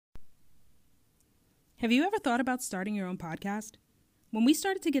Have you ever thought about starting your own podcast? When we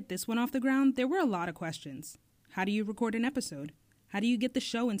started to get this one off the ground, there were a lot of questions. How do you record an episode? How do you get the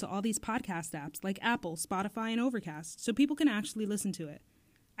show into all these podcast apps like Apple, Spotify, and Overcast so people can actually listen to it?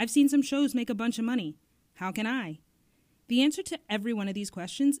 I've seen some shows make a bunch of money. How can I? The answer to every one of these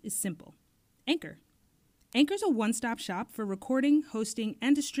questions is simple. Anchor. Anchor's a one-stop shop for recording, hosting,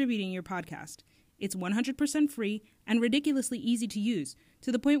 and distributing your podcast. It's 100% free and ridiculously easy to use,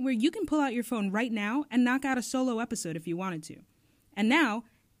 to the point where you can pull out your phone right now and knock out a solo episode if you wanted to. And now,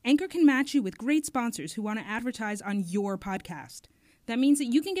 Anchor can match you with great sponsors who want to advertise on your podcast. That means that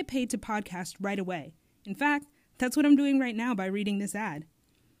you can get paid to podcast right away. In fact, that's what I'm doing right now by reading this ad.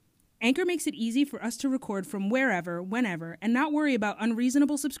 Anchor makes it easy for us to record from wherever, whenever, and not worry about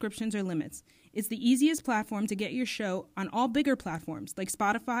unreasonable subscriptions or limits. It's the easiest platform to get your show on all bigger platforms like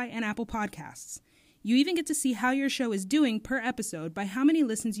Spotify and Apple Podcasts. You even get to see how your show is doing per episode by how many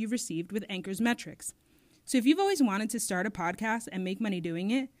listens you've received with Anchor's metrics. So if you've always wanted to start a podcast and make money doing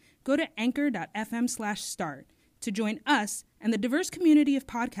it, go to anchor.fm/start to join us and the diverse community of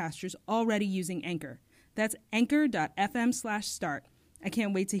podcasters already using Anchor. That's anchor.fm/start. I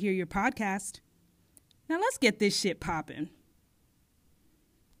can't wait to hear your podcast. Now let's get this shit popping.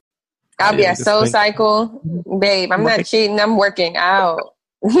 I'll be at Soul Cycle. Babe, I'm not cheating. I'm working out.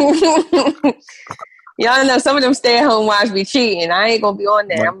 Y'all know some of them stay-at-home wives be cheating. I ain't going to be on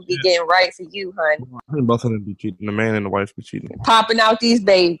that. I'm going to be getting right for you, hun. I think both of them be cheating. The man and the wife be cheating. Popping out these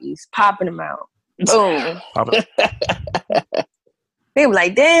babies. Popping them out. Boom. They were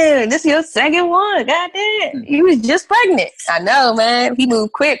like, damn, this is your second one. God damn. You was just pregnant. I know, man. He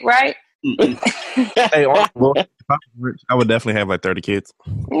moved quick, right? Hey, well, if I was rich, I would definitely have like 30 kids.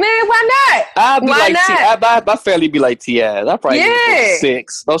 Man, why not? Why not? My family be like T.I. I'd probably get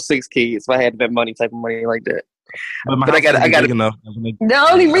six. Those 6 kids if I had that money, type of money like that. But I got enough. The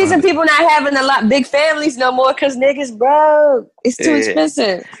only reason people not having a lot big families no more because niggas broke. It's too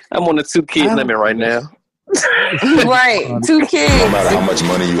expensive. I'm on the 2-kid limit right now. Right, 2 kids. No matter how much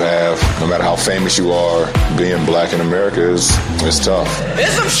money you have, no matter how famous you are, being black in America is tough.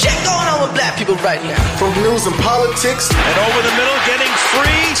 There's some shit going on with black people right now. From news and politics, and over the middle, getting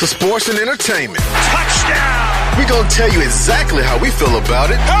free to sports and entertainment. Touchdown! We're gonna tell you exactly how we feel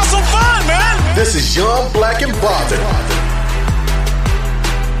about it. Have some fun, man! This is Young, Black, and Bothered.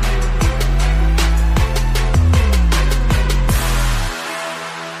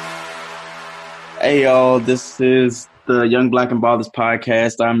 Hey y'all, this is the Young Black and Bothers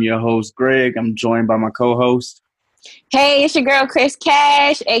podcast. I'm your host, Greg. I'm joined by my co-host. Hey, it's your girl, Chris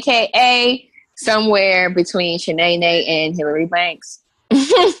Cash, a.k.a. somewhere between Shanae and Hillary Banks.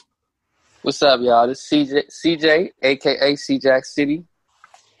 What's up, y'all? This is CJ, a.k.a. C-Jack City.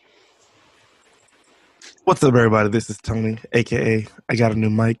 What's up, everybody? This is Tony, a.k.a. I got a new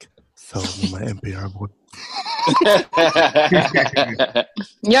mic, so I'm my NPR boy.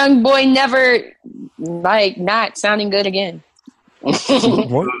 Young boy never not sounding good again.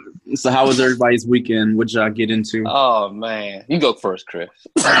 So how was everybody's weekend? What y'all get into? Oh man, you go first, Chris.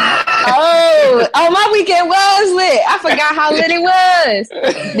 my weekend was lit. I forgot how lit it was.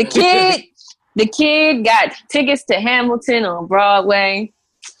 The kid got tickets to Hamilton on Broadway.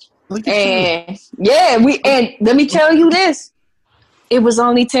 And let me tell you this. It was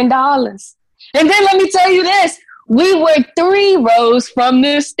only $10. And then let me tell you this. We were 3 rows from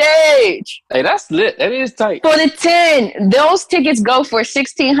the stage. Hey, that's lit. That is tight. For the 10, those tickets go for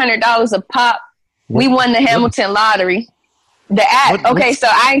 $1,600 a pop. We won the Hamilton lottery. The app. Okay, so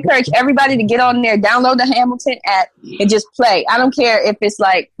I encourage everybody to get on there, download the Hamilton app, and just play. I don't care if it's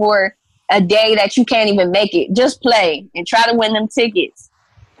like for a day that you can't even make it. Just play and try to win them tickets.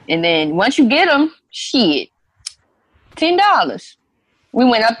 And then once you get them, shit, $10. We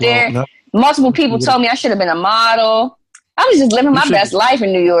went up there. No. Multiple people told me I should have been a model. I was just living my best life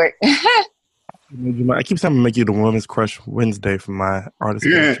in New York. I keep trying to make you the Women's Crush Wednesday for my artist.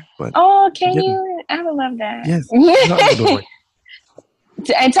 But can you? I would love that. Yes.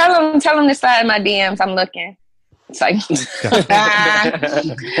 And tell them to slide in my DMs. I'm looking. It's like,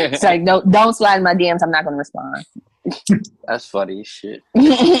 don't slide in my DMs. I'm not going to respond. That's funny as shit.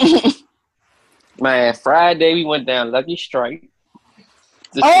 Man, Friday we went down Lucky Strike.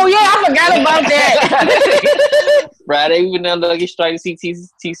 I forgot about that. Friday we went down Lucky Strike to see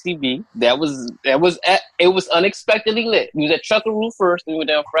TCB. It was unexpectedly lit. We was at Chuckaroo first, then we went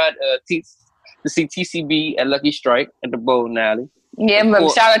down Friday to see TCB at Lucky Strike at the bowling alley. Yeah,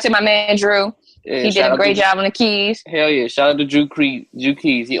 but shout out to my man Drew. Yeah, he did a great job on the keys. Hell yeah! Shout out to Drew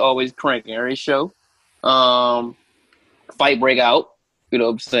Keys. He always cranking every show. Fight break out. You know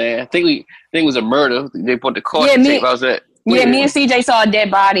what I'm saying? I think it was a murder. They put the court tape. I was at. Yeah, me and CJ saw a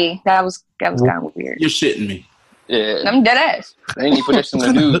dead body. That was kind of weird. You're shitting me. Yeah. I'm dead ass. They ain't even put this in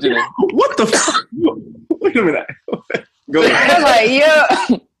the news, did they? What the fuck? Wait a minute. Go ahead. I was like, yeah.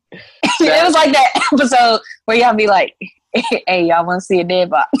 It was like that episode where y'all be like, hey, y'all want to see a dead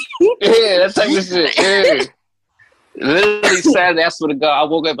body? Yeah, that type of shit. Yeah. Literally Saturday, I swear to God, I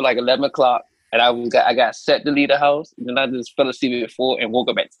woke up at like 11 o'clock and I got set to leave the house. And then I just fell asleep at 4 and woke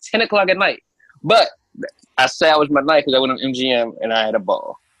up at 10 o'clock at night. But I salvaged my night because I went on MGM and I had a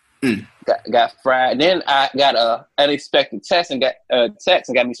ball. Got fried. Then I got a unexpected text and got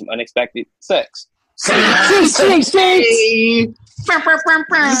me some unexpected sex. That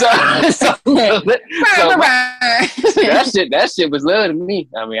shit was love to me.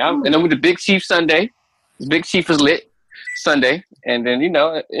 I mean, and then with the Big Chief Sunday, Big Chief was lit Sunday, and then it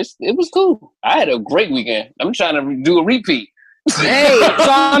was cool. I had a great weekend. I'm trying to do a repeat. Hey, so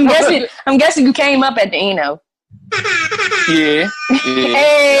I'm guessing you came up at the Eno. Yeah.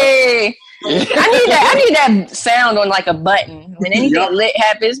 Hey. I need that sound on like a button when anything lit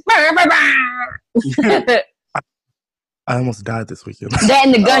happens. I almost died this weekend. That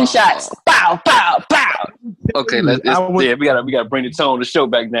and the gunshots. Pow, pow, pow. Okay, we gotta bring the tone of the show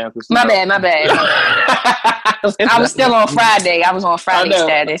back down. My bad. I was still on Friday. I was on Friday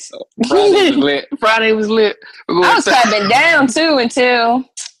status. Friday was lit. I was clapping down too until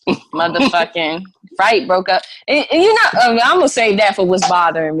motherfucking fight broke up. And I'm gonna save that for what's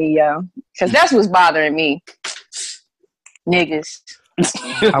bothering me, yo, because that's what's bothering me, niggas.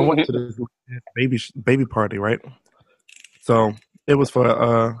 I went to this baby party, right? So it was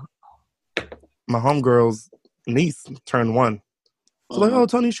for my homegirl's niece turned 1. So like, oh,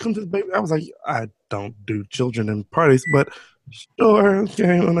 Tony, you should come to the baby. I was like, I don't do children in parties, but sure,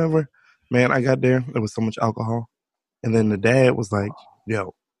 okay, whatever. Man, I got there. There was so much alcohol. And then the dad was like,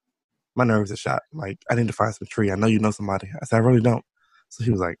 yo, my nerves are shot. Like, I need to find some tree. I know you know somebody. I said, I really don't. So he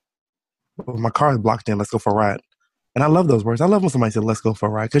was like, well, my car is blocked in. Let's go for a ride. And I love those words. I love when somebody said, let's go for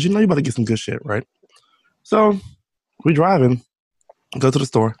a ride. Because you know you about to get some good shit, right? So we driving, go to the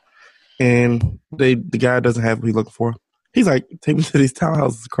store. And the guy doesn't have what he's looking for. He's like, take me to these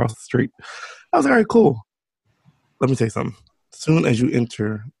townhouses across the street. I was like, all right, cool. Let me tell you something. As soon as you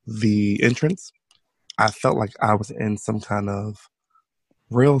enter the entrance, I felt like I was in some kind of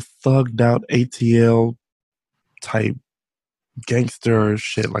real thugged out ATL type gangster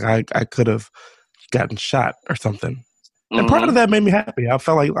shit. Like I could have gotten shot or something. Mm-hmm. And part of that made me happy. I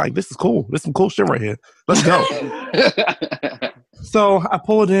felt like this is cool. This is some cool shit right here. Let's go. So I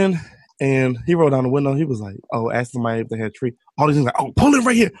pulled in and he rolled down the window. He was like, oh, ask somebody if they had a tree. All these things like, oh, pull it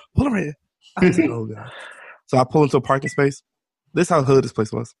right here. Pull it right here. I was like, oh, God. So I pulled into a parking space. This is how hood this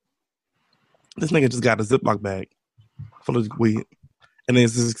place was. This nigga just got a Ziploc bag full of weed and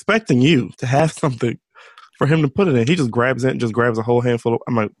is expecting you to have something for him to put it in. He just grabs it and just grabs a whole handful of,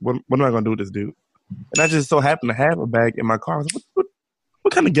 I'm like, what am I going to do with this dude? And I just so happened to have a bag in my car. I was like,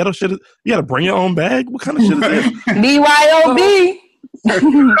 what kind of ghetto shit is, you got to bring your own bag? What kind of shit is this? BYOB.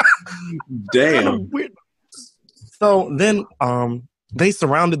 Damn. Weird. So then they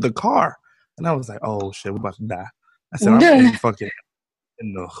surrounded the car. And I was like, oh, shit, we're about to die. I said, I'm fucking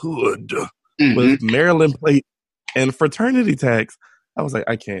in the hood with Maryland plate and fraternity tags. I was like,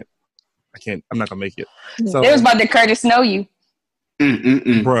 I can't. I'm not going to make it. So, it was about to Curtis Snow you.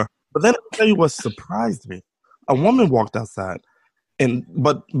 Bruh. But then I'll tell you what surprised me. A woman walked outside.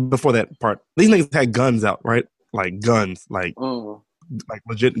 But before that part, these niggas had guns out, right? Like guns, like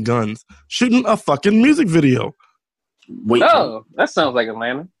legit guns, shooting a fucking music video. Wait, oh, that sounds like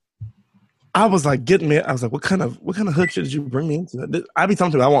Atlanta. I was like, I was like, what kind of hood shit did you bring me into? I be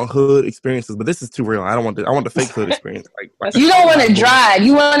telling people I want hood experiences, but this is too real. I don't want I want the fake hood experience. Like you don't want to drive.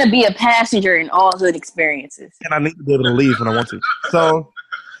 You want to be a passenger in all hood experiences. And I need to be able to leave when I want to. So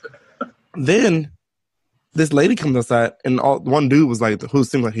then this lady comes outside, and one dude was like, who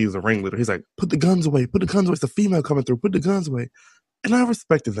seemed like he was a ringleader. He's like, put the guns away. It's a female coming through. Put the guns away. And I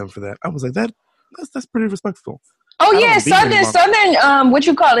respected them for that. I was like, that's pretty respectful. Oh yeah, Southern, what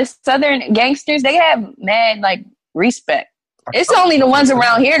you call it? Southern gangsters. They have mad like respect. It's only the ones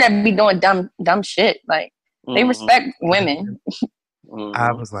around here that be doing dumb shit. Like they respect women.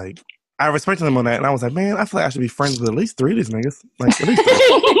 I was like, I respected them on that, and I was like, man, I feel like I should be friends with at least 3 of these niggas. Like at least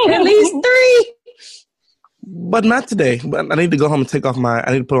 3. At least 3. But not today. But I need to go home and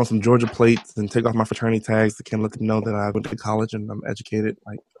I need to put on some Georgia plates and take off my fraternity tags. I can't let them know that I went to college and I'm educated.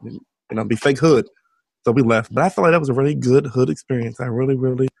 Like, be fake hood. So we left. But I feel like that was a really good hood experience. I really,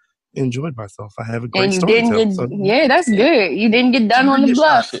 really enjoyed myself. I have a great story to tell. Yeah, that's good. You didn't get done on the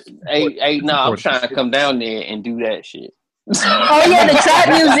bluff. I'm trying to come down there and do that shit. Oh yeah, the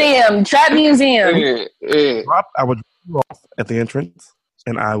Trap Museum. I would you off at the entrance,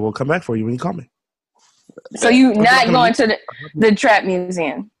 and I will come back for you when you call me. So you not going to the trap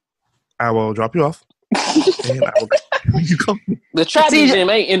museum? I will drop you off, and I will when you call me. The trap museum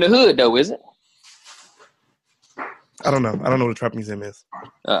ain't in the hood though, is it? I don't know. I don't know what a trap museum is.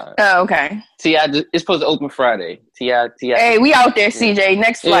 Oh, okay. T.I. It's supposed to open Friday. T.I. Hey, we out there, CJ.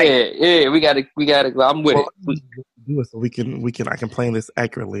 Next flight. Yeah. We gotta go. I'm with it. Do it so we can. I can plan this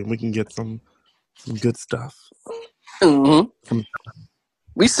accurately, and we can get some good stuff. Mm-hmm.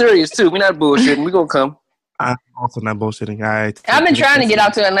 We serious too. We not bullshitting. We gonna come. I'm also not bullshitting. I've been trying to get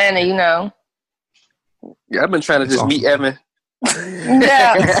out to Atlanta. You know. Yeah, I've been trying to just meet Evan.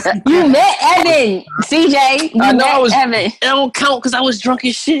 Yeah, you met Evan, CJ. I know I was Evan. It don't count because I was drunk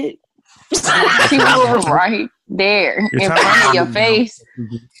as shit. He was right there in front of your face.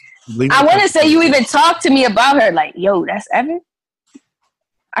 I want to say you even talked to me about her. Like, yo, that's Evan.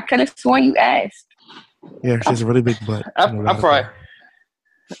 I could have sworn you asked. Yeah, she has a really big butt. I'm probably.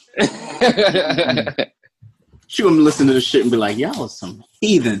 She gonna listen to this shit and be like, y'all are some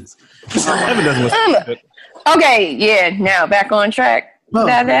heathens. Evan doesn't listen. Okay, yeah, now back on track.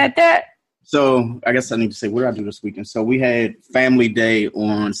 That. So I guess I need to say, what did I do this weekend? So we had family day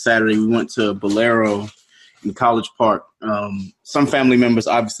on Saturday. We went to Bolero in College Park. Some family members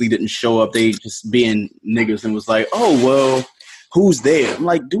obviously didn't show up. They just being niggas and was like, oh, well, who's there? I'm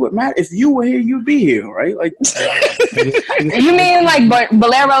like, do it matter? If you were here, you'd be here, right? Like, you mean like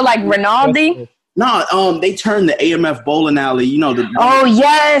Bolero, like Rinaldi? No, they turned the AMF bowling alley, you know. Oh,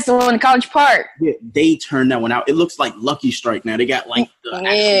 yes, on College Park. Yeah, they turned that one out. It looks like Lucky Strike now. They got like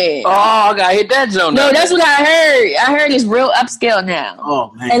yeah. Oh, I gotta hit that zone. No, that's what I heard. I heard it's real upscale now.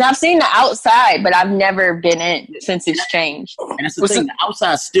 Oh, man. And I've seen the outside, but I've never been in since it's changed. And that's the thing. The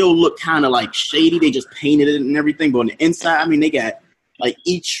outside still look kind of like shady. They just painted it and everything. But on the inside, I mean, they got like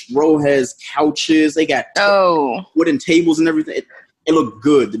each row has couches. They got wooden tables and everything. It looked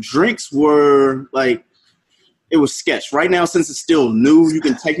good. The drinks were like, it was sketch. Right now, since it's still new, you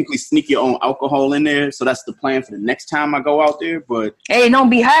can technically sneak your own alcohol in there. So that's the plan for the next time I go out there. But hey, don't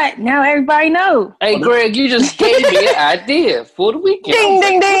be hot. Now everybody know. Hey, Greg, you just gave me an idea for the weekend. Ding,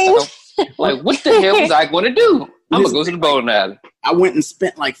 ding, ding. Like, what the hell was I going to do? I'm going to go to the bowling alley. I went and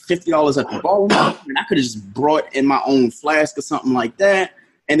spent like $50 at the bowling alley. And I could have just brought in my own flask or something like that.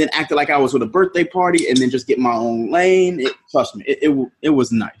 And then acted like I was with a birthday party, and then just get my own lane. Trust me, it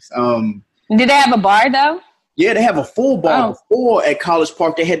was nice. Did they have a bar though? Yeah, they have a full bar. Before at College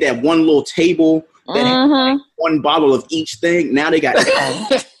Park, they had that one little table that had like one bottle of each thing. Now they got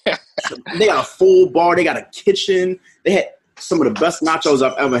a full bar. They got a kitchen. They had some of the best nachos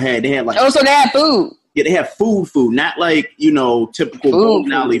I've ever had. They had like so they had food. Yeah, they have food, not like typical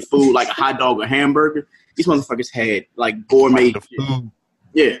bowling alley food like a hot dog or hamburger. These motherfuckers had like gourmet food.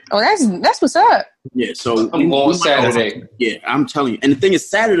 Yeah. Oh, that's what's up. Yeah, so I'm going Saturday. Yeah, I'm telling you. And the thing is,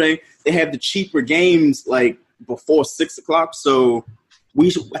 Saturday they have the cheaper games like before 6:00. So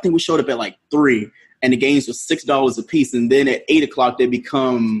I think we showed up at like 3, and the games were $6 a piece. And then at 8:00 they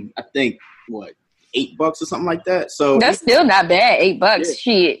become, I think, what, $8 or something like that. So that's still not bad. $8. Yeah.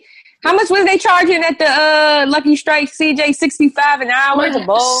 Shit. How much was they charging at the Lucky Strike, CJ? $65 an hour to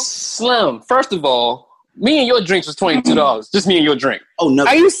bowl? Slim. First of all, me and your drinks was $22. Just me and your drink. Oh no!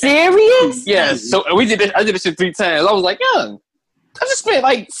 Are you serious? Yeah. So we did this. I did this shit 3 times. I was like, I just spent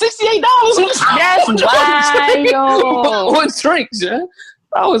like $68 That's wild. on drinks, yeah.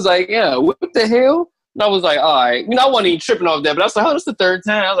 I was like, what the hell? And I was like, all right. I wasn't even tripping off that, but I was like, this is the 3rd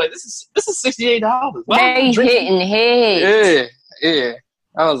time. I was like, this is $68. They hitting heads. Yeah.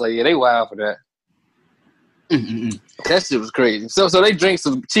 I was like, they wild for that. Mm-mm. That shit was crazy. So they drinks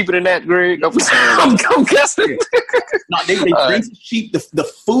some cheaper than that, Greg. I'm guessing. No, they drinks cheap. The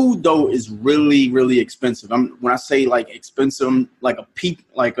food though is really, really expensive. When I say like expensive, like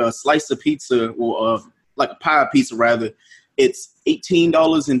a slice of pizza or like a pie of pizza rather, it's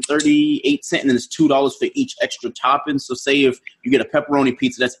 $18.38, and then it's $2 for each extra topping. So say if you get a pepperoni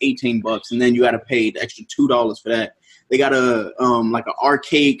pizza, that's $18, and then you got to pay the extra $2 for that. They got a like an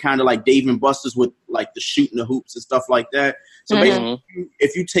arcade kind of like Dave and Buster's with like the shooting the hoops and stuff like that. So basically,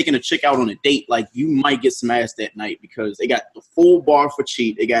 if you're taking a chick out on a date, like you might get some ass that night because they got the full bar for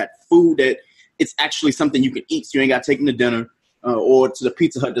cheap. They got food that it's actually something you can eat, so you ain't got to take them to dinner or to the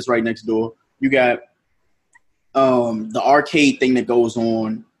Pizza Hut that's right next door. You got the arcade thing that goes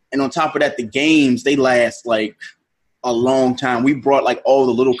on, and on top of that, the games they last like a long time. We brought like all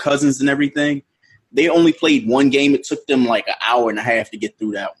the little cousins and everything. They only played one game. It took them like an hour and a half to get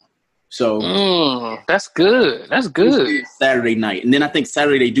through that one. So that's good. That's good. Saturday night. And then I think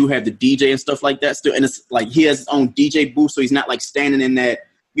Saturday they do have the DJ and stuff like that still. And it's like he has his own DJ booth, so he's not like standing in that,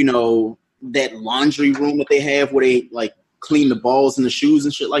 that laundry room that they have where they like clean the balls and the shoes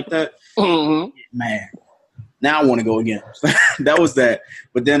and shit like that. Mm-hmm. Man, now I want to go again. That was that.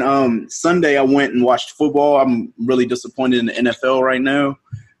 But then Sunday I went and watched football. I'm really disappointed in the NFL right now.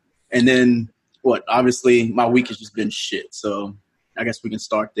 And then obviously my week has just been shit. So I guess we can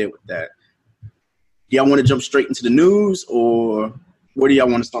start there with that. Do y'all want to jump straight into the news, or where do y'all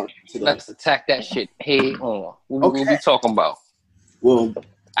want to start today? Let's attack that shit head on. What we talking about? Well,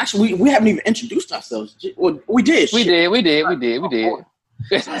 actually, we haven't even introduced ourselves. Well, we did. We did.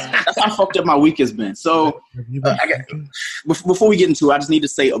 That's how fucked up my week has been. So, before we get into it, I just need to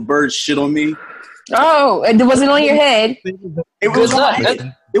say a bird shit on me. Oh, was it on your head? It was luck.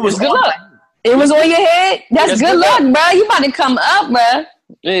 It was good luck. It was on your head? That's good luck, bro. You about to come up, bro.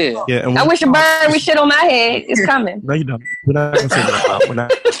 Yeah. And I wish a bird would shit on my head. It's coming. No, you don't. We're not going to say that. We're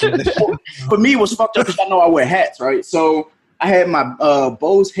not. For me, it was fucked up because I know I wear hats, right? So I had my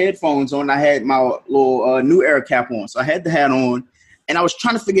Bose headphones on. I had my little New Era cap on. So I had the hat on, and I was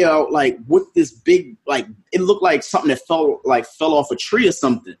trying to figure out like what this big it looked like something that fell off a tree or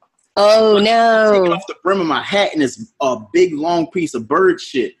something. Oh no! Taking off the brim of my hat, and it's a big long piece of bird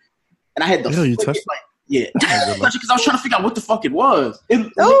shit. And I had the you touched because I was trying to figure out what the fuck it was. It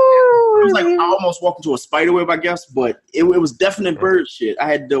was like I almost walked into a spider web, I guess, but it was definite bird shit. I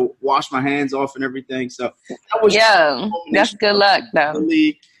had to wash my hands off and everything. So that was that's good luck, though.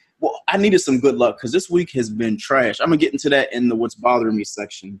 Really, well, I needed some good luck because this week has been trash. I'm gonna get into that in the what's bothering me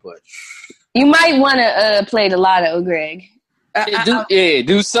section, but you might want to play the lotto, Greg.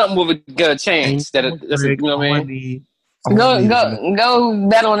 Do something with a chance you know what I mean. Go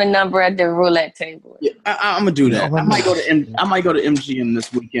bet on a number at the roulette table. Yeah, I'm gonna do that. I might go to MGM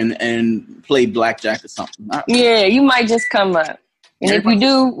this weekend and play blackjack or something. Yeah, you might just come up. And if you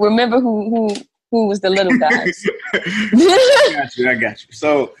do, remember who was the little guys. I got you.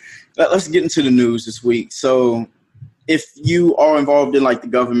 So let's get into the news this week. So if you are involved in like the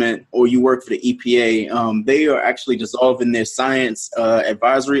government or you work for the EPA, they are actually dissolving their science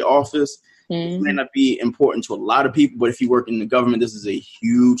advisory office. It may not be important to a lot of people, but if you work in the government, this is a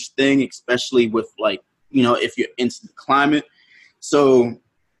huge thing, especially with if you're into the climate. So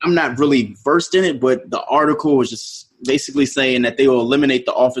I'm not really versed in it, but the article was just basically saying that they will eliminate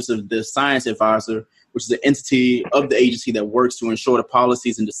the office of the science advisor, which is the entity of the agency that works to ensure the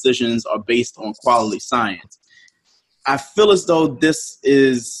policies and decisions are based on quality science. I feel as though this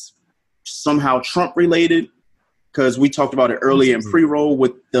is somehow Trump related, because we talked about it earlier in pre-roll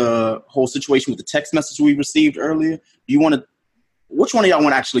with the whole situation with the text message we received earlier. Which one of y'all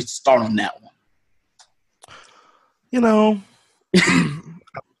want to actually start on that one?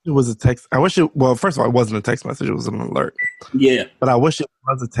 It was a text. First of all, it wasn't a text message. It was an alert. Yeah. But I wish it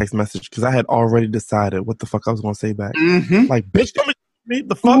was a text message because I had already decided what the fuck I was going to say back. Mm-hmm. Like, bitch, don't me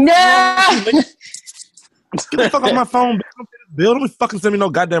the fuck? No! Get the fuck off my phone, bitch. Don't pay this bill. Don't fucking send me no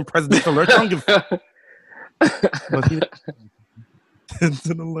goddamn presidential alert. I don't give a fuck. But it's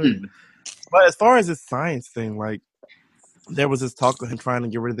an alert. But as far as this science thing, like, there was this talk of him trying to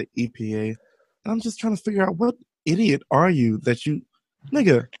get rid of the EPA. And I'm just trying to figure out, what idiot are you that you...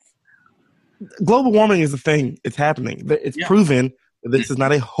 Nigga, global warming is a thing. It's happening. It's proven that this is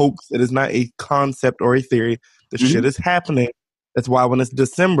not a hoax. It is not a concept or a theory. The shit is happening. That's why when it's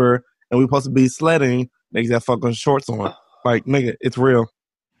December and we're supposed to be sledding, niggas got fucking shorts on. Like, nigga, it's real.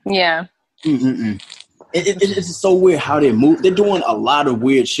 Yeah. It's so weird how they move. They're doing a lot of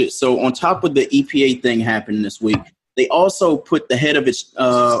weird shit. So on top of the EPA thing happening this week, they also put the head of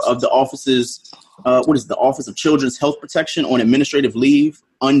the office's the Office of Children's Health Protection on administrative leave,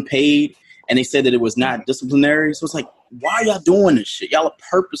 unpaid, and they said that it was not disciplinary. So it's like, why are y'all doing this shit? Y'all are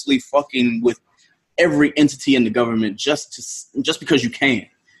purposely fucking with every entity in the government just because you can.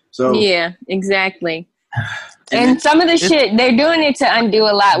 So yeah, exactly. And some of the shit, they're doing it to undo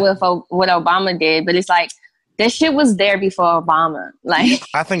a lot with what Obama did, but it's like, that shit was there before Obama. Like,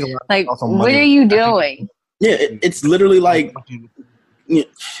 I think what are you doing? Yeah, it's literally like... In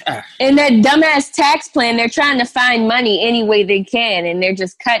that dumbass tax plan, they're trying to find money any way they can, and they're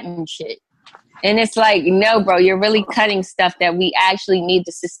just cutting shit. And it's like, no, bro, you're really cutting stuff that we actually need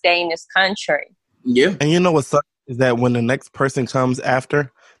to sustain this country. Yeah. And you know what sucks is that when the next person comes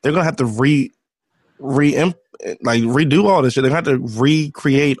after, they're going to have to redo all this shit. They're going to have to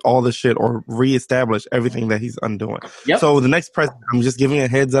recreate all this shit or reestablish everything that he's undoing. Yep. So the next president, I'm just giving a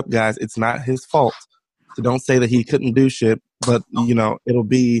heads up, guys. It's not his fault. So don't say that he couldn't do shit, but, it'll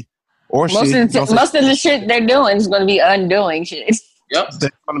be... Most of the shit they're doing is going to be undoing shit. Yep. They're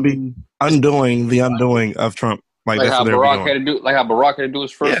going to be undoing the undoing of Trump. Like how Barack had to do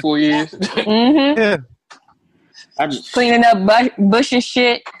his first 4 years. Mm-hmm. Yeah. Cleaning up Bush's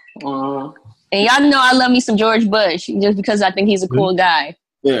shit. And y'all know I love me some George Bush just because I think he's a cool guy.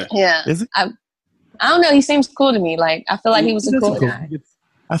 Yeah. Yeah. Is it? I don't know. He seems cool to me. Like, I feel like he was a cool guy.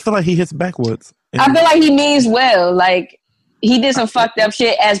 I feel like he hits backwards. I feel like he means well. Like, he did some fucked up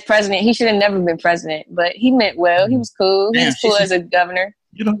shit as president. He should have never been president, but he meant well. He was cool. He was cool as a governor.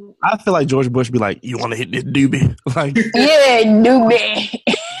 You know, I feel like George Bush be like, "You want to hit this doobie?" Like, yeah, doobie.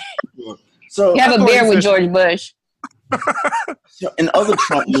 So you have a beer with George Bush. So in other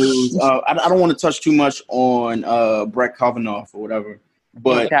Trump news, I don't want to touch too much on Brett Kavanaugh or whatever,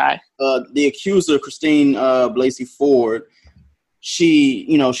 but the accuser, Christine Blasey Ford, she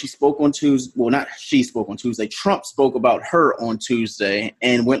spoke on Tuesday. Well, not she spoke on Tuesday. Trump spoke about her on Tuesday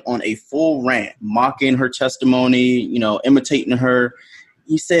and went on a full rant, mocking her testimony, imitating her.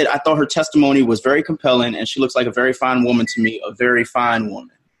 He said, "I thought her testimony was very compelling, and she looks like a very fine woman to me, a very fine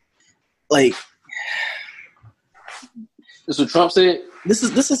woman." Like, this is what Trump said. This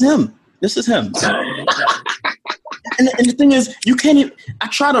is him. This is him. And the thing is, you can't even, I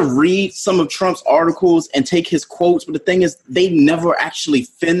try to read some of Trump's articles and take his quotes, but the thing is, they never actually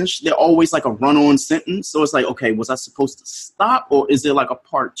finish. They're always like a run-on sentence. So it's like, okay, was I supposed to stop, or is there like a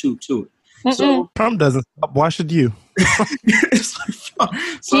part 2 to it? Mm-mm. So Trump doesn't stop. Why should you?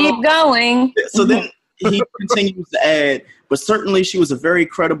 Keep going. So then he continues to add, but certainly she was a very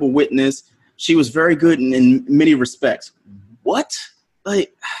credible witness. She was very good in many respects. What?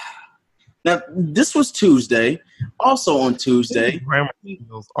 Like, now, this was Tuesday. Also on Tuesday. Grammar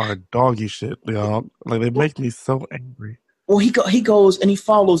skills are doggy shit, y'all. Like, they make me so angry. Well, he goes and he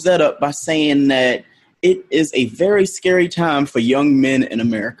follows that up by saying that it is a very scary time for young men in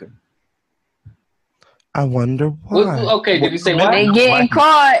America. I wonder why. Okay, did he say why? They getting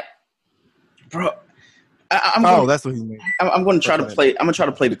caught. Bro, that's what he meant. I'm going to try to play. I'm going to try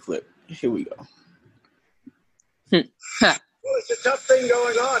to play the clip. Here we go. Well, it's a tough thing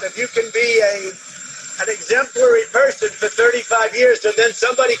going on. If you can be an exemplary person for 35 years and then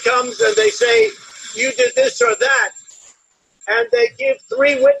somebody comes and they say, you did this or that, and they give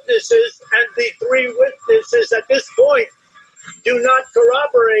 3 witnesses, and the 3 witnesses at this point do not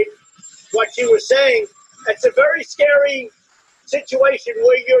corroborate what she was saying, it's a very scary situation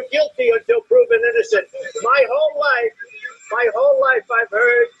where you're guilty until proven innocent. My whole life I've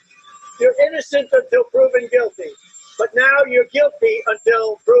heard you're innocent until proven guilty. But now you're guilty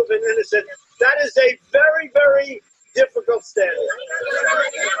until proven innocent. That is a very, very difficult standard.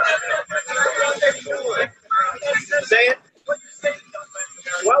 Say it.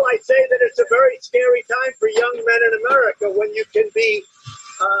 Well, I say that it's a very scary time for young men in America when you can be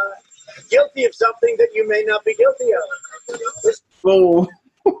guilty of something that you may not be guilty of. So,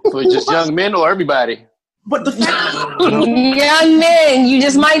 for just young men or everybody? But the young men, you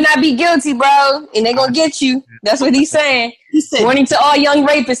just might not be guilty, bro, and they're gonna get you. That's what he's saying. He said, warning to all young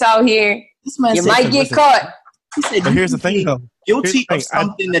rapists out here. This man you said, might get caught. He said, but here's the thing, though. Guilty of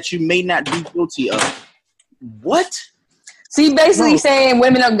something that you may not be guilty of. What? See, basically saying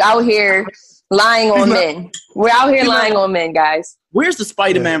women are out here lying on men. We're out here lying on men, guys. Where's the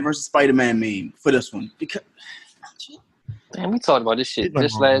Spider-Man versus Spider-Man meme for this one? Because man, we talked about this shit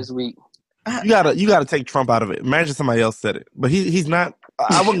just last week. You gotta take Trump out of it. Imagine somebody else said it, but he's not.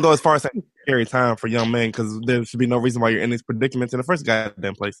 I wouldn't go as far as saying scary time for young men because there should be no reason why you're in these predicaments in the first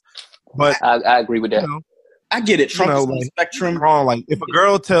goddamn place. But I agree with that. I get it. Trump is on the spectrum. Wrong. Like if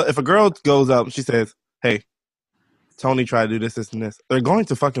a girl goes up and she says, "Hey, Tony tried to do this, this, and this," they're going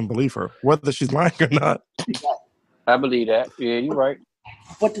to fucking believe her, whether she's lying or not. I believe that. Yeah, you're right.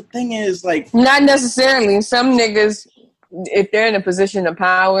 But the thing is, like, not necessarily. Some niggas, if they're in a position of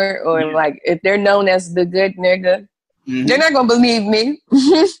power or like if they're known as the good nigga, they're not gonna believe me.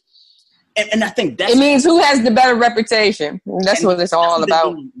 and I think that's it means who has the better reputation. That's what it's all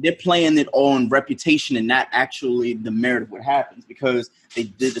about. They're playing it on reputation and not actually the merit of what happens because they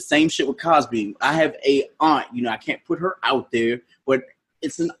did the same shit with Cosby. I have a aunt, I can't put her out there, but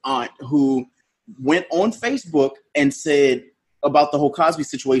it's an aunt who went on Facebook and said about the whole Cosby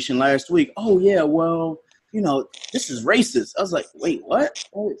situation last week. Oh yeah, well, this is racist. I was like, wait, what?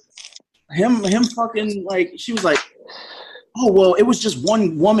 Him fucking, like, she was like, oh, well, it was just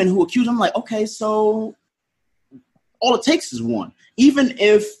one woman who accused him. I'm like, okay, so all it takes is one. Even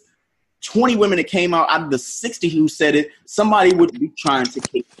if 20 women that came out of the 60 who said it, somebody would be trying to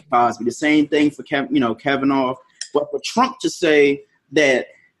kick Cosby. The same thing for Kavanaugh. But for Trump to say that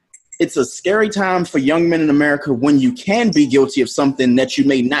it's a scary time for young men in America when you can be guilty of something that you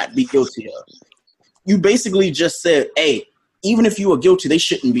may not be guilty of. You basically just said, hey, even if you are guilty, they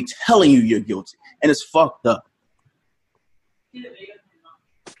shouldn't be telling you you're guilty. And it's fucked up.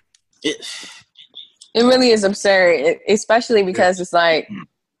 It really is absurd, especially because it's like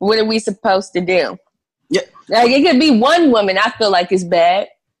what are we supposed to do? Yeah. Like, it could be one woman, I feel like it's bad.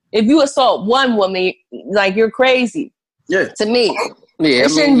 If you assault one woman, like, you're crazy. Yeah. To me. Yeah, it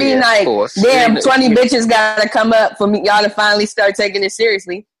shouldn't be like, damn, 20 yeah. bitches gotta come up for me, y'all to finally start taking it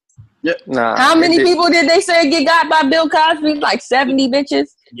seriously. Yeah. Nah, how many people did they say get got by Bill Cosby? Like 70 bitches?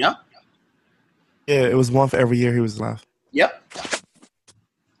 Yeah. Yeah, it was one for every year he was alive. Yep.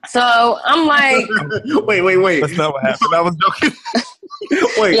 So I'm like, wait. That's not what happened. I was joking.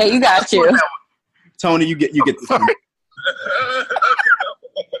 Wait. Yeah, you got you. Tony, you get this one.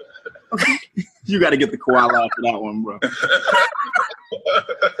 You got to get the koala out for that one, bro.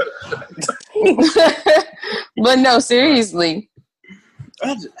 But no, seriously.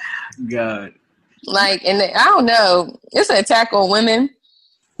 God. Like, and I don't know, it's an attack on women.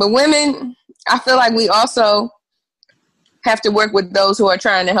 But women, I feel like we also have to work with those who are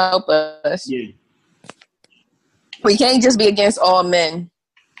trying to help us. Yeah. We can't just be against all men.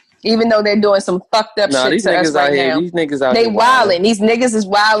 Even though they're doing some fucked up shit these to us niggas right out here, now. these niggas out they here wilding. These niggas is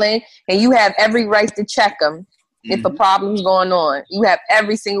wilding, and you have every right to check them if a problem's going on. You have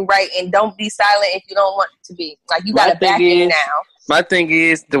every single right, and don't be silent if you don't want to be. Like, you got to back in now. My thing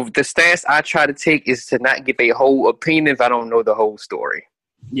is, the stance I try to take is to not give a whole opinion if I don't know the whole story.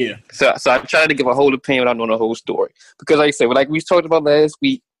 Yeah. So I try to give a whole opinion without knowing the whole story. Because like I said, like we talked about last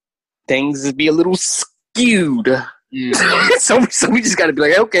week, things is be a little skewed. So we just got to be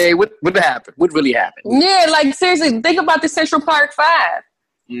like, okay, what happened? What really happened? Yeah, like, seriously, think about the Central Park 5.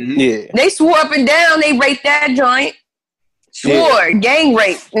 Mm-hmm. Yeah. They swore up and down they raped that joint. Swore, gang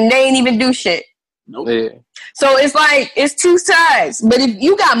rape, and they ain't even do shit. Nope. Yeah. So it's like, it's two sides. But if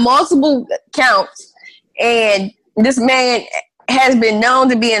you got multiple counts and this man has been known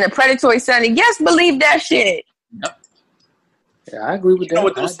to be in a predatory setting, yes, believe that shit. Yep. Yeah, I agree with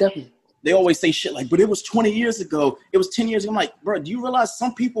that. Definitely. They always say shit like, but it was 20 years ago. It was 10 years ago. I'm like, bro, do you realize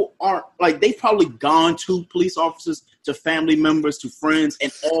some people aren't, like, they've probably gone to police officers, to family members, to friends,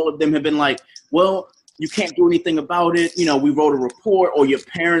 and all of them have been like, well, you can't do anything about it. You know, we wrote a report, or your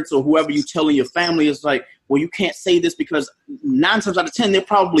parents or whoever you telling your family is like, well, you can't say this because 9 times out of 10, they're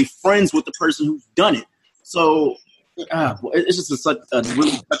probably friends with the person who's done it. So it's just a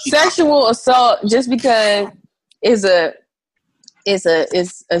really sexual assault, just because is a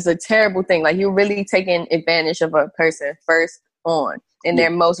terrible thing. Like, you're really taking advantage of a person first on in their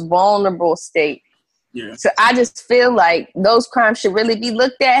most vulnerable state. Yeah. So I just feel like those crimes should really be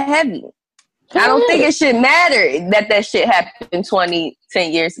looked at heavy. I don't think it should matter that shit happened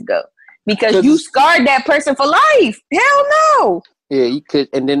 10 years ago, because you scarred that person for life. Hell no. Yeah, you could,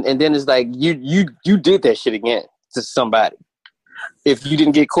 and then it's like you did that shit again to somebody. If you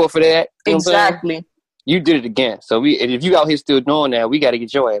didn't get caught for that, you know exactly. You did it again. So if you out here still doing that, we got to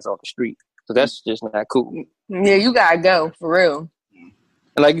get your ass off the street. So that's just not cool. Yeah, you gotta go for real.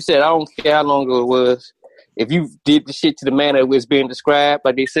 And like you said, I don't care how long ago it was. If you did the shit to the manner it was being described,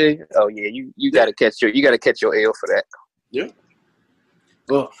 like they say, oh yeah, you got to catch your L for that. Yeah.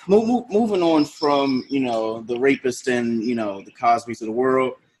 Well, moving on from the rapist and the Cosbys of the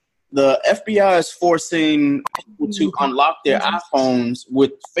world, the FBI is forcing people to unlock their iPhones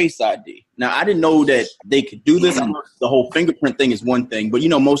with Face ID. Now, I didn't know that they could do this. I know the whole fingerprint thing is one thing, but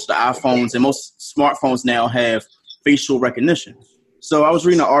most of the iPhones and most smartphones now have facial recognition. So I was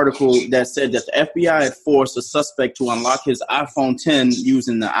reading an article that said that the FBI had forced a suspect to unlock his iPhone 10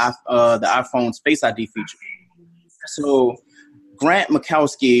 using the iPhone's Face ID feature. So Grant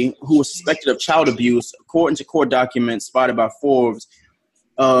Mikowski, who was suspected of child abuse, according to court documents spotted by Forbes,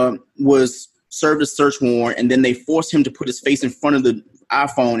 was served a search warrant, and then they forced him to put his face in front of the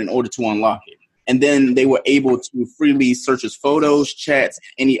iPhone in order to unlock it. And then they were able to freely search his photos, chats,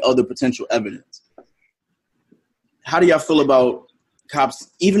 any other potential evidence. How do y'all feel about cops,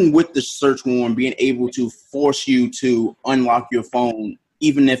 even with the search warrant, being able to force you to unlock your phone,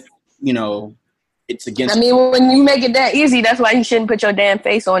 even if, it's against... I mean, when you make it that easy, that's why you shouldn't put your damn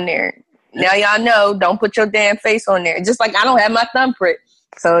face on there. Now y'all know, don't put your damn face on there. Just like I don't have my thumbprint.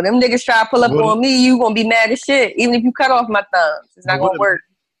 So them niggas try to pull up on me, you gonna be mad as shit. Even if you cut off my thumbs, it's not gonna work.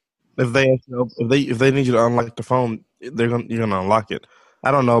 If they need you to unlock the phone, you're gonna unlock it.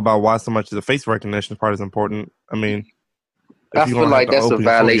 I don't know about why so much of the face recognition part is important. I mean, I feel like that's a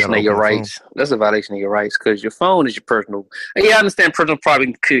violation of your rights. That's a violation of your rights because your phone is your personal. And yeah, I understand personal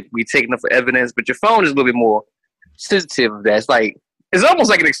property could be taken up for evidence, but your phone is a little bit more sensitive of that. It's almost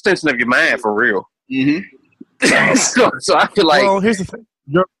like an extension of your mind for real. Mm-hmm. so I feel like. Well, here's the thing.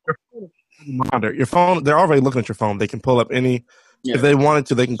 Your phone. They're already looking at your phone. They can pull up any. Yeah. If they wanted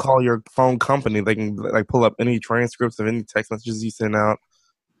to, they can call your phone company. They can pull up any transcripts of any text messages you send out.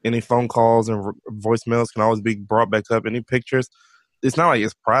 Any phone calls and voicemails can always be brought back up. Any pictures. it's not like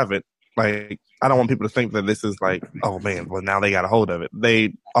it's private. Like, I don't want people to think that this is like, oh man, well now they got a hold of it.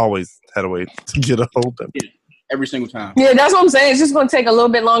 They always had a way to get a hold of it. Every single time. Yeah, that's what I'm saying. It's just going to take a little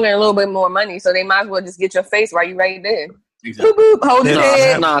bit longer and a little bit more money. So they might as well just get your face right there. Exactly. Boop, boop, hold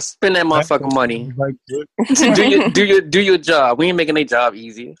it. Nah, spend that motherfucking money. do your job. We ain't making their job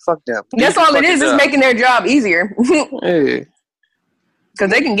easier. Fuck them. That's all it is. It's making their job easier. Yeah. Because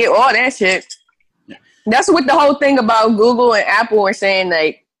they can get all that shit. Yeah. That's what the whole thing about Google and Apple are saying,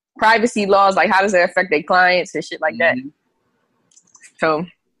 like, privacy laws, like, how does that affect their clients and shit like that? So,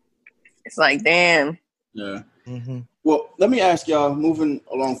 it's like, damn. Yeah. Well, let me ask y'all, moving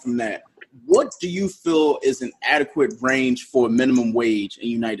along from that, what do you feel is an adequate range for minimum wage in the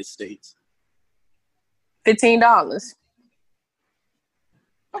United States? $15. I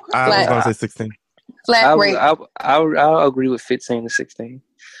was going to say 16. Flat rate. I'll agree with 15 to 16.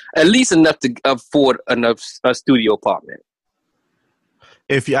 At least enough to afford a studio apartment.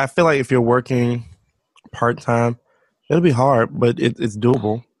 I feel like if you're working part-time, it'll be hard, but it's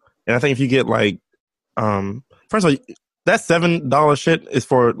doable. And I think if you get like, first of all, that $7 shit is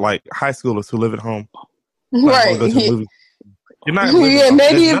for like high schoolers who live at home. Right. You're not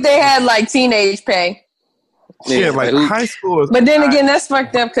maybe if they had like teenage pay. Yeah, like high schoolers. But then again, that's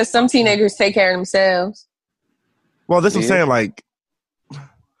fucked up because some teenagers take care of themselves. Well, that's what I'm saying. Like,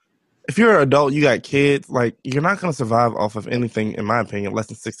 if you're an adult, you got kids, like, you're not going to survive off of anything, in my opinion, less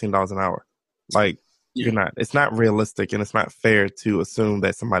than $16 an hour. Like, you're not. It's not realistic, and it's not fair to assume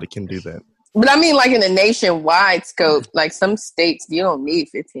that somebody can do that. But I mean, like, in a nationwide scope, like, some states, you don't need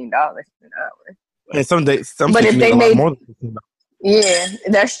 $15 an hour. And some but states if they need a lot made, more than $15. Yeah,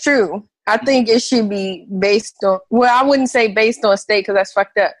 that's true. I think it should be based on, well, I wouldn't say based on state because that's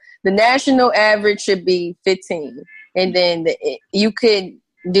fucked up. The national average should be 15. And then you could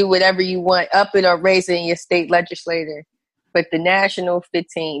do whatever you want, up it or raise it in your state legislator. But the national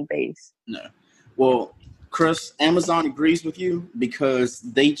 15 base. No. Well, Chris, Amazon agrees with you because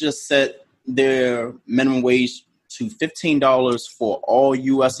they just set their minimum wage to $15 for all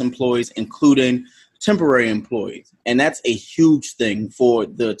U.S. employees, including temporary employees. And that's a huge thing for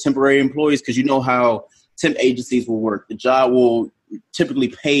the temporary employees because you know how temp agencies will work. The job will typically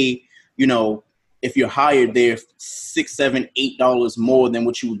pay, if you're hired there, $6, $7, $8 more than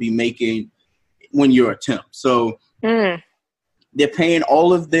what you would be making when you're a temp. So they're paying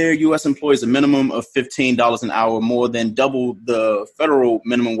all of their U.S. employees a minimum of $15 an hour, more than double the federal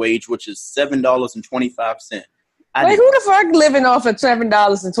minimum wage, which is $7.25. Wait, who the fuck living off of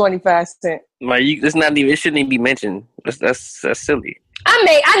 $7.25? Like, it's not even. It shouldn't even be mentioned. That's silly.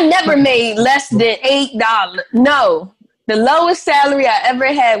 I never made less than $8. No, the lowest salary I ever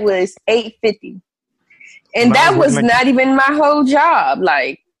had was $8.50, and that was not even my whole job.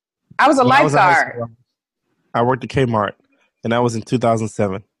 Like, I was a lifeguard. I worked at Kmart, and that was in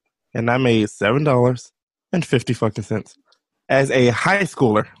 2007, and I made $7.50 as a high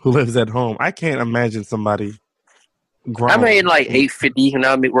schooler who lives at home. I can't imagine somebody. I made like $8.50 when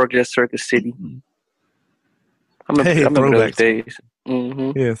I worked at Circus City. I remember those days.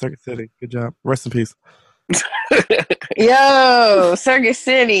 Mm-hmm. Yeah, Circus City. Good job. Rest in peace. Yo, Circus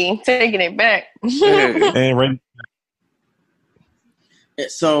City, taking it back. And ready.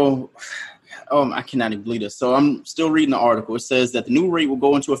 So, I cannot even believe this. So I'm still reading the article. It says that the new rate will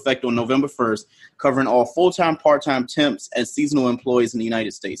go into effect on November 1st, covering all full-time, part-time temps, and seasonal employees in the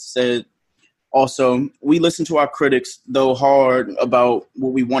United States. Said. Also, we listened to our critics, though, hard about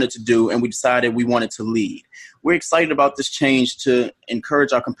what we wanted to do, and we decided we wanted to lead. We're excited about this change to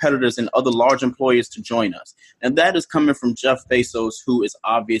encourage our competitors and other large employers to join us. And that is coming from Jeff Bezos, who is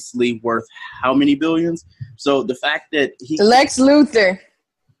obviously worth how many billions? So the fact that Lex Luthor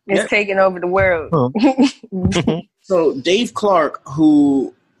is taking over the world. Oh. So Dave Clark,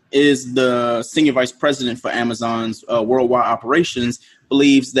 who is the senior vice president for Amazon's worldwide operations,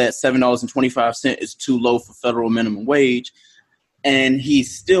 believes that $7.25 is too low for federal minimum wage, and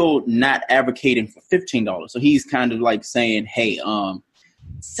he's still not advocating for $15. So he's kind of like saying, hey,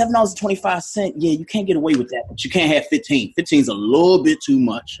 $7.25, yeah, you can't get away with that, but you can't have 15. 15 is a little bit too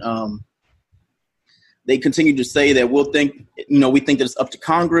much. They continue to say that we think that it's up to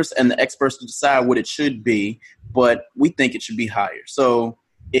Congress and the experts to decide what it should be, but we think it should be higher. So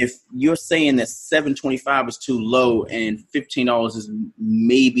if you're saying that $7.25 is too low and $15 is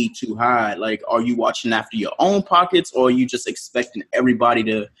maybe too high, like, are you watching after your own pockets, or are you just expecting everybody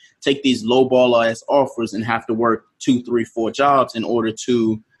to take these lowball ass offers and have to work 2, 3, 4 jobs in order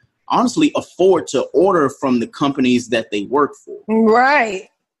to honestly afford to order from the companies that they work for? Right.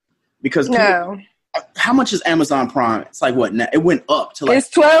 Because how much is Amazon Prime? It's like what now? It went up to like it's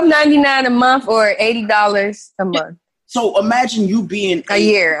 $12.99 a month or $80 a month. So imagine you being a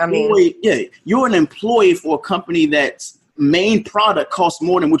year. I mean, you're an employee for a company that's main product costs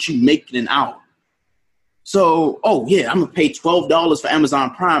more than what you make in an hour. So, I'm gonna pay $12 for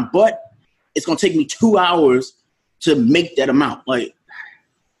Amazon Prime, but it's gonna take me 2 hours to make that amount. Like,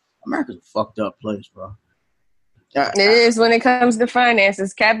 America's a fucked up place, bro. It is when it comes to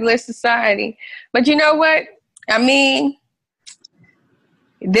finances, capitalist society. But you know what? I mean,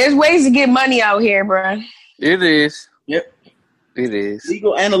 there's ways to get money out here, bro. It is. Yep. It is.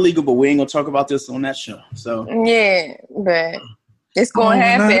 Legal and illegal, but we ain't gonna talk about this on that show. So yeah, but it's gonna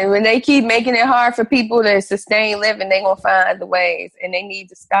happen. When they keep making it hard for people to sustain living, they gonna find the ways, and they need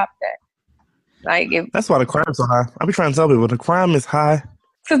to stop that. Like, that's why the crime's so high. I be trying to tell people the crime is high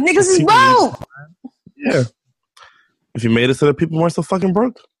because niggas is broke. Yeah. If you made it so that people weren't so fucking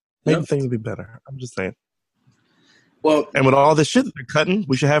broke, maybe things would be better. I'm just saying. Well, and with all this shit that they're cutting,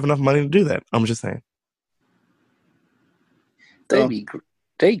 we should have enough money to do that. I'm just saying.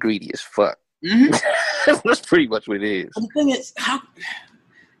 They greedy as fuck. Mm-hmm. That's pretty much what it is. The thing is, how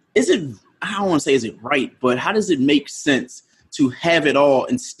is it? I don't want to say is it right, but how does it make sense to have it all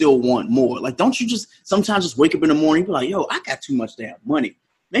and still want more? Like, don't you just sometimes just wake up in the morning and be like, yo, I got too much damn money.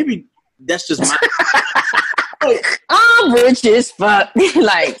 Maybe that's just my... I'm rich as fuck.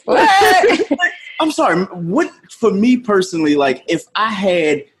 Like, what? I'm sorry. What, for me personally, like, if I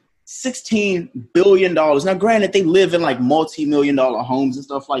had $16 billion, now granted, they live in like multi-million-dollar homes and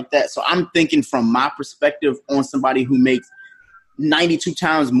stuff like that. So I'm thinking from my perspective on somebody who makes 92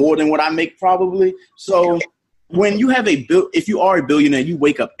 times more than what I make probably. So when you have if you are a billionaire, you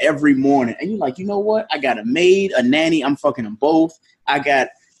wake up every morning and you're like, you know what? I got a maid, a nanny. I'm fucking them both. I got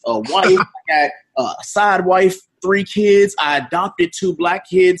a wife. I got a side wife, 3 kids. I adopted 2 black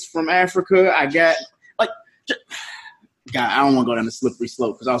kids from Africa. I got like, God, I don't want to go down the slippery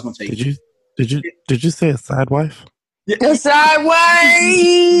slope because I was going to take Did you say a side wife? A side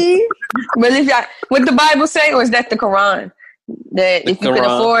wife. But if y'all, what the Bible say, or is that the Quran? That if you can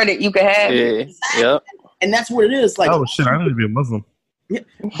afford it, you can have it. Yep. And that's what it is. Like, oh shit, I need to be a Muslim.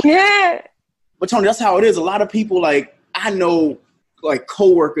 Yeah. But Tony, that's how it is. A lot of people, like, I know, like,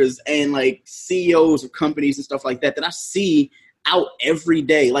 coworkers and like CEOs of companies and stuff like that I see out every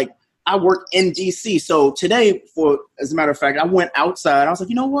day. Like, I work in DC. So today, as a matter of fact, I went outside. I was like,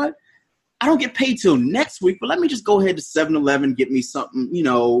 you know what? I don't get paid till next week, but let me just go ahead to 7-Eleven, get me something,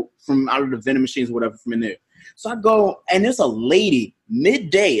 from out of the vending machines or whatever from in there. So I go, and there's a lady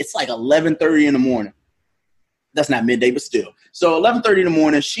midday. It's like 11:30 in the morning. That's not midday, but still. So 11:30 in the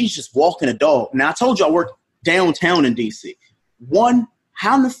morning, she's just walking a dog. Now, I told you I work downtown in DC. One,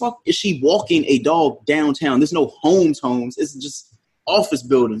 how in the fuck is she walking a dog downtown? There's no homes. It's just office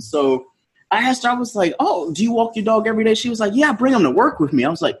buildings. So I asked her, I was like, oh, do you walk your dog every day? She was like, yeah, I bring him to work with me. I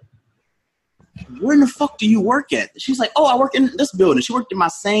was like, where in the fuck do you work at? She's like, oh, I work in this building. She worked in my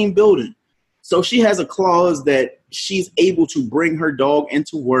same building. So she has a clause that she's able to bring her dog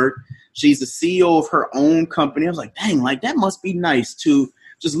into work. She's the CEO of her own company. I was like, dang, like that must be nice to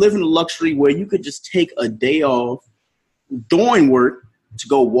just live in a luxury where you could just take a day off doing work to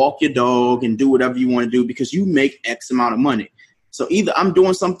go walk your dog and do whatever you want to do because you make X amount of money. So either I'm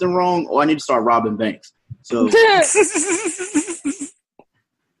doing something wrong or I need to start robbing banks. So,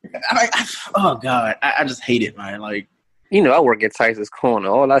 oh God, I just hate it, man. Like, I work at Tyson's Corner.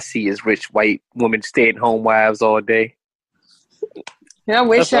 All I see is rich white women stay-at-home wives all day. I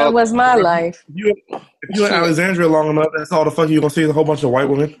wish that was my life. If you in Alexandria long enough, that's all the fuck you're going to see is a whole bunch of white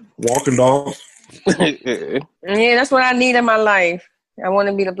women walking dogs. Yeah, that's what I need in my life. I want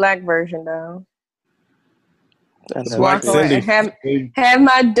to be the black version, though. Just walk on and have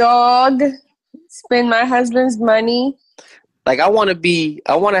my dog, spend my husband's money. Like I want to have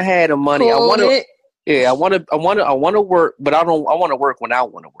the money. I want to work, but I want to work when I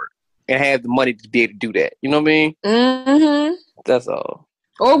want to work and have the money to be able to do that. You know what I mean? Mm-hmm. That's all.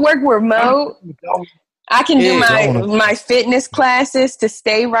 Or work remote. I can do my fitness classes to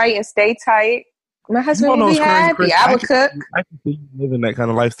stay right and stay tight. My husband would be happy. Chris, I would cook. I can see you living that kind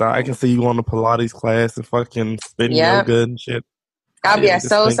of lifestyle. I can see you going to Pilates class and fucking spinning yoga and shit. I'll be at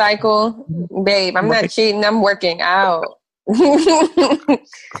Soul Cycle. Babe, I'm not cheating. I'm working out.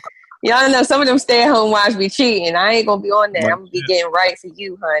 Y'all know some of them stay-at-home wives be cheating. I ain't gonna be on that. I'm gonna be getting right for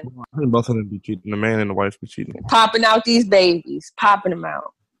you, hun. I think both of them be cheating. The man and the wife be cheating. Popping out these babies. Popping them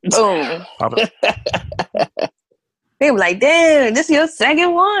out. Boom. They were like, damn, this is your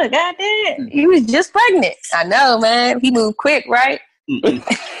second one. God damn. You was just pregnant. I know, man. He moved quick, right?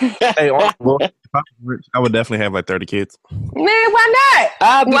 Hey, well, if I was rich, I would definitely have like 30 kids. Man, why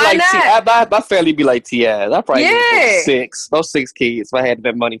not? Why not? My family be like T.I. I probably get 6 kids if I had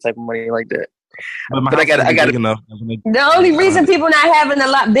that type of money like that. But my But I house got is big enough. The only reason people not having a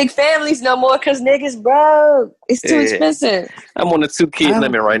lot big families no more because niggas broke. It's too expensive. I'm on the 2-kid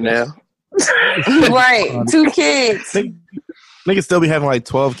limit right now. Right, 2 kids. Niggas still be having like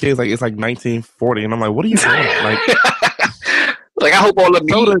 12 kids. Like it's like 1940, and I'm like, what are you doing? Like, like I hope all of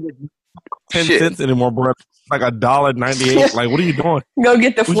me 10 cents anymore, bro. Like $1.98. Like, what are you doing? Go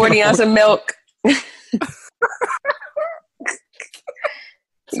get the 40 ounce of milk.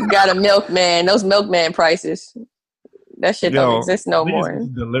 You got a milkman. Those milkman prices. That shit don't exist no more.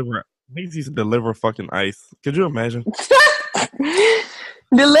 Niggas used to deliver fucking ice. Could you imagine?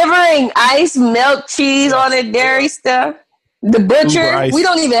 Delivering ice, milk, cheese, all that dairy stuff. The butcher. We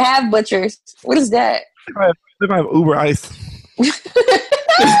don't even have butchers. What is that? They might have Uber Ice.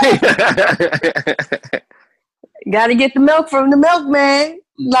 Gotta get the milk from the milkman.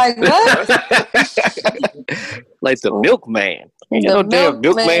 Like what? Like the milkman. Ain't no damn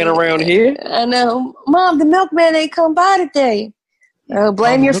milkman around here. I know. Mom, the milkman ain't come by today. Oh,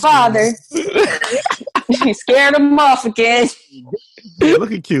 blame your father. He scared him off again. Hey,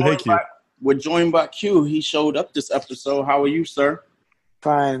 look at Q. Hey, Q. We're joined by Q. He showed up this episode. How are you, sir?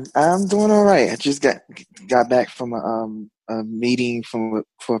 Fine. I'm doing all right. I just got back from a meeting for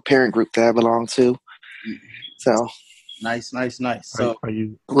a parent group that I belong to. So nice. So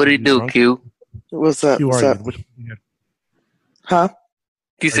what do you do, Q? What's up? What's up? Huh?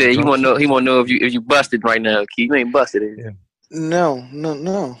 He said he want to know if you busted right now, Q. You ain't busted it. Yeah. No.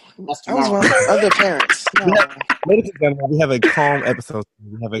 I was one of the other parents. No. Ladies and gentlemen, we have a calm episode.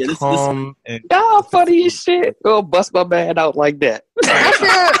 We have a calm and y'all funny as shit. Go bust my man out like that.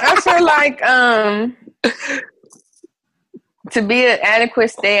 I feel like to be an adequate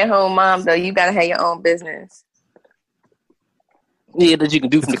stay-at-home mom, though, you gotta have your own business. Yeah, that you can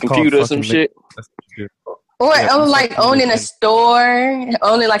do from the computer or some shit. Or owning a store,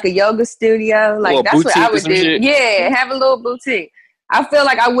 owning like a yoga studio. Like that's what I would do. Shit. Yeah, have a little boutique. I feel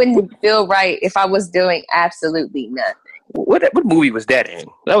like I wouldn't feel right if I was doing absolutely nothing. What movie was that in?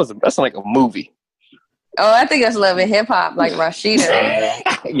 That's like a movie. Oh, I think that's Love and Hip Hop, like Rashida.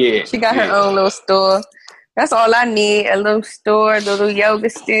 Yeah. She got her own little store. That's all I need, a little store, a little yoga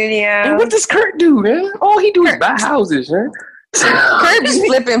studio. And what does Kurt do, man? All he do is buy houses, man. Kurt be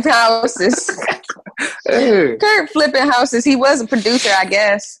flipping houses. Kurt flipping houses. He was a producer, I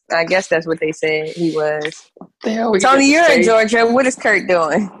guess. I guess that's what they said he was. Tony, you're in Georgia. What is Kurt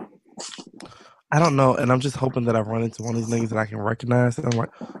doing? I don't know, and I'm just hoping that I run into one of these niggas that I can recognize. And I'm like,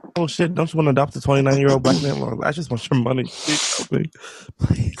 oh shit, don't you want to adopt a 29-year-old black man? Well, I just want your money. Please help me.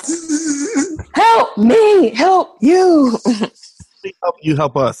 Please. Help me. Help you. Help you,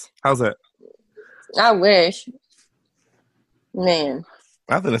 help us. How's that? I wish. Man.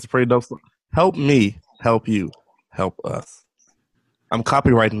 I think that's pretty dope. Help me, help you, help us. I'm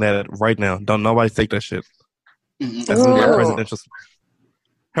copywriting that right now. Don't nobody take that shit. That's gonna be a presidential.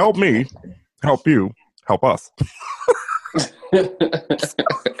 Help me, help you, help us. You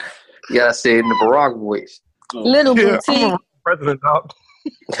gotta say it in the Barack voice. Little boutique. President dog.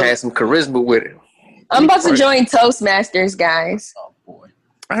 Had some charisma with it. I'm about to join Toastmasters, guys. Oh boy.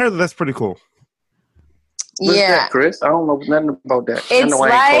 I heard that's pretty cool. What's that, Chris? I don't know nothing about that. It's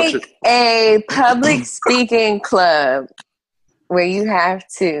like a public speaking club where you have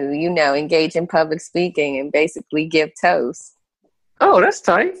to, engage in public speaking and basically give toast. Oh, that's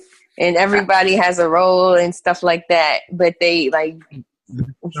tight. And everybody has a role and stuff like that. But they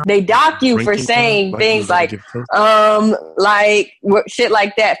dock you for saying things like shit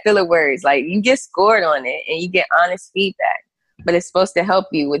like that, filler words. Like you get scored on it and you get honest feedback. But it's supposed to help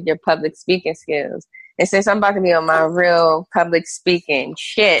you with your public speaking skills. And since I'm about to be on my real public speaking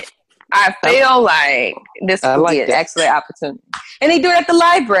shit, I feel like this would be an excellent opportunity. And they do it at the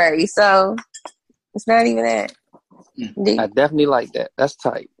library, so it's not even that. I definitely like that. That's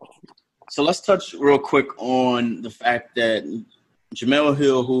tight. So let's touch real quick on the fact that Jemele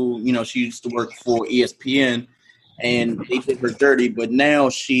Hill, who, she used to work for ESPN, and they did her dirty, but now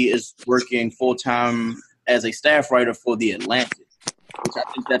she is working full-time as a staff writer for The Atlantic. Which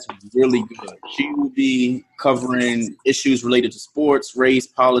I think that's really good. She will be covering issues related to sports, race,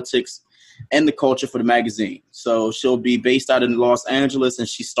 politics, and the culture for the magazine. So she'll be based out in Los Angeles, and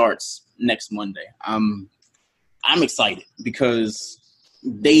she starts next Monday. I'm excited because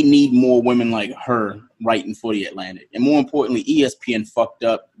they need more women like her writing for The Atlantic. And more importantly, ESPN fucked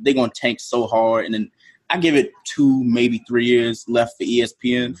up. They're going to tank so hard. And then I give it 2, maybe 3 years left for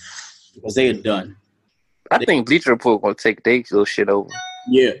ESPN because they are done. I think Bleacher Report gonna take their little shit over.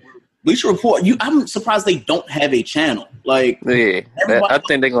 Yeah, Bleacher Report. I'm surprised they don't have a channel. I think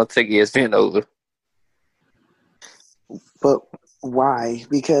they're gonna take ESPN over. But why?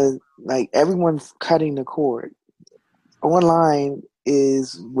 Because like everyone's cutting the cord. Online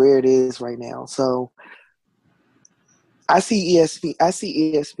is where it is right now. So I see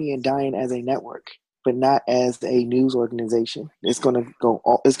ESPN dying as a network, but not as a news organization. It's gonna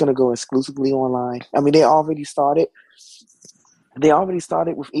go exclusively online. I mean, they already started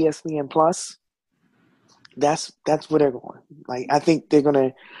with ESPN Plus. That's where they're going. Like, I think they're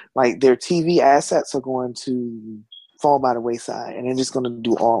gonna, like, their TV assets are going to fall by the wayside, and they're just gonna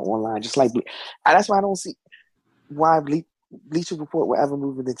do all online. Just like, that's why I don't see why Bleacher Report will ever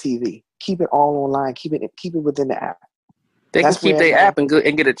move into TV. Keep it all online. Keep it within the app. They can keep their app and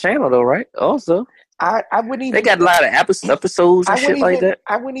get a channel though, right? Also, I wouldn't even. They got a lot of episodes and shit like that.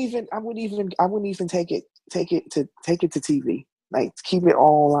 I wouldn't even take it to TV. Like, keep it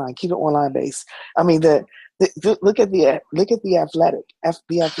all online. Keep it online based. I mean, look at the Athletic.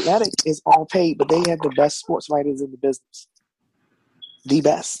 The Athletic is all paid, but they have the best sports writers in the business. The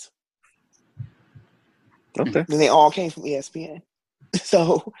best. Okay. And they all came from ESPN.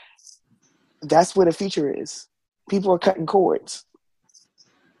 So that's where the future is. People are cutting cords.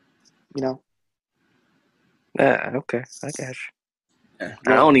 You know. Okay, I got you. Yeah.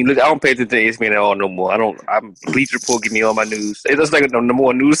 I don't pay attention to ESPN at all no more. I'm Bleacher Report give me all my news. It's just like the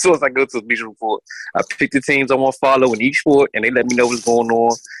more news source I go to Bleacher Report. I pick the teams I want to follow in each sport, and they let me know what's going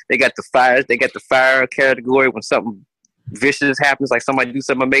on. They got the fire category when something vicious happens, like somebody do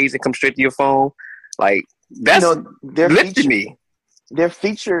something amazing, come straight to your phone. Like, that's lifted me. Their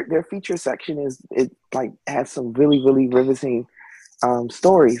feature section has some really, really riveting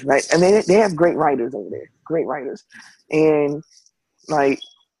stories, right? And they have great writers over there, great writers, and like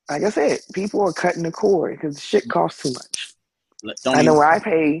I said, people are cutting the cord because shit costs too much. I know I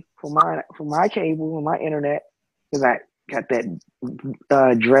pay for my cable and my internet because I got that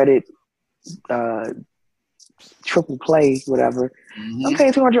dreaded triple play, whatever. Mm-hmm. I'm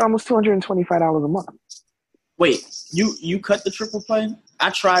paying almost $225 a month. Wait, you cut the triple play? I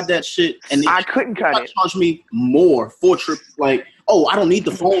tried that shit and I couldn't cut it. Charge me more for triple. Like, oh, I don't need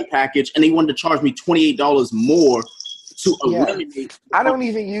the phone package, and they wanted to charge me $28 more to eliminate. I don't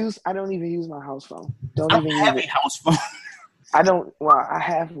even use my house phone. I don't have a house phone. I don't. Well, I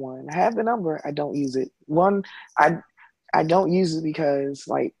have one. I have the number. I don't use it. I don't use it because,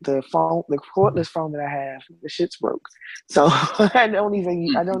 like, the cordless phone that I have, the shit's broke. So I don't even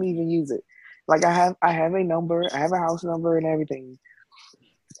use it. Like, I have a number, I have a house number and everything.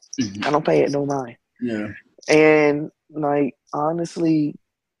 Mm-hmm. I don't pay it no mind. Yeah. And, like, honestly,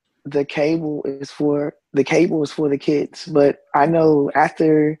 the cable is for the kids. But I know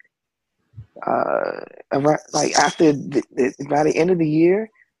after by the end of the year,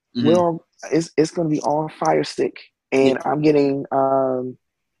 mm-hmm. It's going to be all Fire Stick, and I'm getting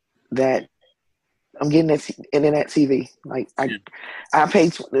that internet TV. Like, I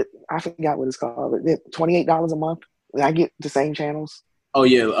paid. I forgot what it's called. $28 a month. I get the same channels. Oh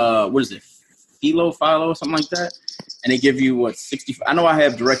yeah. What is it? Philo, something like that. And they give you 60. I know I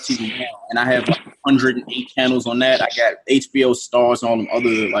have DirecTV now, and I have 108 channels on that. I got HBO, Stars, and all them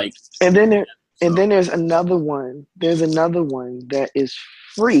other like. And then there's another one. There's another one that is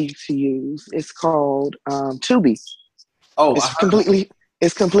free to use. It's called Tubi. Oh,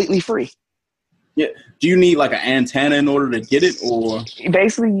 it's completely free. Yeah. Do you need like an antenna in order to get it, or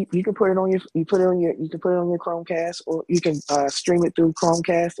basically you can put it on your Chromecast, or you can stream it through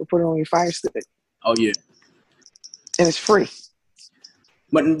Chromecast or put it on your Fire Stick. Oh yeah. And it's free.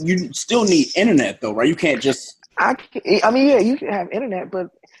 But you still need internet though, right? You can't just. I mean, yeah, you can have internet, but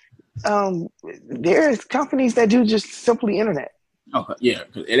there's companies that do just simply internet. Okay, yeah,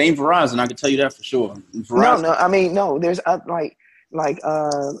 it ain't Verizon. I can tell you that for sure. Verizon. No. I mean, no. There's oh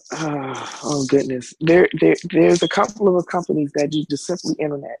goodness, there's a couple of companies that do just simply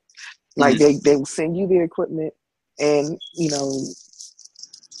internet. Like they will send you their equipment, and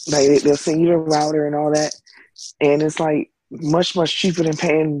like they'll send you the router and all that, and it's like much cheaper than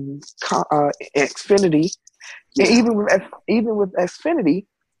paying Xfinity. And even with Xfinity,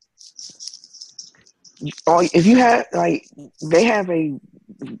 if you have they have a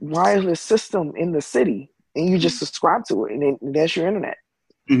wireless system in the city. And you just subscribe to it, and then that's your internet.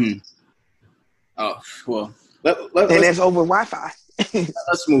 Mm-hmm. Oh, well. And it's over Wi-Fi.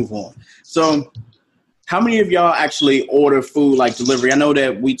 Let's move on. So, how many of y'all actually order food like delivery? I know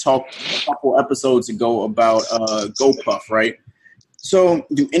that we talked a couple episodes ago about GoPuff, right? So,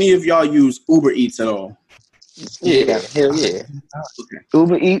 do any of y'all use Uber Eats at all? Yeah, hell yeah. Okay.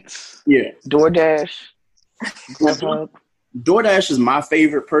 Uber Eats. Yeah. DoorDash. GrubHub. DoorDash is my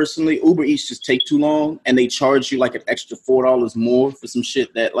favorite personally. Uber Eats just take too long, and they charge you like an extra $4 more for some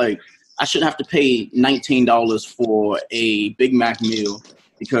shit that like I shouldn't have to pay $19 for a Big Mac meal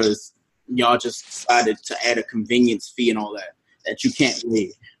because y'all just decided to add a convenience fee and all that you can't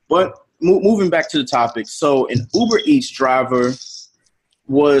waive. But moving back to the topic, so an Uber Eats driver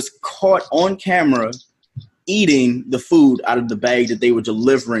was caught on camera eating the food out of the bag that they were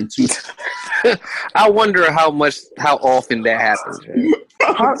delivering to. I wonder how often that happens.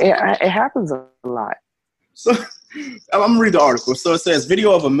 It happens a lot. So I'm gonna read the article. So it says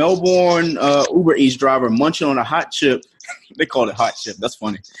video of a Melbourne Uber Eats driver munching on a hot chip. They call it hot chip. That's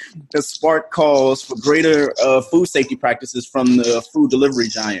funny. That sparked calls for greater food safety practices from the food delivery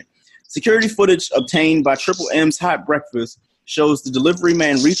giant. Security footage obtained by Triple M's Hot Breakfast shows the delivery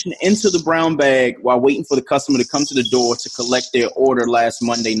man reaching into the brown bag while waiting for the customer to come to the door to collect their order last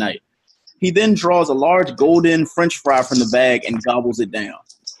Monday night. He then draws a large golden French fry from the bag and gobbles it down.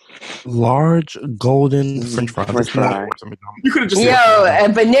 Large golden French fry. You could have just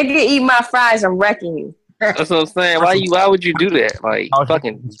if a nigga eat my fries, I'm wrecking you. That's what I'm saying. Why would you do that? Like,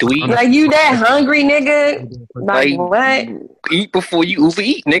 fucking dweeb. Like, you that hungry, nigga? Like, what? Eat before you Uber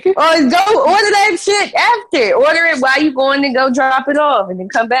eat, nigga. Or go order that shit after. Order it while you going to go drop it off and then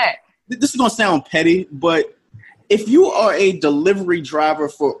come back. This is going to sound petty, but if you are a delivery driver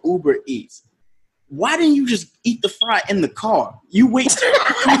for Uber Eats, why didn't you just eat the fry in the car? You wait till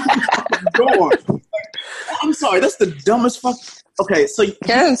the door. I'm sorry, that's the dumbest fuck. Okay, so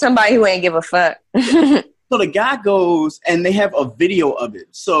somebody who ain't give a fuck. So the guy goes and they have a video of it.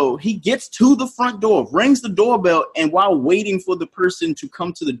 So he gets to the front door, rings the doorbell, and while waiting for the person to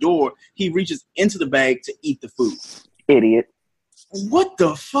come to the door, he reaches into the bag to eat the food. Idiot. What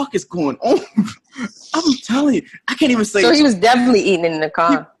the fuck is going on? I'm telling you, I can't even say. So he was definitely eating in the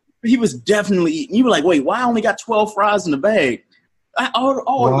car. He was definitely eating. You were like, wait, why I only got 12 fries in the bag?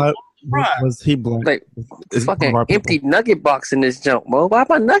 Was he black? Like, it's fucking empty nugget box in this junk, bro. Why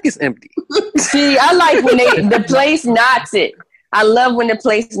my nuggets empty? See, I like when the place knocks it. I love when the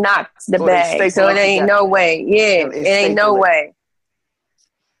place knocks the bag. So it ain't no way. Yeah, it ain't no way.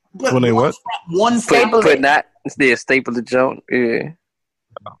 But when they what? One staple it. Not they staple the junk. Yeah.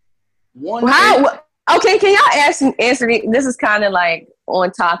 Okay, can y'all answer me? This is kind of like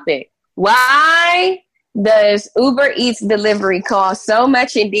on topic. Why does Uber Eats delivery cost so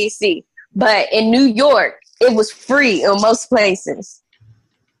much in DC, but in New York it was free in most places?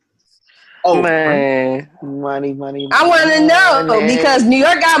 Oh man, money. I want to know because New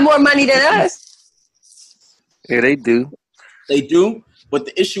York got more money than us. Yeah, they do. They do, but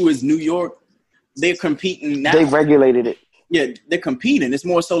the issue is New York. They're competing now. They regulated it. Yeah, they're competing. It's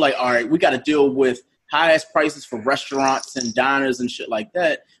more so like, all right, we got to deal with highest prices for restaurants and diners and shit like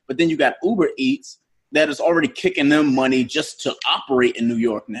that. But then you got Uber Eats that is already kicking them money just to operate in New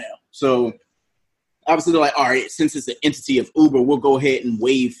York now. So obviously they're like, all right, since it's an entity of Uber, we'll go ahead and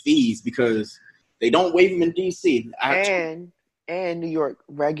waive fees because they don't waive them in DC. And New York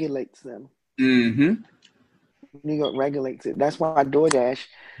regulates them. Mm-hmm. New York regulates it. That's why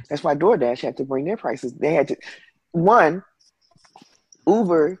DoorDash had to bring their prices. They had to. One,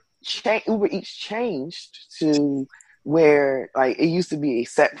 Uber Eats changed to where like it used to be a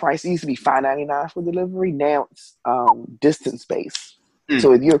set price. It used to be $5.99 for delivery. Now it's distance based.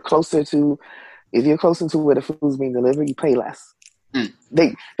 So if you're closer to where the food's being delivered, you pay less.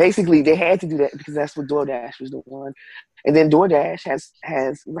 They had to do that because that's what DoorDash was doing. And then DoorDash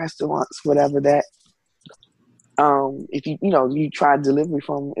has restaurants, whatever that if you try delivery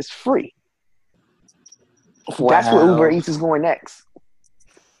from, it's free. Wow. That's where Uber Eats is going next.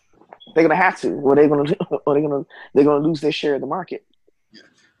 They're gonna have to. Or they're gonna lose their share of the market.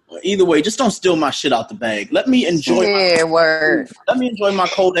 Well, either way, just don't steal my shit out the bag. Let me enjoy. Let me enjoy my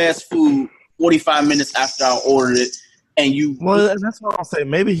cold ass food 45 minutes after I ordered it. And you. Well, that's what I'll say.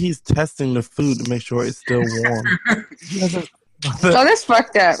 Maybe he's testing the food to make sure it's still warm. So that's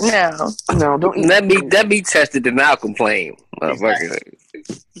fucked up. No, don't eat. Let me test it, then I'll complain.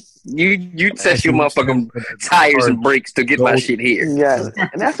 You test your motherfucking tires and brakes to get my shit here. Yeah,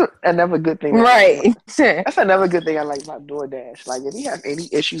 and that's another good thing. Right. That's another good thing I like about DoorDash. Like, if you have any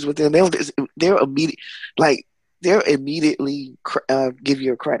issues with them, they'll immediately give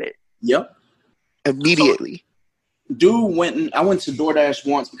you a credit. Yep. Immediately. I went to DoorDash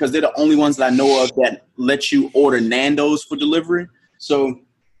once because they're the only ones that I know of that let you order Nando's for delivery. So,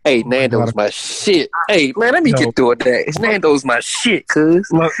 hey, Nando's my shit. Hey, man, let me get DoorDash. Nando's my shit, cuz.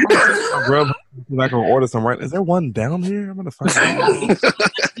 Look, I'm not gonna order some right. Is there one down here? I'm gonna find out.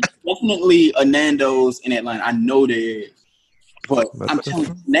 Definitely a Nando's in Atlanta. I know there is. But I'm telling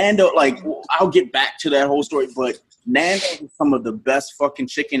you, Nando, like, I'll get back to that whole story, but Nando's is some of the best fucking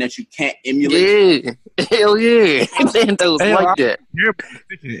chicken that you can't emulate. Yeah. Hell yeah. Nando's like that.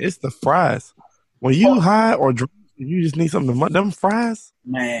 It's the fries. When you high or drunk, You just need something to them fries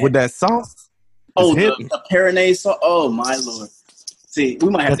Man. with that sauce. Oh, the Perinay sauce. Oh my Lord. See, we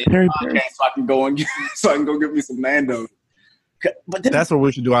might have to end the podcast so I can go and get me some Nando's. But then, that's what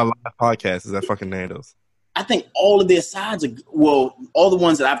we should do our live podcast. Is that fucking Nando's? I think all of their sides are all the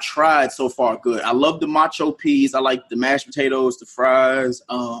ones that I've tried so far are good. I love the macho peas. I like the mashed potatoes, the fries.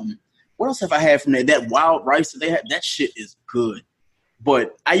 What else have I had from there? That wild rice that they had, that shit is good.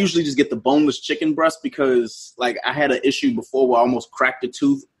 But I usually just get the boneless chicken breast because, like, I had an issue before where I almost cracked a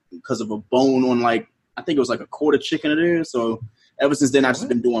tooth because of a bone on, like, I think it was like a quarter chicken in there. So ever since then, I've just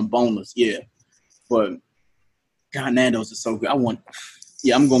been doing boneless. Yeah. But God, Nando's is so good. I'm going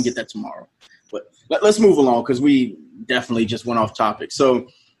to get that tomorrow. But let's move along because we definitely just went off topic. So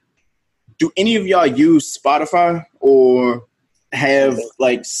do any of y'all use Spotify or have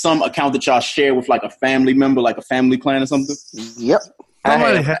like some account that y'all share with like a family member, like a family plan or something? Yep. I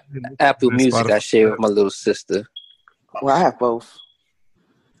have Apple Music Spotify. I share with my little sister. Well, I have both.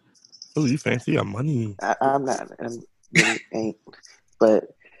 Oh, you fancy your money. I'm not. I ain't.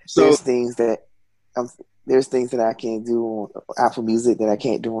 But there's things that I can do on Apple Music that I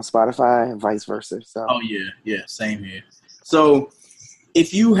can't do on Spotify and vice versa. So. Oh, yeah, same here. So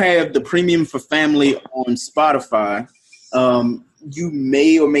if you have the premium for family on Spotify, you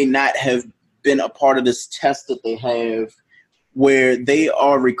may or may not have been a part of this test that they have where they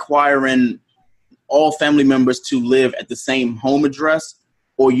are requiring all family members to live at the same home address,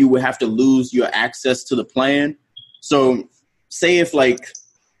 or you would have to lose your access to the plan. So say if like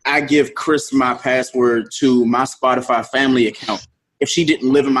I give Chris my password to my Spotify family account, if she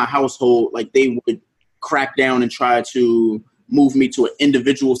didn't live in my household, like they would crack down and try to move me to an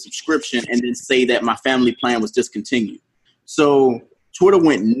individual subscription and then say that my family plan was discontinued. So Twitter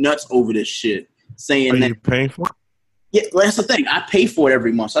went nuts over this shit, saying that. Are you paying for it? Yeah, well, that's the thing. I pay for it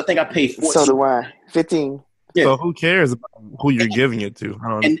every month. So I think I pay $14. So do I. 15. Yeah. So who cares about who you're giving it to?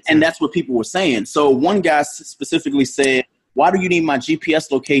 And that's what people were saying. So one guy specifically said, why do you need my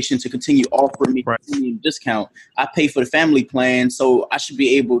GPS location to continue offering me a discount? I pay for the family plan, so I should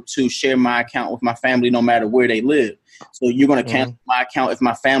be able to share my account with my family no matter where they live. So you're going to cancel my account if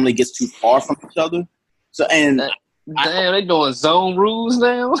my family gets too far from each other? So Damn, they doing zone rules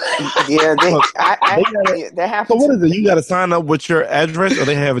now. Yeah, that happens. So what is it? You got to sign up with your address, or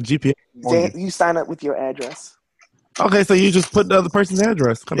they have a GPS? You sign up with your address. Okay, so you just put the other person's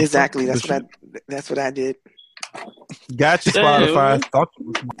address. Exactly. That's what I did. Got you, Spotify.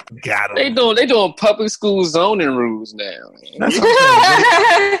 Got them. They doing public school zoning rules now. That's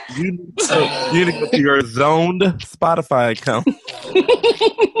what you need to go to your zoned Spotify account.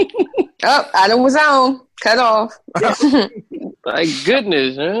 Oh, I done was on. Cut off. My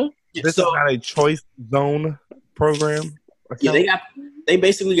goodness, huh? This is not a choice zone program. Yeah, they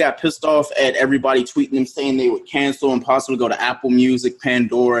basically got pissed off at everybody tweeting them saying they would cancel and possibly go to Apple Music,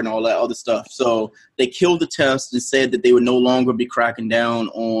 Pandora, and all that other stuff. So they killed the test and said that they would no longer be cracking down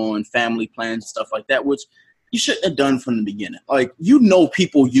on family plans and stuff like that, which you shouldn't have done from the beginning. Like,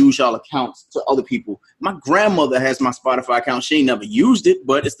 people use y'all accounts to other people. My grandmother has my Spotify account. She ain't never used it,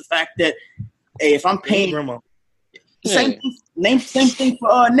 but it's the fact that, hey, if I'm paying... Same thing for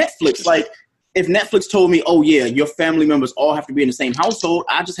Netflix. Like, if Netflix told me, oh, yeah, your family members all have to be in the same household,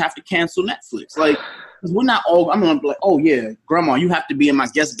 I just have to cancel Netflix. Like, because we're not all... I'm going to be like, oh, yeah, Grandma, you have to be in my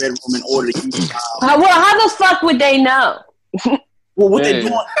guest bedroom in order to use Well, how the fuck would they know? Well, what they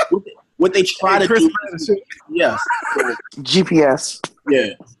doing... What they try to do, yes. GPS.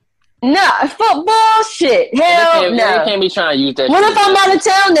 Yeah. Nah, bullshit. Hell no. They can't be trying to use that. What if I'm out of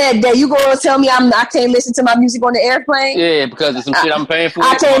town that day? You gonna tell me I can't listen to my music on the airplane? Yeah, because of some shit I'm paying for.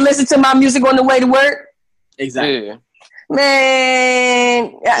 I can't listen to my music on the way to work. Exactly. Yeah.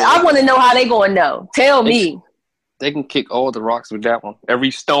 Man, I want to know how they gonna know. Tell me. They can kick all the rocks with that one. Every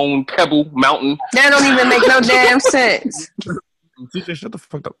stone, pebble, mountain. That don't even make no damn sense. TJ, shut the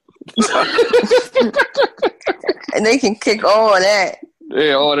fuck up. And they can kick all that.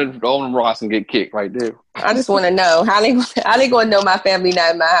 Yeah, all them rocks can get kicked right there. I just want to know how they gonna know my family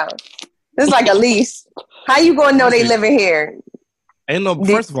not in my house. It's like a lease. How you gonna know they living here? Ain't no.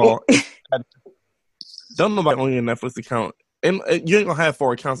 First of all, don't nobody own your Netflix account, and you ain't gonna have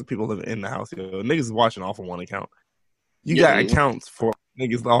 4 accounts of people living in the house. Yo. Niggas is watching off of 1 account. You got accounts for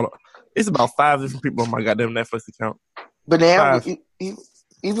niggas. It's about 5 different people on my goddamn Netflix account. But now,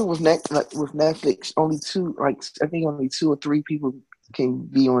 even with Netflix, only 2, I think only 2 or 3 people can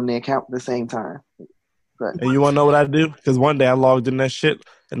be on the account at the same time. But, and you want to know what I do? Because one day I logged in that shit,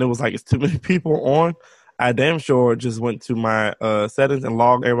 and it was like, it's too many people on. I damn sure just went to my settings and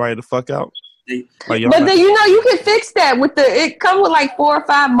logged everybody the fuck out. Like, y'all But not- then you can fix that with it comes with like 4 or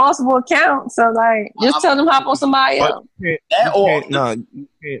 5 multiple accounts. So like just tell them hop on somebody But else. you That or you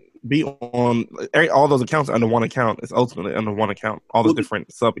can't be on all those accounts under one account. It's ultimately under one account. All those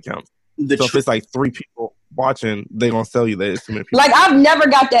different sub accounts. So if it's like 3 people watching, they're gonna sell you that it's too many people. Like I've never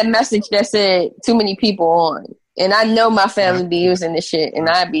got that message that said too many people on. And I know my family be using this shit and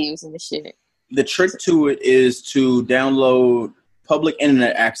I be using this shit. the trick to it is to download public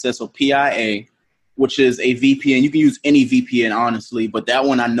internet access, or PIA, which is a VPN. You can use any VPN, honestly, but that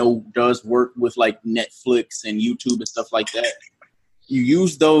one I know does work with like Netflix and YouTube and stuff like that. You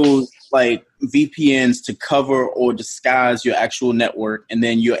use those like VPNs to cover or disguise your actual network, and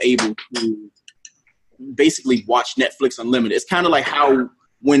then you're able to basically watch Netflix Unlimited. It's kind of like how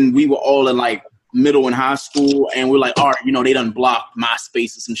when we were all in like middle and high school, and we're like, all right, you know, they done blocked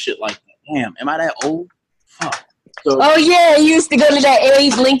MySpace or some shit like that. Damn, am I that old? Fuck. So, Oh yeah, you used to go to that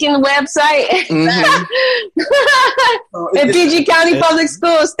Abe Lincoln website. In PG County Public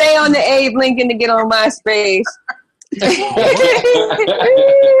Schools, stay on the Abe Lincoln to get on MySpace.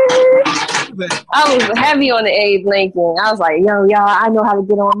 I was heavy on the Abe Lincoln. I was like, yo, y'all, I know how to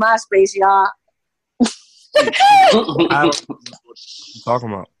get on MySpace, y'all. I don't know what you're talking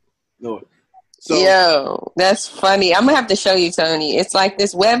about. no. So Yo, that's funny. I'm gonna have to show you, Tony. It's like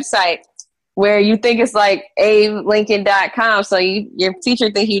this website where you think it's like AbeLincoln.com. So your teacher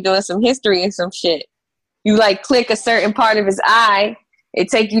think you're doing some history and some shit. You like click a certain part of his eye, it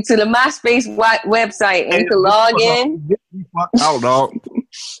take you to the MySpace website, and you can log in. Get me fucked out, dog.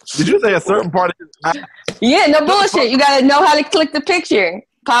 Did you say a certain part of his eye? Yeah, no bullshit. You gotta know how to click the picture.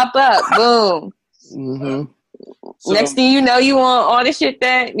 Pop up, boom. Mm-hmm. So- Next thing you know, you on all the shit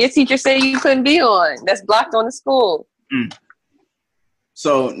that your teacher said you couldn't be on. That's blocked on the school.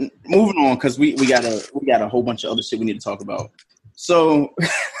 So moving on, because we got a whole bunch of other shit we need to talk about. So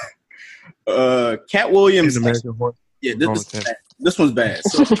Cat Williams, American Horror. yeah, Oh, this, okay. this one's bad.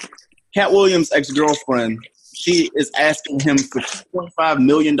 So Cat Williams' ex-girlfriend, she is asking him for $2.5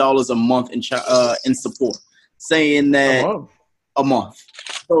 million a month in support, saying that a month.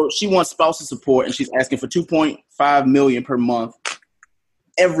 So she wants spousal support, and she's asking for $2.5 million per month,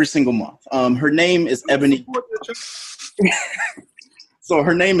 every single month. Her name is Ebony. So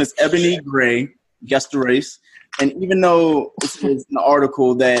her name is Ebony Gray, guess the race. And even though it says in the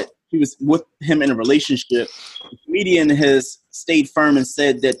article that she was with him in a relationship, the comedian has stayed firm and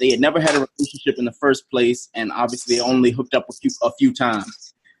said that they had never had a relationship in the first place, and obviously they only hooked up a few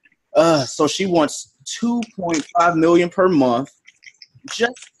times. So she wants $2.5 million per month.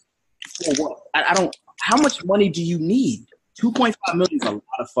 Just for what? I don't. How much money do you need? $2.5 million is a lot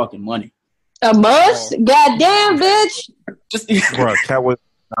of fucking money. A month? Goddamn, bitch. Just Bro, Cat Williams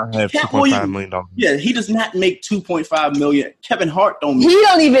not have Cat $2.5 million. Yeah, he does not make $2.5 million. Kevin Hart don't make. He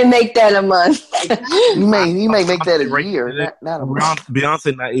don't even make that a month. You may make that a year, not a month.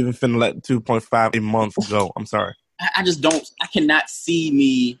 Beyonce not even finna let 2.5 a month go. I'm sorry. I just don't. I cannot see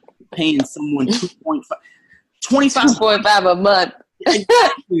me paying someone 2.5, 25. 2.5 a month.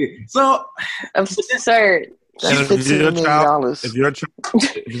 So absurd. That's And if you're $15 million.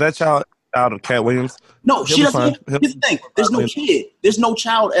 if that child of Cat Williams, no, she he'll be doesn't. fine. Here's the thing: there's no kid. There's no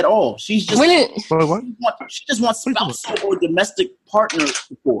child at all. She's just. Wait, what? She just wants spousal or domestic partner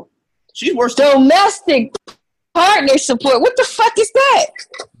support. She's worse. Domestic partner support. What the fuck is that?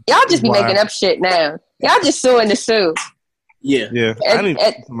 Y'all just be Wow. making up shit now. Y'all just suing the sue. Yeah. Yeah, I need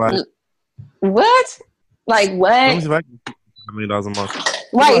somebody. What? Like Let me what? see if I can get $2 million a month.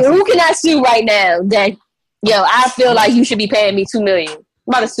 Right? Who can I sue right now? That I feel like you should be paying me $2 million. I'm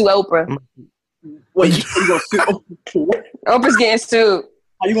about to sue Oprah. Wait, you gonna sue Oprah for what? Oprah's getting sued.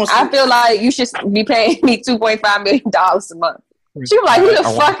 How you gonna sue? I feel like you should be paying me $2.5 million a month. She was like, "Who the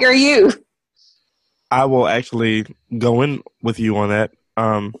fuck are you?" I will actually go in with you on that.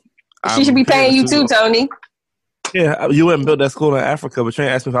 She should be paying you too, Tony. Yeah, you went and built that school in Africa, but you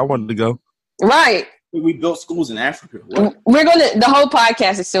ain't asked me if I wanted to go. Right. We built schools in Africa. What? We're gonna. The whole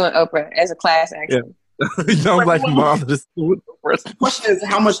podcast is suing Oprah as a class action. You know, I'm like, mom, this school. The question is,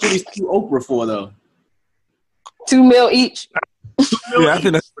 how much do we sue Oprah for, though? $2 million each. Yeah, I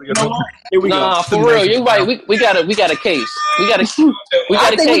think that's pretty good. Here we Nah, go. for real, you're right. We got a case. We got a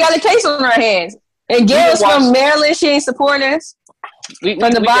I think we got a case on our hands. And Gail's from Maryland. She ain't supporting us. From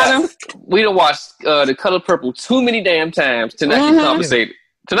the bottom. We done watched The Color Purple too many damn times to not get compensated.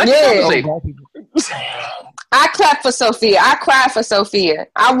 To not get compensated. I clap for Sophia. I cry for Sophia.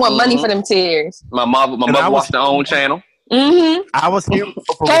 I want money for them tears. My mother watched her own channel. Mm-hmm. I was here.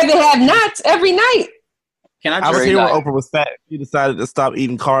 Kevin have nuts every night. Can I was here when Oprah was fat. She decided to stop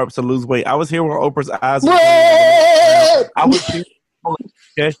eating carbs to lose weight. I was here when Oprah's eyes were Whoa! I was here.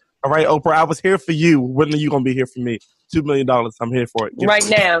 Okay. All right, Oprah, I was here for you. When are you gonna be here for me? $2 million. I'm here for it. Right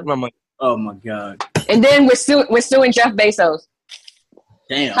now. My money. Oh my God. And then we're suing Jeff Bezos.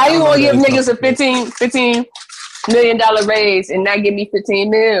 Damn. How you gonna give niggas a $15 million raise and not give me 15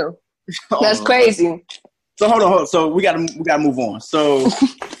 mil? That's crazy. So hold on. So we gotta move on. So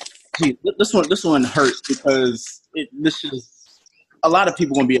gee, this one hurts because this is a lot of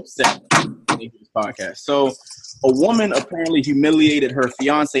people gonna be upset when they hear this podcast. So a woman apparently humiliated her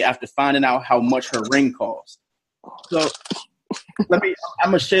fiance after finding out how much her ring cost. So I'm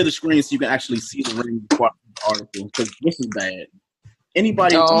gonna share the screen so you can actually see the ring before I read the article because this is bad.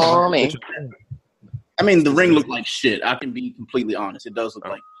 Anybody? Oh man. I mean, the ring looked like shit. I can be completely honest. It does look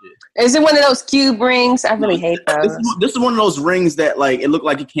like shit. Is it one of those cube rings? I really hate those. This is one of those rings that, like, it looked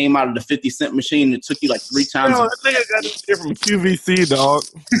like it came out of the 50-cent machine and it took you, like, 3 times. No, that nigga got this shit from QVC, dog.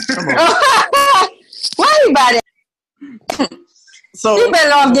 Come on. Why anybody? So you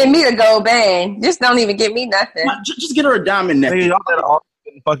better off get me the gold band. Just don't even get me nothing. Just get her a diamond necklace. Hey, y'all got all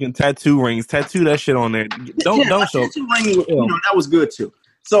fucking tattoo rings. Tattoo that shit on there. Don't show. Tattoo ring, that was good, too.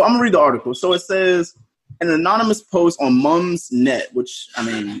 So I'm going to read the article. So it says... an anonymous post on Mumsnet, which, I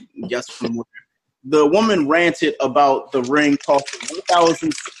mean, guess from where, the woman ranted about the ring costing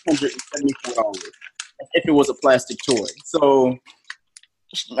 $1,674 if it was a plastic toy. So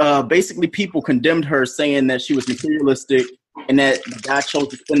basically people condemned her, saying that she was materialistic and that the guy chose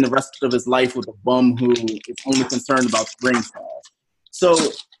to spend the rest of his life with a bum who is only concerned about the ring size. So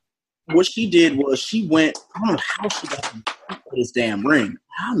what she did was she went, I don't know how she got this damn ring.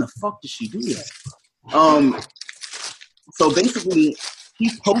 How in the fuck did she do that? So basically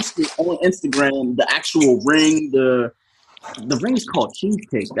he posted on Instagram the actual ring. The ring is called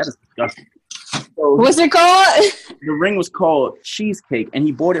Cheesecake. That is disgusting. So what's it called? The ring was called Cheesecake and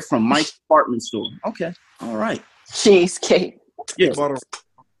he bought it from Mike's department store. Okay. All right. Cheesecake. Yes. Department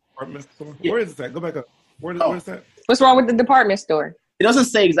store? Yeah. Where is that? Go back up. Where is that? What's wrong with the department store? It doesn't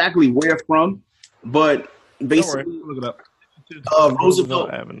say exactly where from, but basically look it up.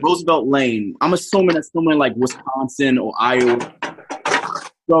 Roosevelt Lane. I'm assuming that's somewhere like Wisconsin or Iowa.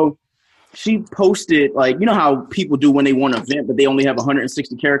 So she posted, like, you know how people do when they want an event, but they only have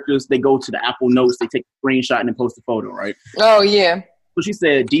 160 characters? They go to the Apple Notes, they take a screenshot, and then post a photo, right? Oh, yeah. So she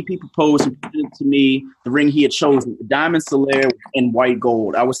said, DP proposed and presented to me the ring he had chosen, diamond Solaire and white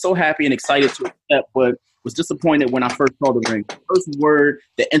gold. I was so happy and excited to accept, but was disappointed when I first saw the ring. The first word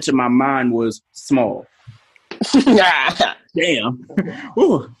that entered my mind was small. Damn.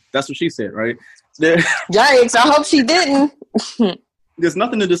 Ooh, that's what she said, right? Yikes, I hope she didn't. There's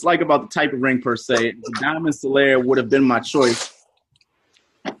nothing to dislike about the type of ring per se. The diamond Solaire would have been my choice.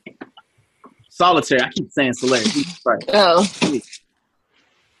 Solitaire. I keep saying Solaire. Right. Oh.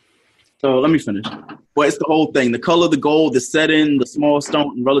 So let me finish. Well, it's the whole thing. The color of the gold, the setting, the small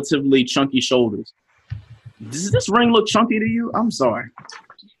stone, and relatively chunky shoulders. Does this ring look chunky to you? I'm sorry.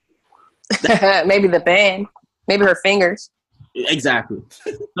 Maybe the band. Maybe her fingers. Exactly.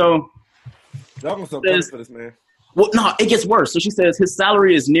 So, y'all gonna stop paying for this, man. Well, no, it gets worse. So she says his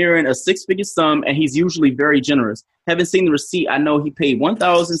salary is nearing a 6-figure sum, and he's usually very generous. Having seen the receipt, I know he paid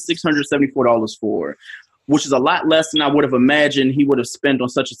 $1,674 for, which is a lot less than I would have imagined he would have spent on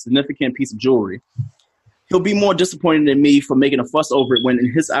such a significant piece of jewelry. He'll be more disappointed than me for making a fuss over it when, in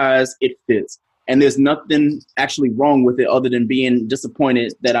his eyes, it fits. And there's nothing actually wrong with it other than being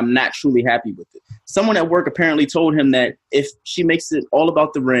disappointed that I'm not truly happy with it. Someone at work apparently told him that if she makes it all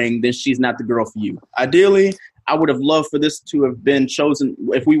about the ring, then she's not the girl for you. Ideally, I would have loved for this to have been chosen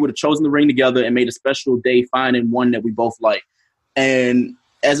if we would have chosen the ring together and made a special day finding one that we both like. And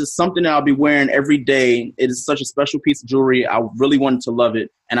as it's something that I'll be wearing every day, it is such a special piece of jewelry. I really wanted to love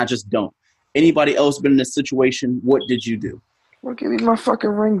it, and I just don't. Anybody else been in this situation? What did you do? Well, give me my fucking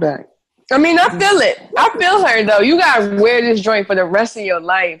ring back. I mean, I feel it. I feel her, though. You got to wear this joint for the rest of your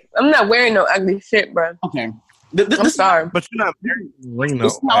life. I'm not wearing no ugly shit, bro. Okay. I'm sorry. But you're not wearing the ring, though.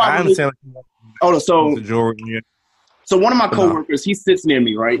 I understand. So one of my coworkers, he sits near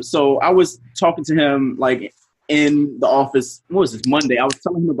me, right? So I was talking to him, like, in the office. What was this, Monday? I was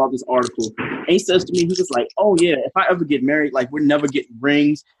telling him about this article. And he says to me, he was like, oh, yeah, if I ever get married, like, we're never getting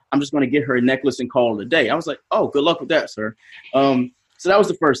rings. I'm just going to get her a necklace and call it a day. I was like, oh, good luck with that, sir. So that was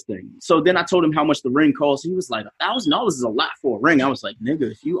the first thing. So then I told him how much the ring cost. He was like, $1,000 is a lot for a ring. I was like, nigga,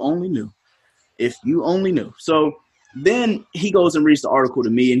 if you only knew. If you only knew. So then he goes and reads the article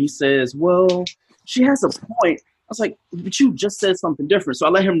to me, and he says, well, she has a point. I was like, but you just said something different. So I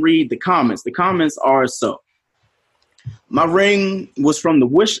let him read the comments. The comments are so. My ring was from the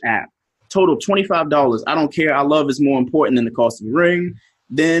Wish app. Total $25. I don't care. Our love is more important than the cost of the ring.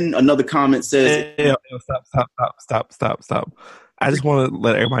 Then another comment says, Stop. I just want to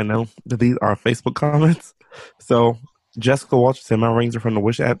let everybody know that these are Facebook comments. So Jessica Walsh said, my rings are from the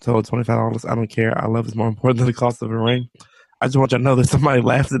Wish app. Told $25. I don't care. I love is more important than the cost of a ring. I just want you to know that somebody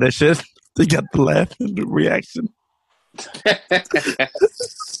laughed at that shit. They got the laugh and the reaction.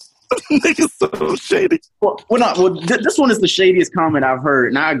 Niggas so shady. This one is the shadiest comment I've heard,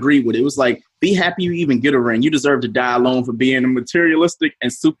 and I agree with it. It was like, be happy you even get a ring. You deserve to die alone for being a materialistic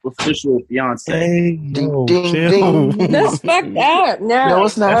and superficial fiance. Hey, ding, ding. That's fucked up. No,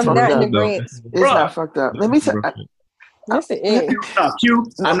 it's not. I'm not in agreement. It's not fucked up. Let me say. Yes, it is. Q,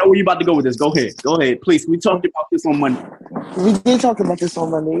 I know where you're about to go with this. Go ahead. Please. We talked about this on Monday. We did talk about this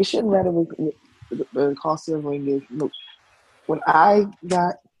on Monday. It shouldn't matter what the cost of a ring is. Look, when I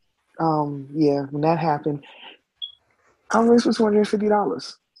got, when that happened, our ring was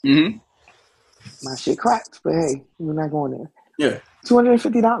 $250. Mm-hmm. My shit cracked, but hey, we're not going there. Yeah,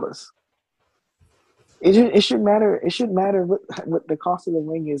 $250. It shouldn't matter. It shouldn't matter what the cost of the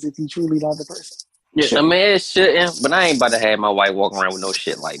ring is if you truly love the person. Yeah, I mean, it shouldn't, but I ain't about to have my wife walking around with no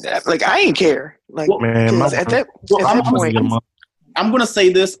shit like that. Like, I ain't care. Like, man, at that point, I'm gonna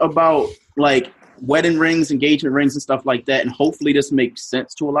say this about like wedding rings, engagement rings, and stuff like that, and hopefully this makes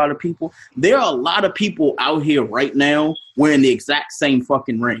sense to a lot of people. There are a lot of people out here right now wearing the exact same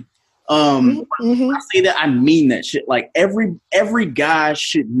fucking ring. When I say that, I mean that shit. Like every guy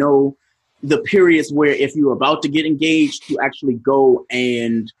should know the periods where if you're about to get engaged, you actually go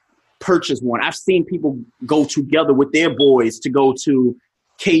and purchase one. I've seen people go together with their boys to go to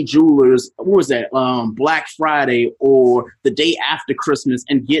K Jewelers, what was that, Black Friday or the day after Christmas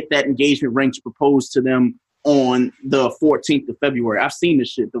and get that engagement ring to propose to them on the 14th of February. I've seen this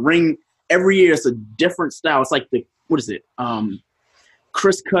shit. The ring, every year it's a different style. It's like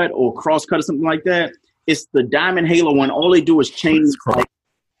Chris cut or cross cut or something like that. It's the diamond halo one. All they do is change. Like,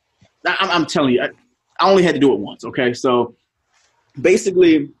 I'm telling you, I only had to do it once. Okay. So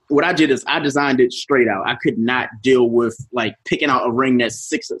basically what I did is I designed it straight out. I could not deal with like picking out a ring that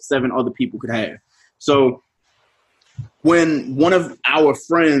 6 or 7 other people could have. So when one of our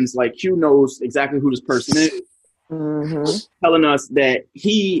friends, like Q knows exactly who this person is, telling us that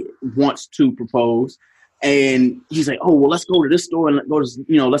he wants to propose, and he's like, oh, well, let's go to this store and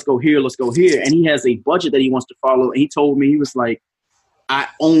let's go here. And he has a budget that he wants to follow. And he told me, he was like, I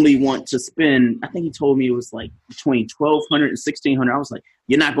only want to spend, I think he told me it was like between $1,200 and $1,600. I was like,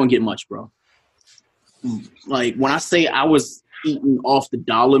 you're not going to get much, bro. Like when I say I was eating off the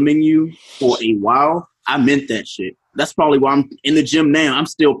dollar menu for a while, I meant that shit. That's probably why I'm in the gym now. I'm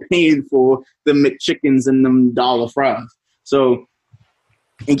still paying for the McChickens and them dollar fries. So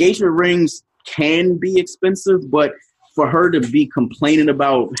engagement rings can be expensive, but for her to be complaining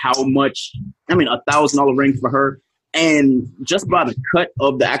about how much, $1,000 ring for her, and just by the cut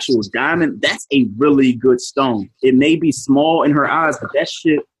of the actual diamond, that's a really good stone. It may be small in her eyes, but that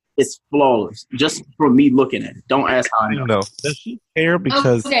shit is flawless. Just from me looking at it. Don't ask how I know. Does she care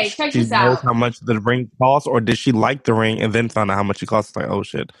because she knows how much the ring costs, or did she like the ring and then find out how much it costs? Like, oh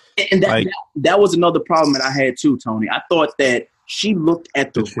shit. And that was another problem that I had too, Tony. I thought that she looked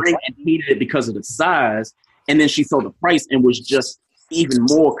at the ring and hated it because of the size, and then she saw the price and was just even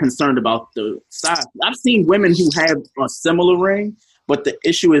more concerned about the size. I've seen women who have a similar ring, but the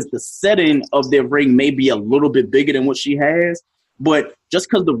issue is the setting of their ring may be a little bit bigger than what she has. But just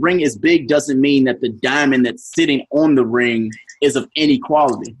because the ring is big doesn't mean that the diamond that's sitting on the ring is of any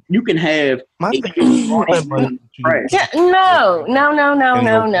quality. You can have no.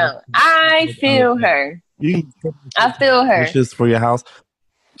 I feel her. I feel her. Wishes for your house.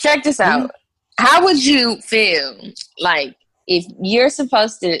 Check this out. How would you feel like if you're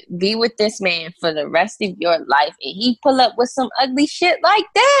supposed to be with this man for the rest of your life and he pull up with some ugly shit like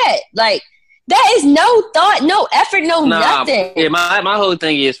that? Like, that is no thought, no effort, nothing. Yeah, my whole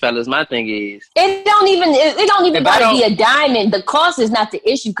thing is, fellas, it don't even gotta be a diamond. The cost is not the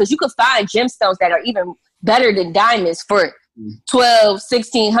issue, because you could find gemstones that are even better than diamonds for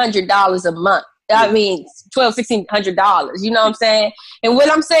 $1,200-$1,600 a month. $1,200-$1,600. You know what I'm saying? And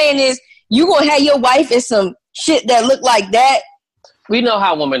what I'm saying is, you gonna have your wife in some shit that look like that? We know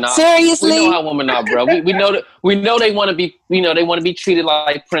how women are. Seriously? We know how women are, bro. We know that. We know they want to be. They want to be treated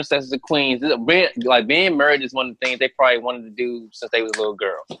like princesses and queens. Like being married is one of the things they probably wanted to do since they was a little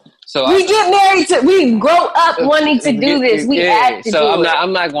girl. So we get married we grow up wanting to do this. We have to do it.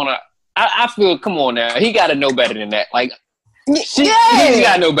 I'm not gonna. I feel. Come on now. He got to know better than that. Like. He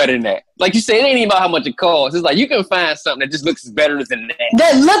got no better than that. Like you said, it ain't even about how much it costs. It's like you can find something that just looks better than that.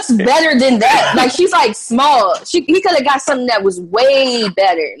 That looks better than that. Like she's like small. He could have got something that was way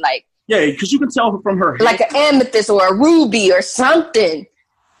better. Like because you can tell from her hair. Like an amethyst or a ruby or something.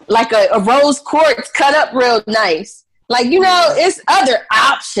 Like a rose quartz cut up real nice. Like, it's other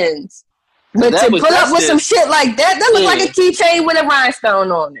options. But to pull up with some shit like that look like a keychain with a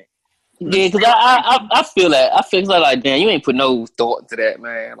rhinestone on it. Yeah, because I feel that. I feel like, damn, you ain't put no thought to that,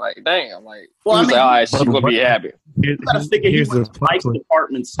 man. Like, damn. Like, all right, she's going to be happy. Here's the plot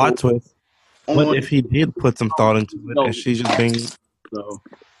twist. What if he did put some thought into it and she's just being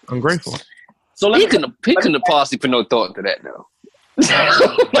ungrateful? So he couldn't have possibly put no thought to that, though.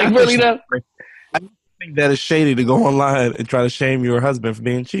 Like, really, though? I think that is shady to go online and try to shame your husband for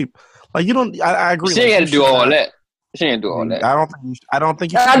being cheap. Like, you don't. I agree. She ain't had to do all that. She ain't do all that. I don't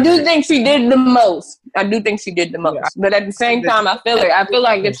think. I do think she did the most. But at the same time, I feel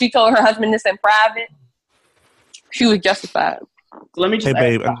like if she told her husband this in private, she was justified. So let me just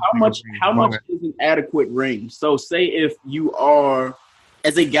ask, how much is an adequate ring? So say if you are,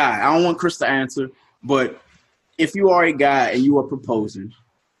 as a guy, I don't want Chris to answer, but if you are a guy and you are proposing,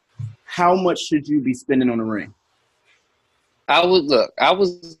 how much should you be spending on a ring? I was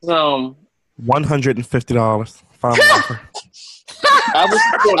 $150. Final offer. I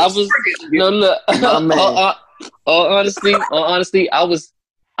was no look. Honestly, I was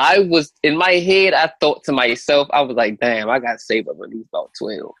in my head. I thought to myself, I was like, "Damn, I got to save up at least about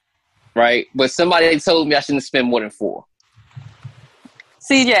 12, right?" But somebody told me I shouldn't spend more than 4.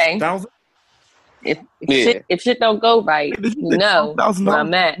 CJ, if shit don't go right, where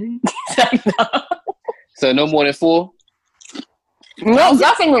I'm at. So no more than 4. No,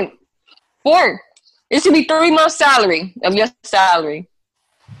 definitely 4. It should be 3 months' salary of your salary.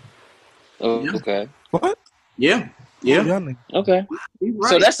 Oh, okay. What? Yeah. Okay.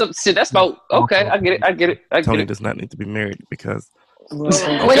 So that's about okay. I get it. Tony does not need to be married because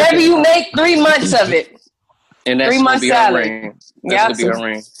whatever you make, 3 months of it. And that's 3 months salary. Ring. That's gonna be our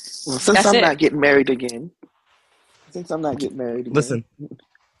ring. Well, since I'm not getting married again. Listen, I'm never getting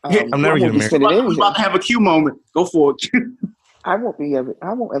married. I'm about to have a Q moment. Go for it. I won't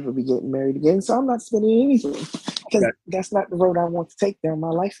ever be getting married again, so I'm not spending anything because that's not the road I want to take down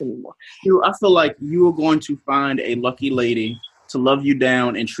my life anymore. I feel like you are going to find a lucky lady to love you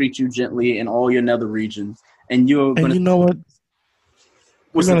down and treat you gently in all your nether regions, and you know what?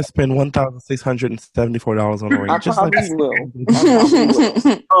 We're going to spend $1,674 on a ring. I probably will.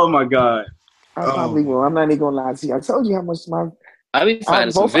 Oh my God! I probably will. I'm not even gonna lie to you. I told you how much I be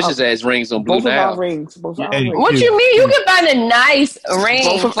finding some vicious ass rings on Blue both now. Of our rings. What you mean? You can find a nice ring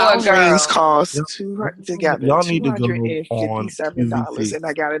both of for our a girl. rings cost together Y'all need to go on $257, and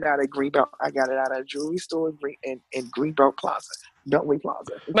I got it out of Greenbelt. I got it out of a jewelry store in Greenbelt Plaza, Beltway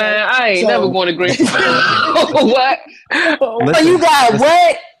Plaza. Okay? Man, I ain't never going to Greenbelt. What? Listen, you got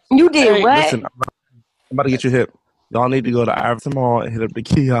what? You did what? Listen, I'm about to get you hip. Y'all need to go to Iverson Mall and hit up the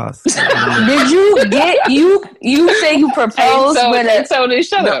kiosk. Did you get you say you proposed with a Tony,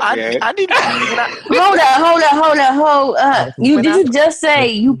 shut up. I need to hold up. Did you just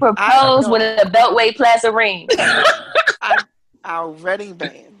say you proposed with a Beltway Plaza ring? Our wedding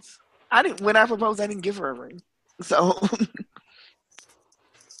bands. When I proposed, I didn't give her a ring. So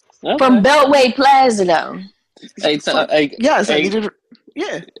from Beltway Plaza though. Yes, I needed.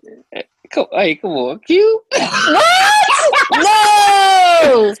 Yeah. Come on, Q. What?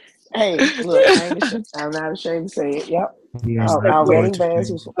 No. Hey, look, I'm not ashamed to say it. Yep. Our wedding bands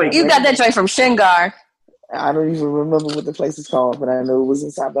was. You got that joint from Shingar. I don't even remember what the place is called, but I know it was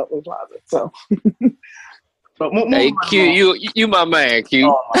inside Beltway Plaza. So. Hey, Q, you my man,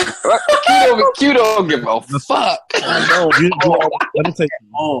 Q. Q don't give a fuck. Let me take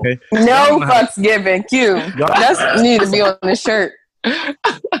okay? No fucks given, Q. That's need to be on the shirt.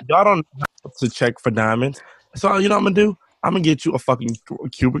 Y'all don't have to check for diamonds. So you know what I'm gonna do? I'm gonna get you a fucking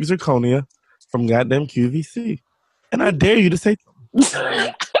cubic zirconia from goddamn QVC, and I dare you to say. Does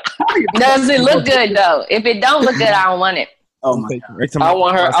it look good though? If it don't look good, I don't want it. Oh my God. I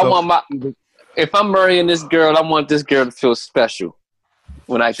want her. I want my. If I'm marrying this girl, I want this girl to feel special.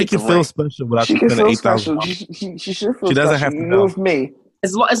 When I she can feel special without spending $8,000. She should feel she doesn't special. have to know. With me.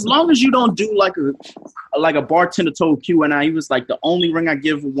 As long as you don't do like a bartender told Q and I, he was like, the only ring I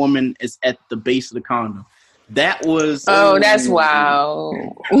give a woman is at the base of the condom. That was that's wow.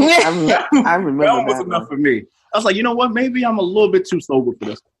 I remember that was enough for me. I was like, you know what? Maybe I'm a little bit too sober for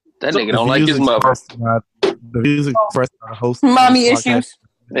this. That nigga don't like his mother. The music expressed by the host. Mommy issues.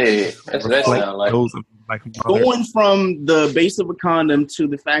 Yeah, that sound like. Going from the base of a condom to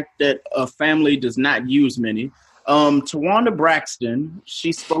the fact that a family does not use many. Tawanda Braxton,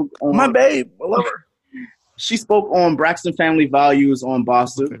 she spoke on my babe. I love her. She spoke on Braxton family values on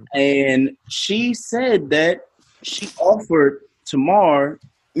Boston, and she said that she offered Tamar,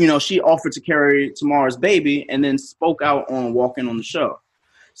 she offered to carry Tamar's baby, and then spoke out on Walking on the Show.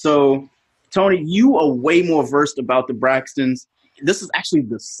 So Tony, you are way more versed about the Braxtons. This is actually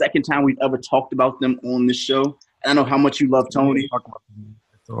the second time we've ever talked about them on this show. And I know how much you love Tony.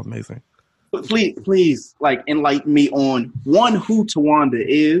 It's so amazing. But please, like, enlighten me on, one, who Tawanda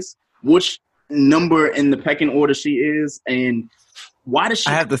is, which number in the pecking order she is, and why does she...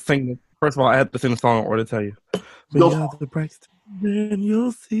 I have to sing... First of all, I have to sing the song in order to tell you. We are the Braxtons, and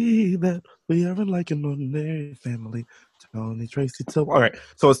you'll see that we aren't like an ordinary family. Tony, Tracy, all right.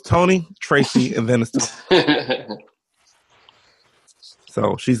 So it's Tony, Tracy, and then it's Tony.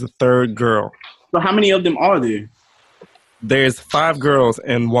 So she's the third girl. So how many of them are there? There's 5 girls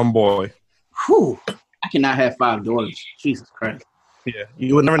and 1 boy. Whew. I cannot have 5 daughters. Jesus Christ. Yeah,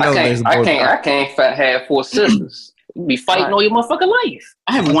 you would never know. I can't have 4 sisters. You be fighting all your motherfucking life.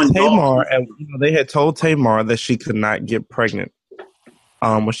 I have 1 Tamar, and they had told Tamar that she could not get pregnant.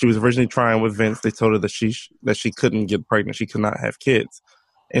 When she was originally trying with Vince, they told her that she couldn't get pregnant. She could not have kids,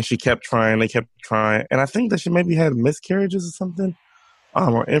 and she kept trying. They kept trying, and I think that she maybe had miscarriages or something,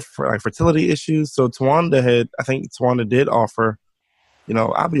 or fertility issues. So Tawanda did offer,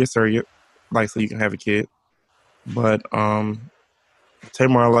 I'll be a surrogate, so you can have a kid. But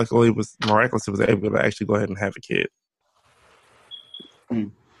Tamar luckily was miraculously able to actually go ahead and have a kid.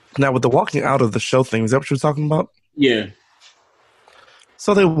 Now, with the walking out of the show thing, is that what you were talking about? Yeah.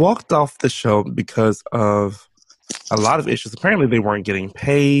 So they walked off the show because of a lot of issues. Apparently, they weren't getting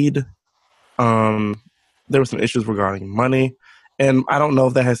paid. There were some issues regarding money. And I don't know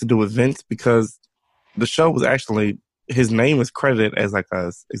if that has to do with Vince, because the show was actually, his name is credited as like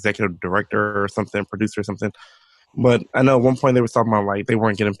a executive director or something, producer or something. But I know at one point they were talking about they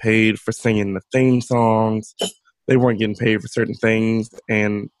weren't getting paid for singing the theme songs. They weren't getting paid for certain things.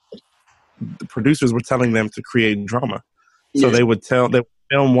 And the producers were telling them to create drama. So they would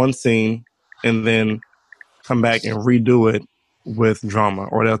film one scene and then come back and redo it with drama.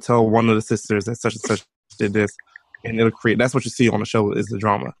 Or they'll tell one of the sisters that such and such did this, and it'll create, that's what you see on the show is the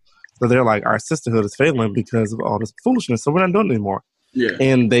drama. So they're like, our sisterhood is failing because of all this foolishness, so we're not doing it anymore. Yeah.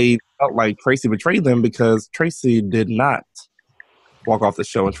 And they felt like Tracy betrayed them because Tracy did not walk off the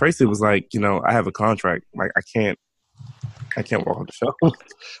show. And Tracy was like, I have a contract. Like, I can't walk off the show.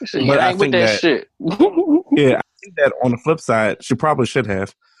 But I think that shit. Yeah, I think that on the flip side, she probably should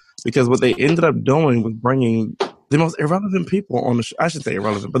have, because what they ended up doing was bringing the most irrelevant people on the show. I should say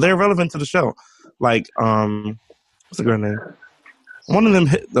irrelevant, but they're irrelevant to the show. Like, what's the girl name? One of them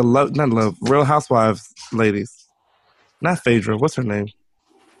hit the Real Housewives ladies. Not Phaedra. What's her name?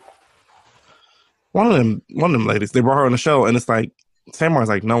 One of them ladies. They brought her on the show, and it's like, Tamar's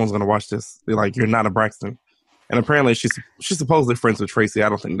like, no one's gonna watch this. They're like, you're not a Braxton. And apparently she's supposedly friends with Tracy. I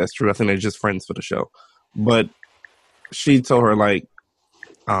don't think that's true. I think they're just friends for the show. But she told her like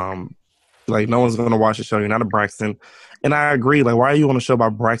no one's gonna watch the show. You're not a Braxton. And I agree. Like, why are you on a show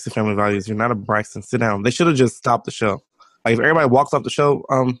about Braxton family values? You're not a Braxton. Sit down. They should have just stopped the show. Like, if everybody walks off the show,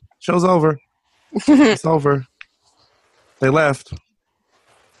 show's over. It's over. They left.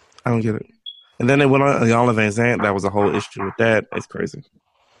 I don't get it. And then they went on Iyanla Vanzant. That was a whole issue with that. It's crazy.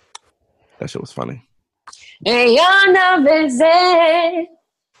 That shit was funny. Iyanla Vanzant.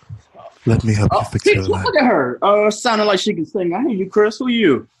 Let me help you fix your life. Look at her. Sounding like she can sing. I hear you, Chris. Who are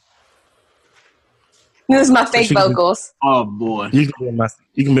you? This is my fake vocals. Oh boy. You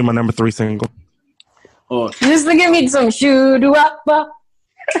can be my number 3 single. Oh. Just to give me some shoo-doo-up.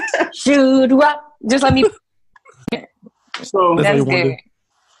 Shoo-doo-up. Just let me. So that's good.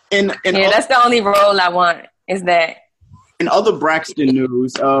 That's the only role I want, is that. In other Braxton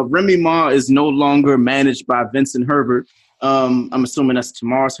news, Remy Ma is no longer managed by Vincent Herbert. I'm assuming that's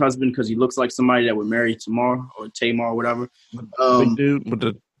Tamar's husband, because he looks like somebody that would marry Tamar or Tamar or whatever. Big dude with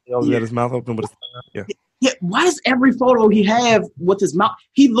the had his mouth open with his Yeah. Why does every photo he have with his mouth?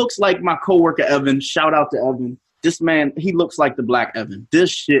 He looks like my coworker Evan. Shout out to Evan. This man, he looks like the Black Evan. This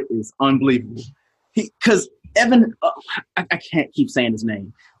shit is unbelievable. Because Evan, I can't keep saying his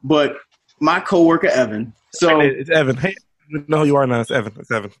name, but my coworker Evan. So it's Evan. Hey, you know who you are now. It's Evan. It's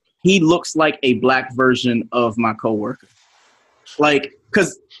Evan. He looks like a Black version of my coworker. Like,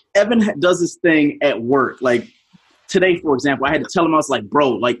 because Evan does this thing at work. Like today, for example, I had to tell him, I was like, bro,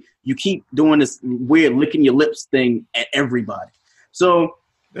 like you keep doing this weird licking your lips thing at everybody. So,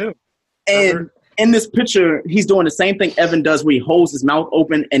 yeah. And in this picture, he's doing the same thing Evan does, where he holds his mouth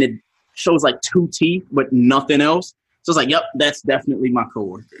open and it shows like 2 teeth, but nothing else. So it's like, yep, that's definitely my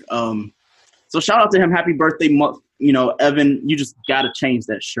coworker. So shout out to him. Happy birthday, Evan. You just got to change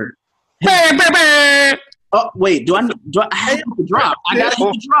that shirt. Oh, wait, do I have to drop? I got to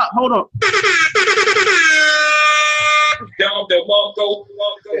hit the drop. Hold on. Down there, won't go.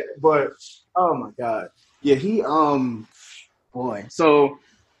 But, oh my God. Yeah, boy. So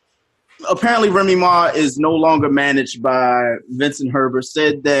apparently Remy Ma is no longer managed by Vincent Herbert.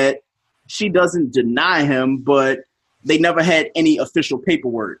 Said that she doesn't deny him, but they never had any official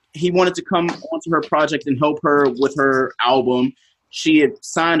paperwork. He wanted to come onto her project and help her with her album. She had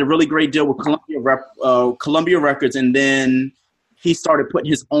signed a really great deal with Columbia Records, and then he started putting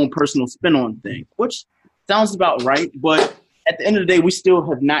his own personal spin on things, which sounds about right. But at the end of the day, we still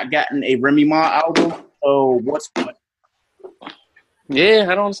have not gotten a Remy Ma album. So what's what? Yeah,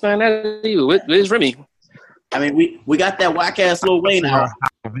 I don't understand that either. Where's Remy? I mean, we got that whack ass Lil Wayne out.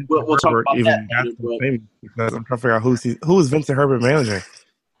 We'll talk about that later, because I'm trying to figure out who is Vincent Herbert managing.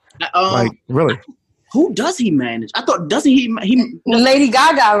 Like, really? Who does he manage? I thought doesn't he Lady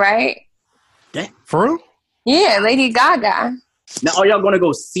Gaga, right? For real? Yeah, Lady Gaga. Now, are y'all gonna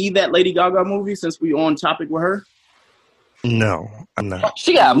go see that Lady Gaga movie since we on topic with her? No, I'm not.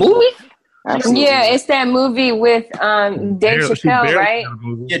 She got a movie? Absolutely. Yeah, it's that movie with Dave Chappelle, right?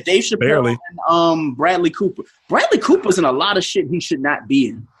 Yeah, Dave Chappelle and Bradley Cooper. Bradley Cooper's in a lot of shit he should not be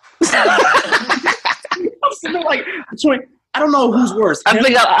in. I'm sitting there like, I don't know who's worse. I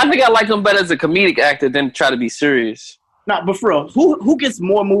think I like him better as a comedic actor than try to be serious. Nah, but for real, who gets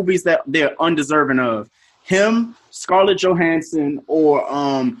more movies that they're undeserving of? Him, Scarlett Johansson, or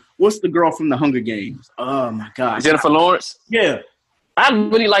what's the girl from the Hunger Games? Oh my God, Jennifer Lawrence. Yeah. I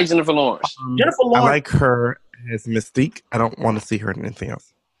really like Jennifer Lawrence. Jennifer Lawrence. I like her as Mystique. I don't want to see her in anything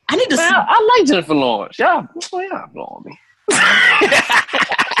else. I need to see. I like Jennifer Lawrence. Yeah, blowing me.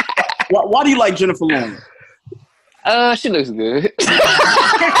 Why do you like Jennifer Lawrence? She looks good.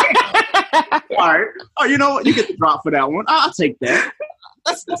 All right. Oh, you know what? You get the drop for that one. I'll take that.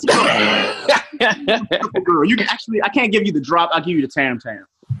 That's a girl. You can actually. I can't give you the drop. I'll give you the tam tam.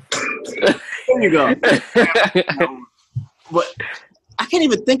 There you go. But I can't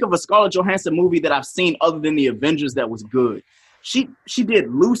even think of a Scarlett Johansson movie that I've seen other than The Avengers that was good. She did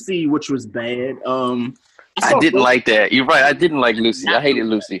Lucy, which was bad. I didn't like that. You're right. I didn't like Lucy. I hated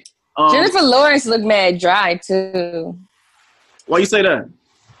Lucy. Jennifer Lawrence looked mad dry too. Why you say that?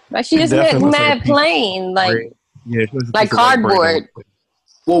 Like she just looked mad plain, like like cardboard.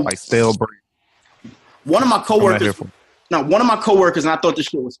 Well, like stale bread. One of my coworkers. One of my coworkers, and I thought this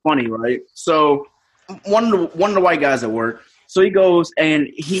shit was funny, right? So one of the white guys at work. So he goes and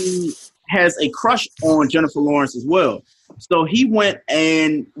he has a crush on Jennifer Lawrence as well. So he went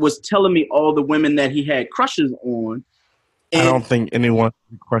and was telling me all the women that he had crushes on. I don't think anyone's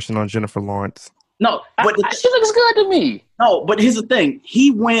crushing on Jennifer Lawrence. No, but she looks good to me. No, but here's the thing.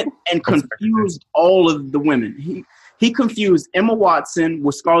 He went and confused all of the women. He confused Emma Watson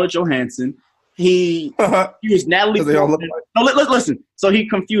with Scarlett Johansson. He confused Natalie Portman. No, listen. So he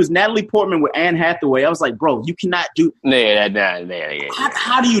confused Natalie Portman with Anne Hathaway. I was like, bro, you cannot do.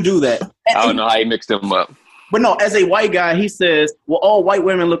 How do you do that? I don't know how you mixed them up. But no, as a white guy, he says, well, all white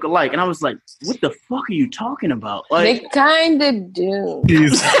women look alike. And I was like, what the fuck are you talking about? Like, they kind of do.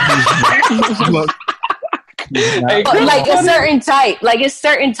 Like a certain type. Like it's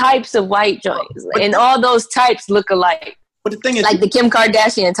certain types of white joints. And all those types look alike. But the thing is, like the Kim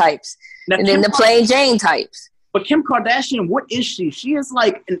Kardashian types. And then the plain Jane types. But Kim Kardashian, what is she? She is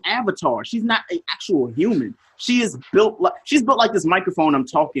like an avatar. She's not an actual human. She is built like this microphone I'm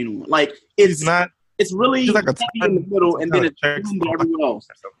talking on. Like it's not. It's really like a in the middle, and then it's everywhere else.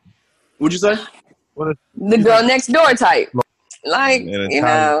 What'd you say? The girl next door type. Like you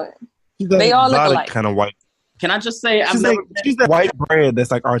know, they all look alike. Kind of white. Can I just say she's that white bread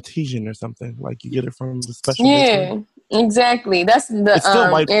that's like artesian or something. Like you get it from the special. Yeah. Exactly. That's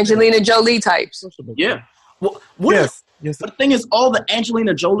the Angelina Jolie types. Yeah. Well, yes. But the thing is, all the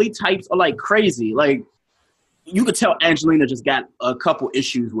Angelina Jolie types are like crazy. Like, you could tell Angelina just got a couple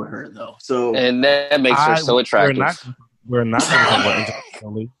issues with her, though. So, and that makes her so attractive. We're not going to talk about Angelina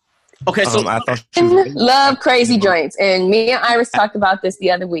Jolie. Okay, so I thought love crazy joints. And me and Iris talked about this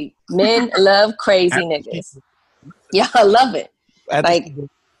the other week. Men love crazy niggas. Yeah, I love it. Like,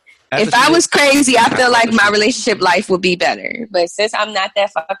 if I was crazy, I feel like my relationship life would be better. But since I'm not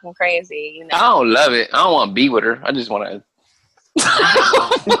that fucking crazy, you know. I don't love it. I don't want to be with her. I just want to.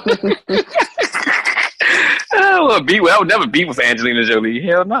 I would never be with Angelina Jolie.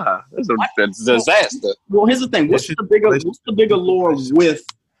 Hell nah. That's a disaster. Well, here's the thing. What's the bigger lore with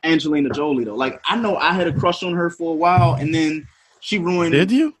Angelina Jolie, though? Like, I know I had a crush on her for a while, and then she ruined.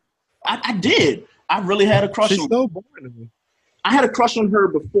 Did you? I did. I really had a crush on her. She's so boring to me. I had a crush on her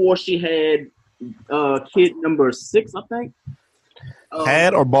before she had kid number 6, I think.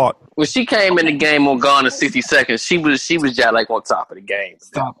 Had or bought? When she came in the game on Gone in 60 Seconds, she was just like on top of the game.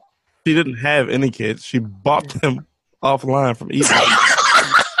 Stop. She didn't have any kids. She bought them offline from eBay.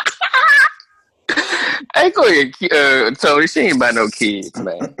 Hey, go ahead, Tony. She ain't buy no kids,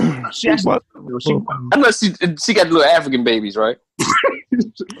 man. She actually, I know she got little African babies, right?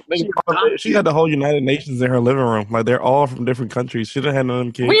 She got the whole United Nations in her living room. Like they're all from different countries. She didn't have none of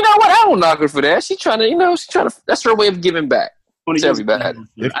them kids. Well, you know what? I don't knock her for that. She's trying to. That's her way of giving back to everybody.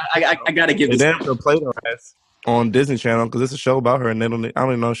 I gotta give they this. damn sure played her ass on Disney Channel because it's a show about her, and I don't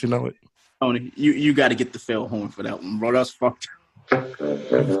even know if she know it. Tony, you got to get the Phil horn for that one, bro. That's fucked. Look, he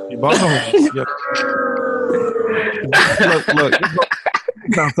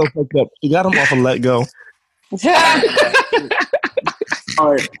sounds so fucked up. She got him off of Let Go.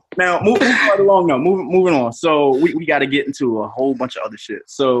 All right, now moving right along. Now moving on. So we got to get into a whole bunch of other shit.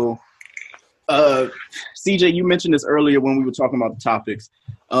 So, CJ, you mentioned this earlier when we were talking about the topics.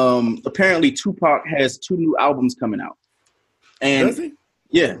 Apparently, Tupac has 2 new albums coming out, and does he?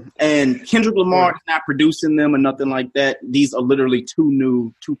 Yeah, and Kendrick Lamar is not producing them or nothing like that. These are literally 2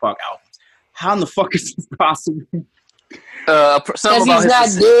 new Tupac albums. How in the fuck is this possible? Because he's not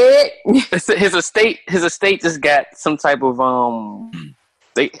dead. His estate just got some type of I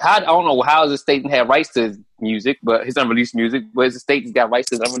don't know how his estate had rights to music, but his unreleased music. But his estate just got rights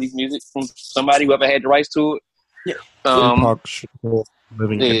to his unreleased music from somebody, whoever had the rights to it. Yeah. Tupac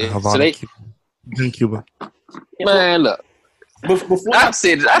living in Havana, in Cuba. Man, look. Before I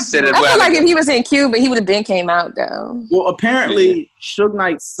said it. I feel like if he was in Cuba, he would have been came out though. Well, apparently, Suge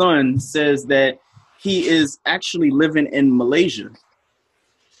Knight's son says that he is actually living in Malaysia.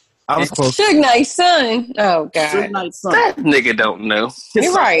 I was close. Suge Knight's son. Oh God. Suge Knight's son. That nigga don't know.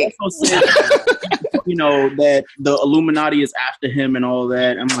 You're right. Also said, that the Illuminati is after him and all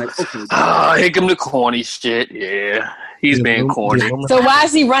that. I'm like, okay. Oh, here come the corny shit. Yeah, he's being corny. So why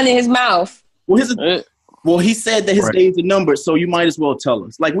is he running his mouth? Well, he said that his days are numbered, so you might as well tell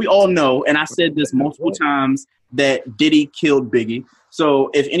us. Like, we all know, and I said this multiple times, that Diddy killed Biggie. So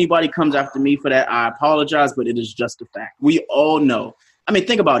if anybody comes after me for that, I apologize, but it is just a fact. We all know. I mean,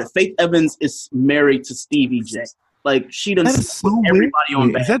 think about it. Faith Evans is married to Stevie J. Like, she done so everybody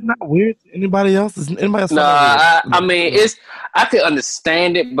on back. Is that not weird? Anybody else? No, I mean, I could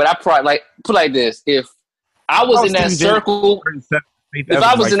understand it, but I probably, like, put like this. If I was in that circle, if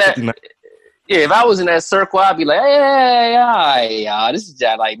I was in that... Yeah, if I was in that circle, I'd be like, hey, this is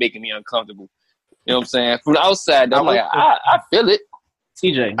just like making me uncomfortable. You know what I'm saying? From the outside, I'm like, I feel it.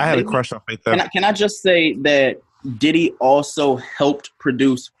 TJ, I had a crush on Faith Evans. Can I just say that Diddy also helped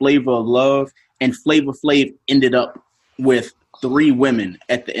produce Flavor of Love, and Flavor Flav ended up with 3 women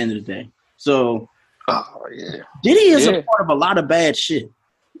at the end of the day. So, Diddy is a part of a lot of bad shit.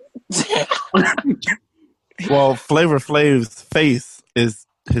 Well, Flavor Flav's face is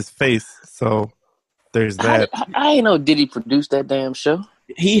his face. So there's that. I didn't know Diddy produced that damn show.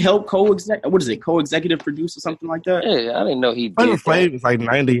 He helped co-executive produce or something like that? Yeah, I didn't know he did. Flavor Flav is like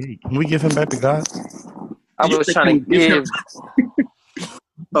 98. Can we give him back to God? I was trying to give. Give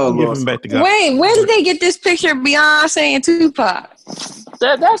him back to God. Wait, where did they get this picture of Beyonce and Tupac?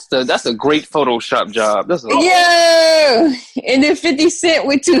 That's a great Photoshop job. That's yeah, and then 50 Cent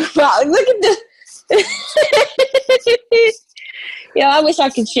with Tupac. Look at this. Yo, I wish I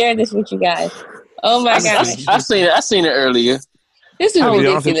could share this with you guys. Oh my gosh. I seen it earlier. This is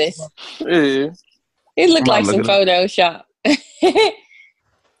ridiculous. Yeah. It looked like some Photoshop.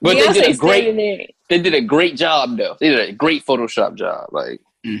 But Beyonce they did a great job though. They did a great Photoshop job, like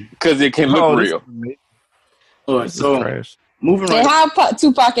because it can look real. All right, so moving right. And how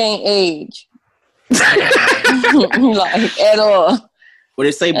Tupac ain't age, like at all. Well,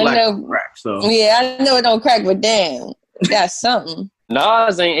 they say black don't crack, so yeah, I know it don't crack, but damn. That's something.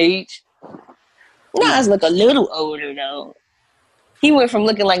 Nas ain't age. Nas look a little older though. He went from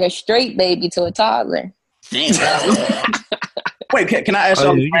looking like a straight baby to a toddler. Damn. Wait, can I ask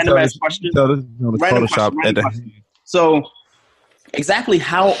you a random ass question? Random question. So, exactly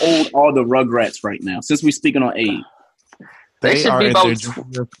how old are the Rugrats right now? Since we're speaking on age, they should be about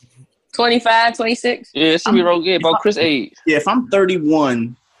 25, 26. Yeah, it should be about Chris age. Yeah, if I'm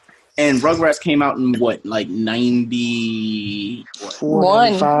 31. And Rugrats came out in what, like 91.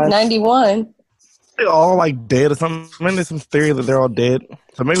 They're all like dead or something. I mean, there's some theory that they're all dead.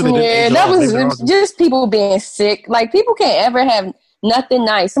 So maybe they didn't. That was just people being sick. Like people can't ever have nothing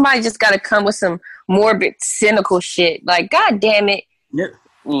nice. Somebody just got to come with some morbid, cynical shit. Like, God damn it. Yeah.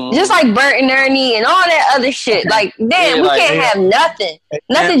 Just like Bert and Ernie and all that other shit. Like, damn, we can't have nothing.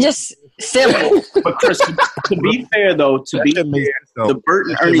 Nothing just simple. But Chris, to be fair though, the Bert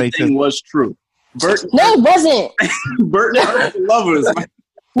and Ernie thing was true. No, it wasn't. Bert and Ernie lovers.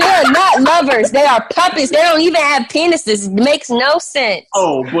 They are not lovers. They are puppets. They don't even have penises. It makes no sense.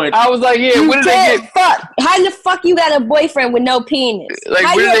 Oh, but I was like, yeah, where did they get? Fuck. How the fuck you got a boyfriend with no penis? Like,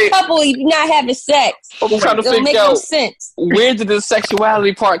 How where you they- a couple if you're not having sex? I'm trying to It don't figure make no out sense. where did the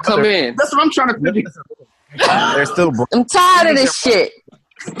sexuality part come in. that's what I'm trying to figure. They're still I'm tired of this shit.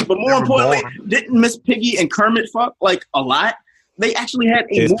 But more importantly, didn't Miss Piggy and Kermit fuck like a lot? They actually had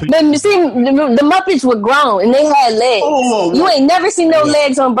a movie. But you see, the Muppets were grown and they had legs. Oh, You ain't never seen no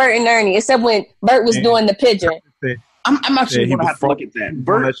legs on Bert and Ernie except when Bert was doing the pigeon. I'm actually he going to was have to look at that.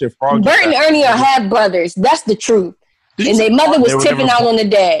 Bert, Bert and Ernie are half brothers. That's the truth. And their mother They were was tipping never out on the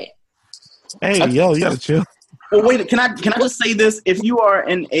dad. Hey, yo, you gotta chill. well, wait, can I just say this? If you are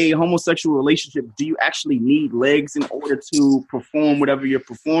in a homosexual relationship, do you actually need legs in order to perform whatever you're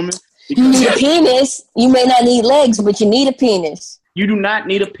performing? You need a penis. You may not need legs, but you need a penis. You do not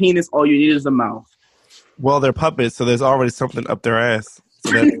need a penis. All you need is a mouth. Well, they're puppets, so there's already something up their ass.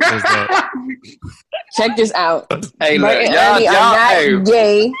 So there's that. Check this out. Hey, Bert look, and y'all, Ernie are hey, not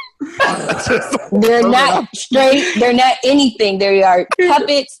gay. They're not straight. They're not anything. They are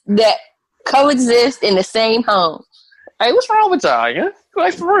puppets that coexist in the same home. hey, what's wrong with y'all? Yeah?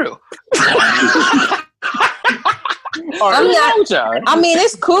 Like for real. I'm What's wrong not. with y'all? I mean,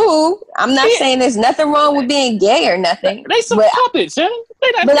 it's cool. I'm not saying there's nothing wrong with being gay or nothing. They some but, puppets, yeah.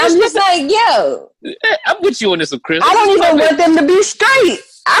 but I'm just like, yo, I'm with you on this, Chris. I don't even want them to be straight.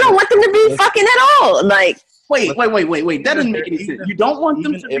 I don't want them to be fucking at all. Like, Wait. That doesn't make any sense. You don't want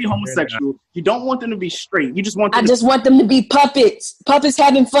them to be homosexual. You don't want them to be straight. You just want them I just want them to be puppets. Puppets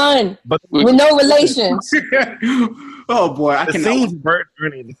having fun with no relations. Oh boy, I The can. scenes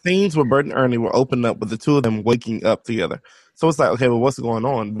with Bert and Ernie were opened up with the two of them waking up together. So it's like, okay, well, what's going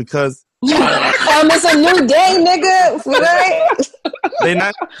on? Because It's a new day, nigga.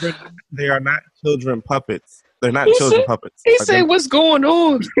 Right? they are not children puppets. They're not children puppets. He said, "What's going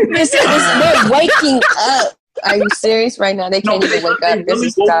on?" They're waking up. Are you serious right now? They can't even wake up. This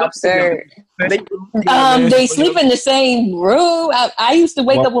is so absurd. They sleep in the same room. I used to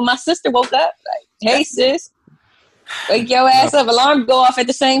wake up when my sister woke up. Like, hey, sis, wake your ass up. Alarm go off at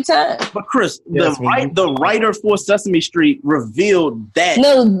the same time. But Chris, the writer for Sesame Street revealed that.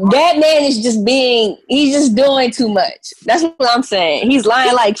 No, that man is he's just doing too much. That's what I'm saying. He's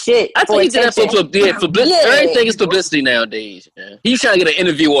lying like shit. I think he did that for publicity. Yeah. Everything is publicity nowadays. Yeah. He's trying to get an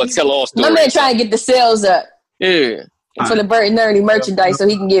interview or tell all stories. My man trying to get the sales up. Yeah. For the Bert and Ernie merchandise so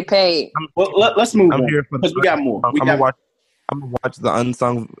he can get paid. Well, let's move on because we got more. I'm gonna watch the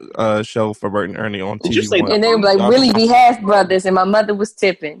unsung show for Bert and Ernie on TV. And they were like, really, we half brothers, and my mother was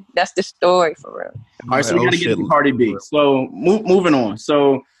tipping. That's the story for real. All right, so we got to get to Cardi B. So moving on.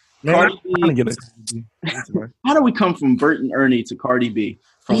 So Cardi B. How do we come from Bert and Ernie to Cardi B?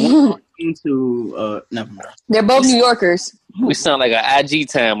 From one to never mind. They're both New Yorkers. We sound like an IG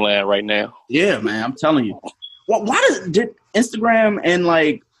timeline right now. Yeah, man, I'm telling you. Well, did Instagram and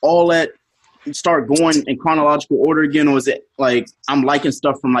like all that start going in chronological order again, or is it like I'm liking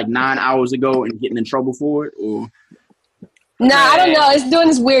stuff from like 9 hours ago and getting in trouble for it? Or no, I don't know. It's doing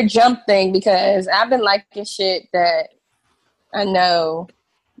this weird jump thing because I've been liking shit that I know.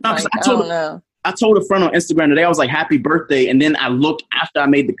 No, like, I don't know. I told a friend on Instagram today, I was like, happy birthday. And then I looked after I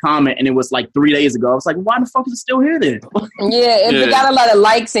made the comment and it was like 3 days ago. I was like, why the fuck is it still here then? Yeah, if it got a lot of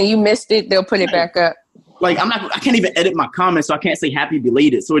likes and you missed it, they'll put it back up. Like I can't even edit my comments, so I can't say happy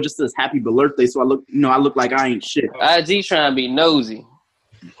belated. So it just says happy birthday. So I look like I ain't shit. IG trying to be nosy.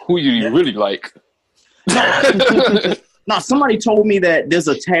 Who you really like? No, somebody told me that there's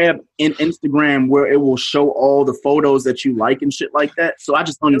a tab in Instagram where it will show all the photos that you like and shit like that. So I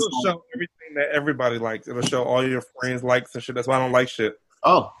just It'll uninstalled. show everything that everybody likes. It'll show all your friends' likes and shit. That's why I don't like shit.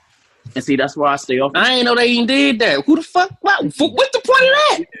 Oh, and see, that's why I stay off. I ain't know they even did that. Who the fuck? What's the point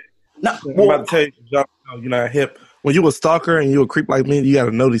of that? No, I'm about to tell you, you're not hip. When you a stalker and you a creep like me, you got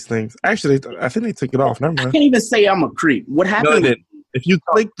to know these things. Actually, I think they took it off. Never mind. I can't even say I'm a creep. What happened? No, they didn't. If you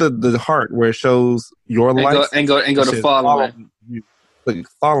click the heart where it shows your likes and go to following. You click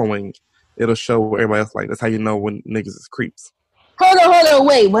following, it'll show what everybody else like. That's how you know when niggas is creeps. Hold on,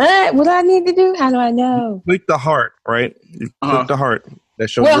 wait, what? What do I need to do? How do I know? You click the heart, right? You click the heart that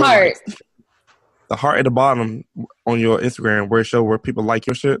shows what your heart? likes. The heart at the bottom on your Instagram where it shows where people like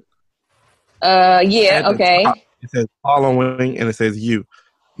your shit. Yeah, okay. Top, it says following and it says you.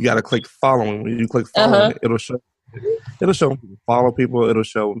 You got to click following. When you click following, it'll show when people follow people. It'll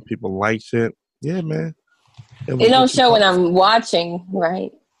show when people like shit. Yeah, man. It don't show when I'm watching,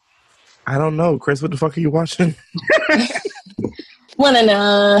 right? I don't know, Chris. What the fuck are you watching? Wanna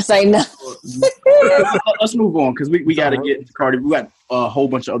know? Say no. Let's move on because we got to get to Cardi. We got a whole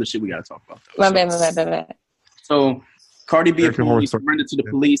bunch of other shit we got to talk about. My bad. So Cardi B apparently surrendered to the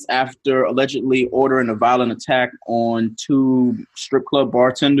police after allegedly ordering a violent attack on 2 strip club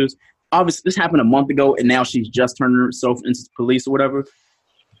bartenders. Obviously, this happened a month ago, and now she's just turned herself into the police or whatever.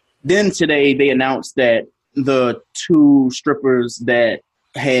 Then today, they announced that the 2 strippers that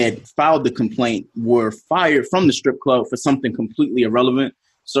had filed the complaint were fired from the strip club for something completely irrelevant.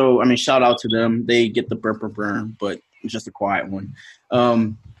 So, I mean, shout out to them. They get the burn, but it's just a quiet one.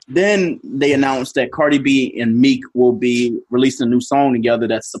 Then they announced that Cardi B and Meek will be releasing a new song together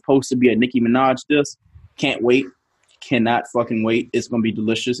that's supposed to be a Nicki Minaj diss. Can't wait. Cannot fucking wait. It's going to be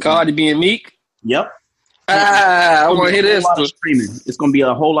delicious. Cardi B and Meek? Yep. I want to hear this. It's going to be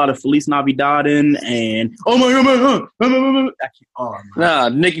a whole lot of Feliz Navidad and oh my God. Nah,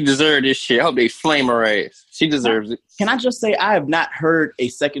 Nicki deserved this shit. I hope they flame her ass. She deserves it. Can I just say I have not heard a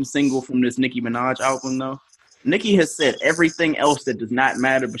second single from this Nicki Minaj album though. Nicki has said everything else that does not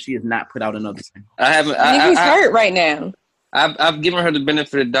matter, but she has not put out another single. I haven't. Nicki's hurt right now. I've given her the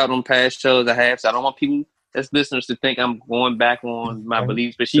benefit of the doubt on past shows I have, so I don't want people as listeners to think I'm going back on my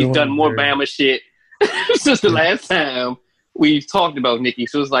beliefs. But she's done more Bama shit since the last time we talked about Nicki.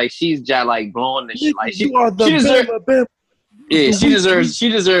 So it's like she's just like blowing the shit. Like she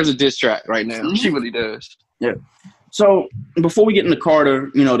deserves a diss track right now. Mm-hmm. She really does. Yeah. So before we get into Carter,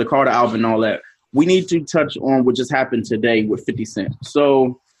 the Carter album and all that, we need to touch on what just happened today with 50 Cent.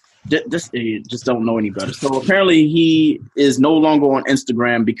 So this idiot just don't know any better. So apparently he is no longer on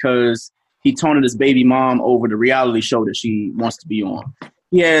Instagram because he taunted his baby mom over the reality show that she wants to be on.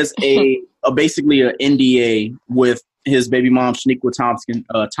 He has basically an NDA with his baby mom, Shaniqua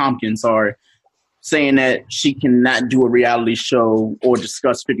Tompkins, saying that she cannot do a reality show or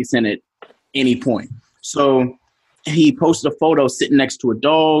discuss 50 Cent at any point. So he posted a photo sitting next to a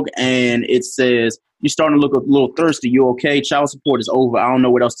dog, and it says, "You're starting to look a little thirsty. You okay? Child support is over. I don't know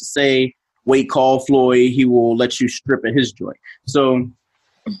what else to say. Wait, call Floyd. He will let you strip at his joint." So,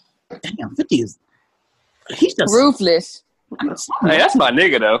 damn, 50 he's just ruthless. Hey, that's my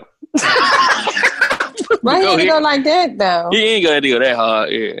nigga, though. Why he ain't go like that, though? He ain't gonna do that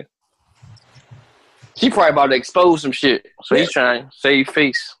hard, yeah. He probably about to expose some shit, so he's trying to save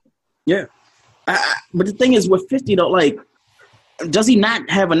face. Yeah. But the thing is, with 50, though, like, does he not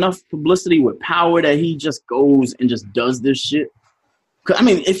have enough publicity with power that he just goes and just does this shit? I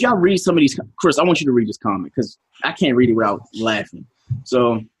mean, if y'all read some of these, Chris, I want you to read this comment because I can't read it without laughing.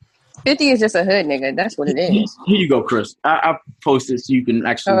 So 50 is just a hood nigga. That's what it is. Here you go, Chris. I posted so you can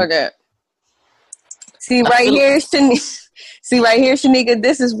actually. Oh, that. See right here, Shanika.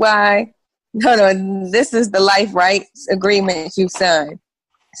 This is why. No. This is the life rights agreement you signed.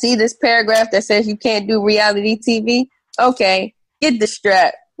 See this paragraph that says you can't do reality TV? Okay, get the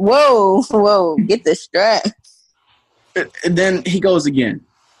strap. Whoa, get the strap. And then he goes again.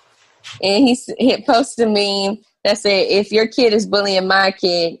 And he posted a meme that said, if your kid is bullying my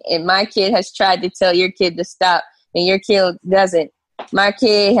kid and my kid has tried to tell your kid to stop and your kid doesn't, my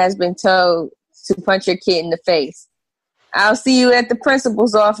kid has been told to punch your kid in the face. I'll see you at the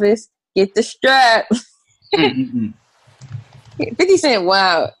principal's office. Get the strap. 50 Cent,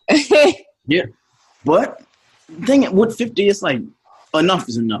 wow. Yeah. But the thing with 50, it's like enough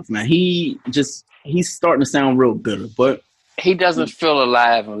is enough, man. He's starting to sound real bitter, but he doesn't feel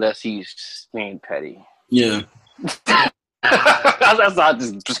alive unless he's being petty. Yeah. That's not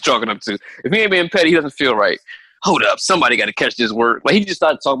just chalking up to. If he ain't being petty, he doesn't feel right. Hold up, somebody got to catch this word. Like he just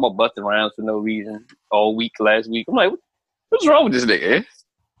started talking about busting rounds for no reason all week last week. I'm like, what's wrong with this nigga?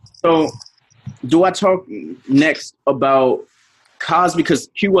 So, do I talk next about Cosby? Because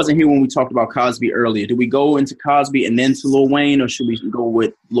Q wasn't here when we talked about Cosby earlier. Do we go into Cosby and then to Lil Wayne, or should we go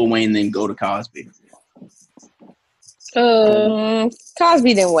with Lil Wayne then go to Cosby?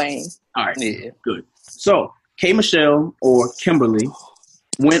 Cosby then Wayne. All right, yeah, good. So, K. Michelle or Kimberly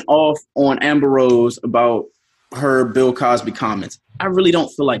went off on Amber Rose about her Bill Cosby comments. I really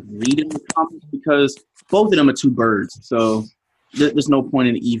don't feel like reading the comments because both of them are two birds. So there's no point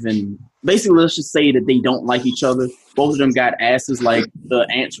in even. Basically, let's just say that they don't like each other. Both of them got asses like the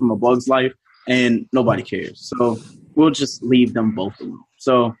ants from A Bug's Life, and nobody cares. So we'll just leave them both alone.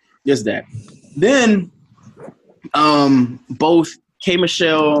 So there's that. Then both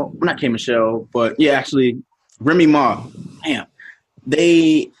not K. Michelle, but yeah, actually Remy Ma. Damn.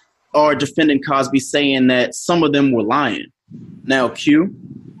 They are defending Cosby, saying that some of them were lying. Now, Q,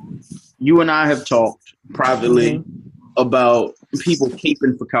 you and I have talked privately about people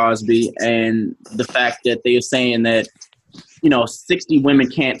caping for Cosby and the fact that they are saying that, 60 women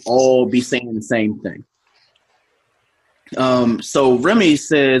can't all be saying the same thing. So Remy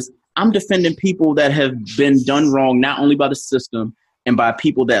says, I'm defending people that have been done wrong, not only by the system and by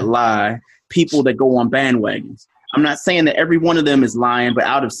people that lie, people that go on bandwagons. I'm not saying that every one of them is lying, but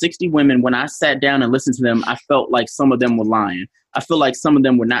out of 60 women, when I sat down and listened to them, I felt like some of them were lying. I feel like some of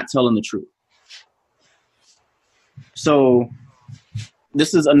them were not telling the truth. So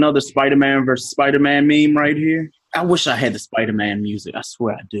this is another Spider-Man versus Spider-Man meme right here. I wish I had the Spider-Man music. I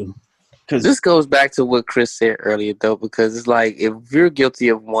swear I do. Because this goes back to what Chris said earlier, though, because it's like if you're guilty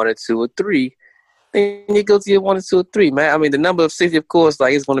of 1 or 2 or 3, then you're guilty of 1 or 2 or 3, man. I mean, the number of 60, of course,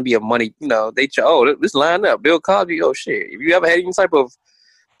 like it's going to be a money. You know, this line up. Bill Cosby. Oh shit! If you ever had any type of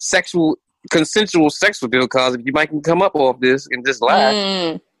consensual sex with Bill Cosby, you might can come up off this and just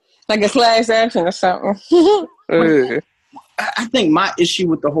lie. Like a class action or something. I think my issue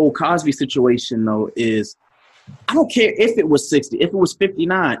with the whole Cosby situation, though, is I don't care if it was 60, if it was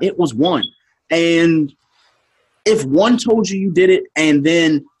 59, it was 1. And if 1 told you did it and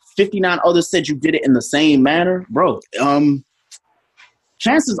then 59 others said you did it in the same manner, bro,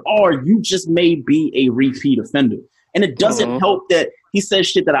 chances are you just may be a repeat offender. And it doesn't help that he says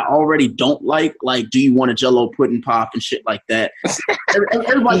shit that I already don't like do you want a Jell-O pudding pop and shit like that.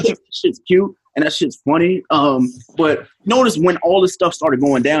 Everybody thinks that shit's cute and that shit's funny. But notice when all this stuff started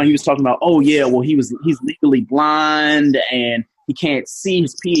going down, he was talking about, oh yeah, well he's legally blind and he can't see,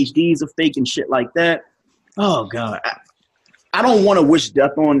 his PhDs are fake and shit like that. Oh God. I don't want to wish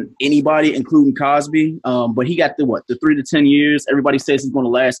death on anybody, including Cosby. But he got the 3 to 10 years. Everybody says he's going to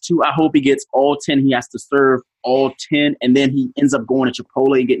last 2. I hope he gets all 10. He has to serve all 10. And then he ends up going to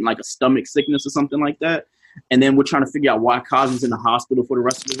Chipotle and getting like a stomach sickness or something like that. And then we're trying to figure out why Cosby's in the hospital for the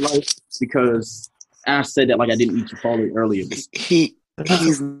rest of his life. Because I said that like I didn't eat Chipotle earlier.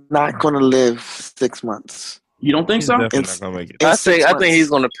 He's not going to live 6 months. You don't think so? Not gonna make it. I think he's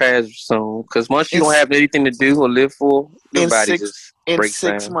going to pass soon. Because once you don't have anything to do or live for, your body just breaks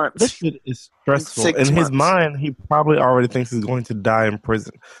down. 6 months. This shit is stressful. In his mind, he probably already thinks he's going to die in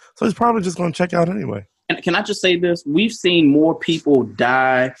prison. So he's probably just going to check out anyway. And can I just say this? We've seen more people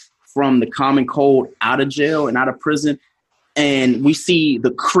die from the common cold out of jail and out of prison. And we see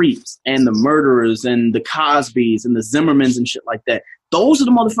the creeps and the murderers and the Cosbys and the Zimmermans and shit like that. Those are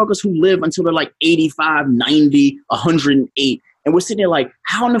the motherfuckers who live until they're like 85, 90, 108. And we're sitting there like,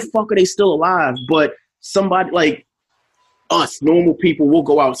 how in the fuck are they still alive? But somebody like us, normal people, will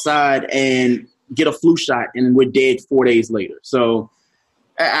go outside and get a flu shot and we're dead 4 days later. So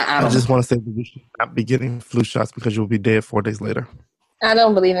I just want to say that we should not be getting flu shots because you'll be dead 4 days later. I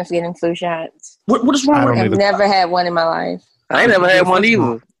don't believe in getting flu shots. What is wrong with I've never had one in my life. I ain't never had one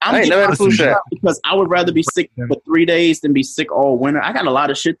either. I ain't never had a flu shot. Because I would rather be sick for 3 days than be sick all winter. I got a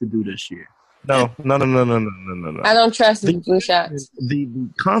lot of shit to do this year. No. I don't trust the flu shots. The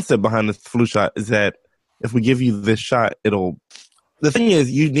concept behind the flu shot is that if we give you this shot, the thing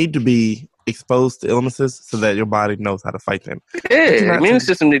is, you need to be exposed to illnesses so that your body knows how to fight them. Yeah, immune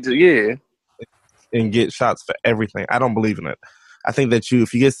system needs to, and get shots for everything. I don't believe in it. I think that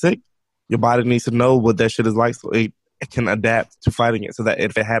if you get sick, your body needs to know what that shit is like so it can adapt to fighting it so that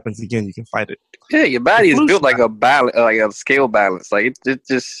if it happens again, you can fight it. Yeah, your body is built like a balance, like a scale balance. Like it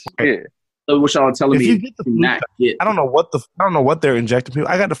just, yeah. So what y'all telling me? You get the flu shot, I don't know what they're injecting people.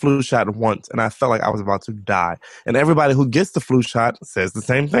 I got the flu shot once, and I felt like I was about to die. And everybody who gets the flu shot says the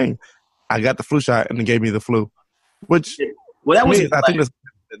same thing. I got the flu shot, and they gave me the flu. Which, I think that's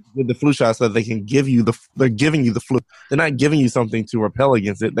with the flu shot so that they can give you they're giving you the flu. They're not giving you something to repel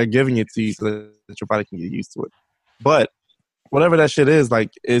against it. They're giving it to you so that your body can get used to it. But whatever that shit is,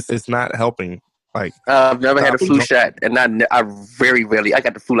 like, it's not helping. Like, I've never had a flu shot, and I very rarely. I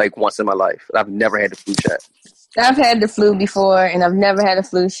got the flu like once in my life. I've never had the flu shot. I've had the flu before, and I've never had a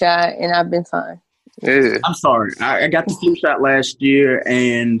flu shot, and I've been fine. Yeah. I'm sorry. I got the flu shot last year,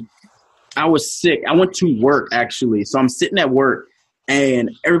 and I was sick. I went to work, actually. So I'm sitting at work,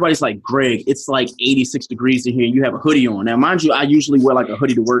 and everybody's like, Greg, it's like 86 degrees in here, and you have a hoodie on. Now, mind you, I usually wear like a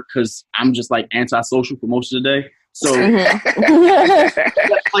hoodie to work because I'm just like antisocial for most of the day. So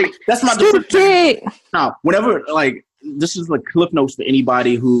like that's my difference. Now, whenever like this is like cliff notes for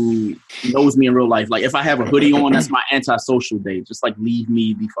anybody who knows me in real life. Like if I have a hoodie on, that's my antisocial day. Just like leave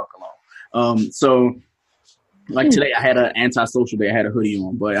me the fuck alone. So like today I had an antisocial day. I had a hoodie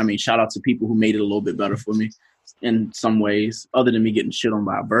on, but I mean, shout out to people who made it a little bit better for me in some ways, other than me getting shit on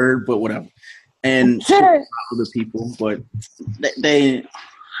by a bird, but whatever. And other people, but they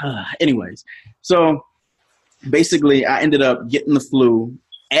anyways. So basically, I ended up getting the flu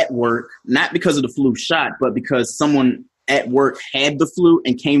at work, not because of the flu shot, but because someone at work had the flu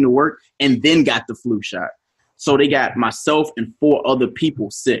and came to work and then got the flu shot. So they got myself and 4 other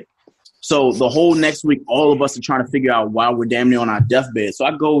people sick. So the whole next week, all of us are trying to figure out why we're damn near on our deathbed. So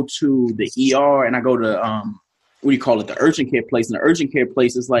I go to the ER and I go to what do you call it, the urgent care place. And the urgent care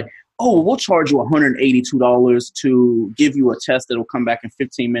place is like, oh, we'll charge you $182 to give you a test that'll come back in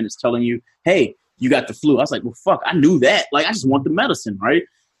 15 minutes telling you, hey, you got the flu. I was like, well, fuck, I knew that. Like, I just want the medicine, right?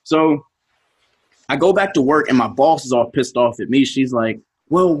 So I go back to work and my boss is all pissed off at me. She's like,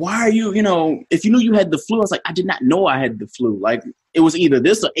 well, why are you, if you knew you had the flu? I was like, I did not know I had the flu. Like, it was either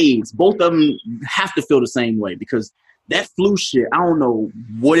this or AIDS. Both of them have to feel the same way because that flu shit, I don't know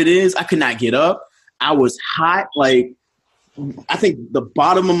what it is. I could not get up. I was hot. Like, I think the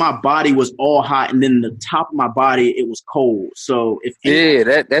bottom of my body was all hot, and then the top of my body, it was cold. So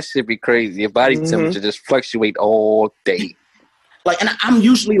that should be crazy. Your body temperature just fluctuate all day. Like, and I'm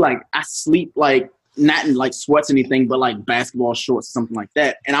usually like, I sleep like not in like sweats or anything, but like basketball shorts or something like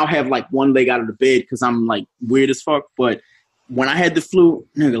that. And I'll have like one leg out of the bed because I'm like weird as fuck. But when I had the flu,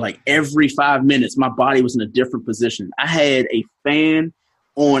 like every 5 minutes, my body was in a different position. I had a fan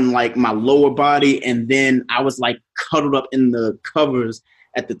on like my lower body, and then I was like cuddled up in the covers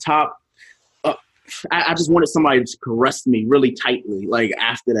at the top. I just wanted somebody to caress me really tightly, like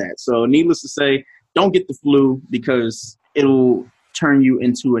after that. So needless to say, don't get the flu because it'll turn you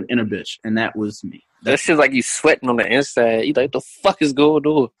into an inner bitch, and that was me. That shit's like you sweating on the inside. You like, what the fuck is going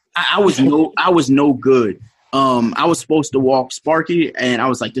on? I was no good. I was supposed to walk Sparky, and I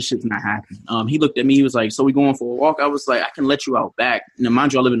was like, this shit's not happening. He looked at me. He was like, so we going for a walk? I was like, I can let you out back. Now,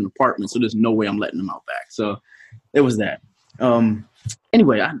 mind you, I live in an apartment, so there's no way I'm letting him out back. So it was that.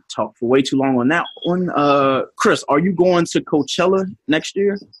 Anyway, I talked for way too long on that one. Chris, are you going to Coachella next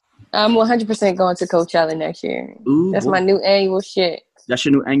year? I'm 100% going to Coachella next year. Ooh, that's my new annual shit. That's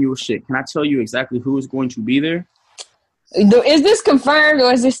your new annual shit. Can I tell you exactly who is going to be there? Is this confirmed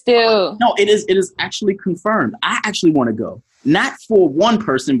or is it still? No, it is. It is actually confirmed. I actually want to go, not for one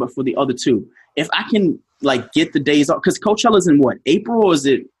person, but for the other two. If I can, like, get the days off, because Coachella's in what, April, or is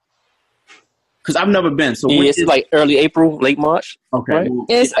it? Because I've never been. So it's like early April, late March. Okay, right?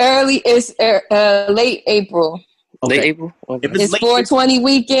 It's early. It's late April. Okay. Late April. Okay. It's 420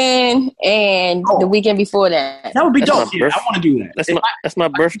 weekend and the weekend before that. That would be dope. Yeah, I want to do that. That's my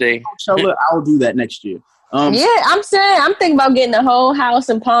birthday. Coachella, I'll do that next year. Yeah, I'm thinking about getting the whole house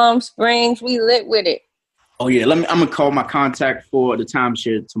in Palm Springs. We lit with it. Oh yeah, I'm gonna call my contact for the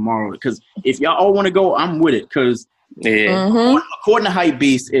timeshare tomorrow, because if y'all all want to go, I'm with it. Because according to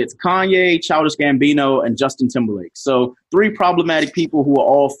Hypebeast, it's Kanye, Childish Gambino, and Justin Timberlake. So 3 problematic people who are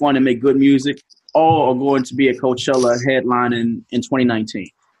all fun and make good music. All are going to be at Coachella headlining in 2019.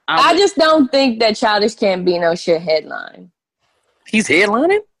 I just don't think that Childish Gambino should headline. He's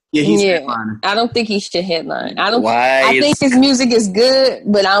headlining? Yeah, he's headlining. I don't think he should headline. Why? I think his music is good,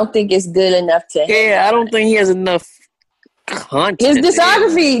 but I don't think it's good enough to headline. Yeah, I don't think he has enough content. His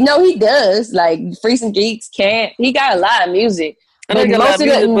discography, no, he does. Like, Freaks and Geeks can't. He got a lot of music. But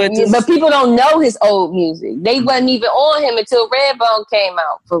but people don't know his old music. They wasn't even on him until Redbone came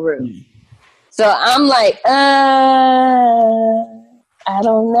out, for real. So I'm like, I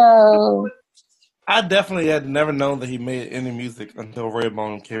don't know. I definitely had never known that he made any music until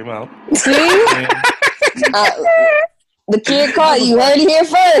Redbone came out. See? The kid caught you. Heard it here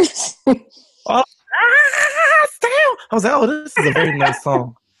first. I was like, oh, this is a very nice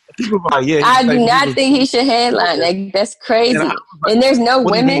song. People were like, yeah. I do not think he should headline. Like, that's crazy. And there's no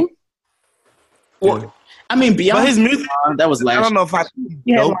women. Well, I mean, Beyonce, but his music, that was last. I don't know if I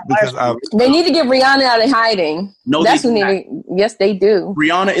know because they need to get Rihanna out of hiding. No, that's who need. Yes, they do.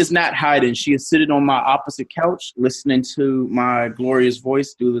 Rihanna is not hiding. She is sitting on my opposite couch, listening to my glorious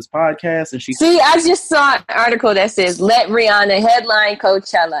voice do this podcast, and she. See, I just saw an article that says "Let Rihanna headline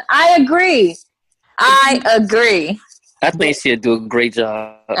Coachella." I agree. I think she'll do a great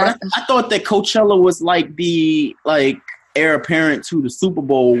job. I thought that Coachella was like the heir apparent to the Super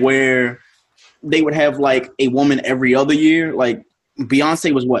Bowl, where they would have like a woman every other year. Like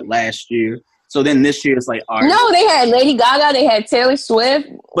Beyonce was last year. So then this year it's like, all right. No, they had Lady Gaga, they had Taylor Swift.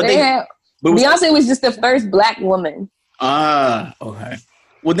 But Beyonce was just the first black woman. Okay.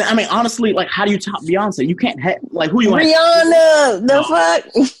 Well, then, I mean, honestly, like, how do you top Beyonce? You can't have, like, who you want? Rihanna, the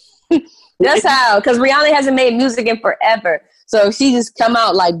fuck? That's how, because Rihanna hasn't made music in forever. So she just come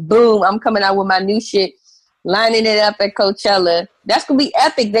out like, boom, I'm coming out with my new shit, lining it up at Coachella. That's going to be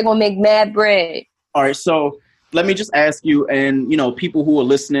epic. They're going to make mad bread. All right, so let me just ask you, and, people who are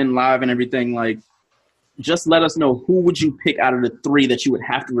listening live and everything, like, just let us know, who would you pick out of the 3 that you would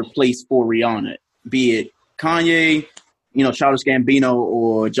have to replace for Rihanna? Be it Kanye, Childish Gambino,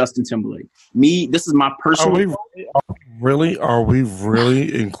 or Justin Timberlake. This is my personal... Are we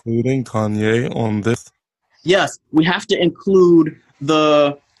really including Kanye on this? Yes, we have to include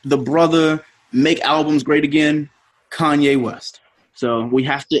the brother, make albums great again, Kanye West. So we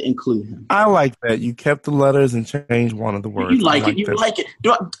have to include him. I like that. You kept the letters and changed one of the words. You like it. You like it.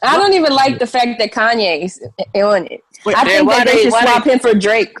 I don't even like the fact that Kanye's on it. Wait, I think that they should swap him for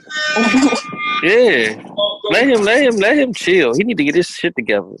Drake. Yeah, let him chill. He need to get his shit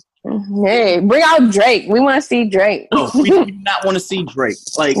together. Hey, bring out Drake. We want to see Drake. No, we do not want to see Drake.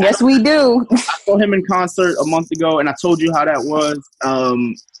 Like, yes, we do. I saw him in concert a month ago, and I told you how that was.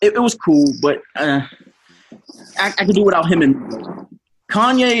 It was cool, but I could do without him. And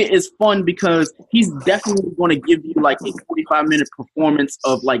Kanye is fun because he's definitely going to give you like a 45-minute performance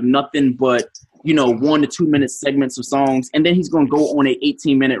of like nothing but 1 to 2 minute segments of songs, and then he's going to go on a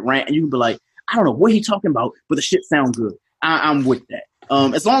 18-minute rant, and you can be like, I don't know what he's talking about, but the shit sounds good. I'm with that.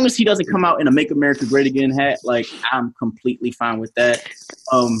 As long as he doesn't come out in a "Make America Great Again" hat, like I'm completely fine with that.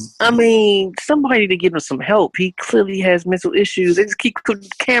 I mean, somebody to give him some help. He clearly has mental issues. They just keep putting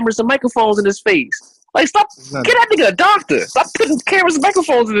cameras and microphones in his face. Like, stop! Get that nigga a doctor. Stop putting cameras and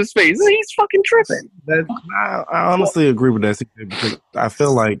microphones in his face. He's fucking tripping. I honestly agree with that because I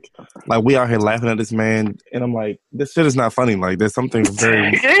feel like we out here laughing at this man, and I'm like, this shit is not funny. Like, there's something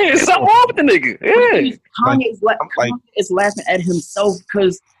very something wrong with the nigga. Yeah, Kanye is laughing at himself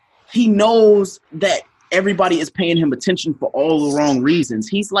because he knows that everybody is paying him attention for all the wrong reasons.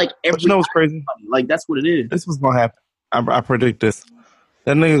 He's like, you know what's crazy? Like, that's what it is. This was gonna happen. I predict this.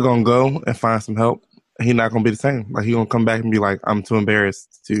 That nigga gonna go and find some help. He's not gonna be the same. Like, he gonna come back and be like, I'm too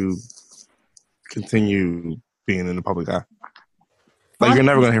embarrassed to continue being in the public eye. Like, you're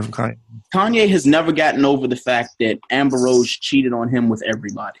never gonna hear from Kanye. Kanye has never gotten over the fact that Amber Rose cheated on him with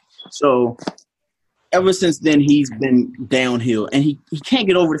everybody. So ever since then, he's been downhill, and he can't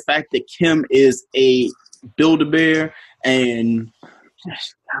get over the fact that Kim is a Build-A-Bear, and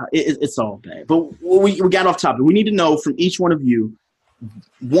it's all bad. But we got off topic. We need to know from each one of you,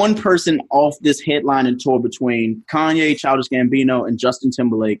 one person off this headline and tour between Kanye, Childish Gambino, and Justin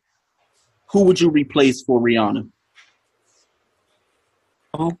Timberlake, who would you replace for Rihanna?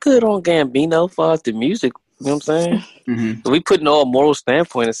 I'm good on Gambino for the music. You know what I'm saying? Mm-hmm. We putting all moral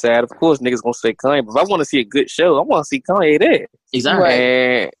standpoint aside. Of course, niggas gonna say Kanye, but if I want to see a good show, I want to see Kanye there.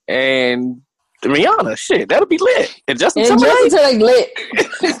 Exactly. And Rihanna, shit, that'll be lit. And Justin Timberlake lit.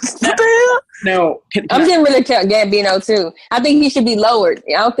 Now, I'm getting rid of Gambino too. I think he should be lowered.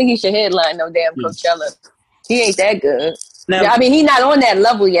 I don't think he should headline no damn Coachella. He ain't that good. Now, I mean, he's not on that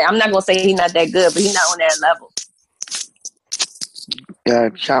level yet. I'm not gonna say he's not that good, but he's not on that level. Yeah,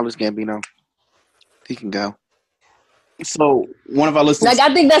 Childish Gambino, he can go. So one of our listeners,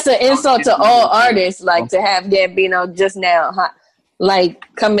 like, I think that's an insult to all artists, like to have Gambino just now, like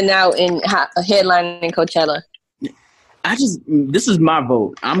coming out and headlining Coachella. This is my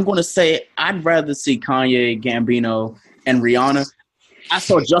vote. I'm going to say I'd rather see Kanye, Gambino, and Rihanna. I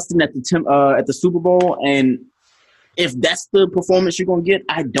saw Justin at the Super Bowl, and if that's the performance you're going to get,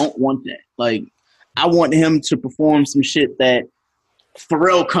 I don't want that. Like, I want him to perform some shit that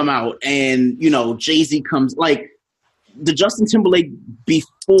Pharrell come out and, Jay-Z comes. Like, the Justin Timberlake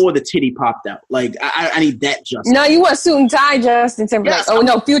before the titty popped out. Like, I need that Justin. No, you want suit and tie Justin Timberlake. Yes,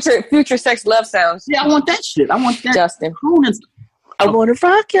 no, future Sex Love Sounds. Yeah, I want that shit. I want that. Justin. I want to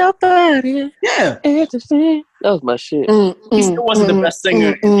rock your body. Yeah. That was my shit. He still wasn't the best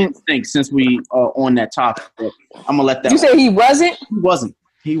singer in NSYNC since we are on that topic. But I'm going to let that. You say he wasn't? He wasn't.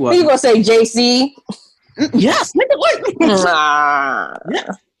 You going to say JC? Yes. Nigga, what? Yeah.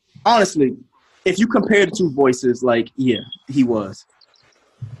 Honestly, if you compare the two voices, like, yeah, he was.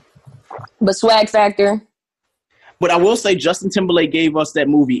 But swag factor. But I will say Justin Timberlake gave us that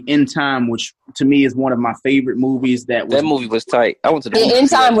movie In Time, which to me is one of my favorite movies. That movie was tight. I went to the In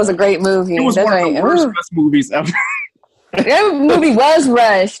Time was a great movie. It was one of the worst movies ever. That movie was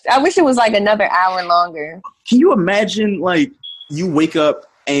rushed. I wish it was like another hour longer. Can you imagine, like, you wake up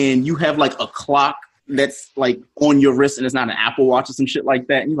and you have like a clock that's like on your wrist and it's not an Apple Watch or some shit like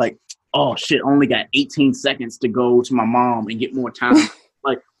that, and you're like, oh shit, I only got 18 seconds to go to my mom and get more time.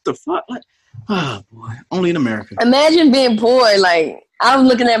 Like, the fuck? Like, oh boy, only in America. Imagine being poor. Like, I'm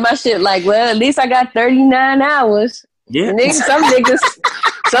looking at my shit like, well, at least I got 39 hours. Yeah. Some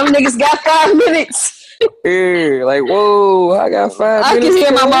niggas got 5 minutes. Yeah, like, whoa, I got 5 minutes. I can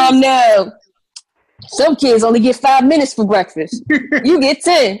hear my mom now. Some kids only get 5 minutes for breakfast. You get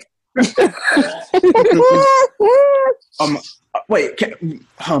 10. Wait,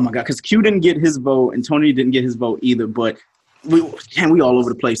 oh my god, because Q didn't get his vote and Tony didn't get his vote either, but we all over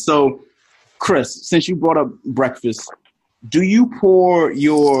the place. So, Chris, since you brought up breakfast, do you pour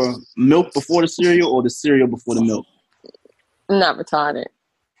your milk before the cereal or the cereal before the milk? I'm not retarded.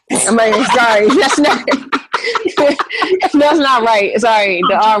 I mean, sorry, that's not. That's not right. Sorry,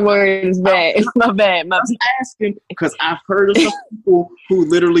 the R word is bad. My bad. I'm asking because I've heard of some people who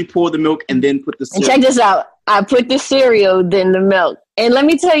literally pour the milk and then put the And cereal. check this out. I put the cereal, then the milk. And let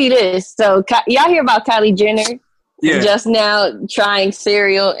me tell you this. So, y'all hear about Kylie Jenner? Yeah. Just now trying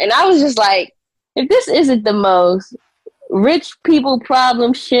cereal. And I was just like, if this isn't the most rich people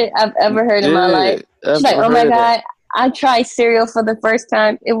problem shit I've ever heard in my life. She's like, oh my God, I tried cereal for the first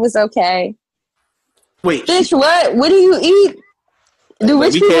time. It was okay. Wait. Bitch, what? What do you eat? Do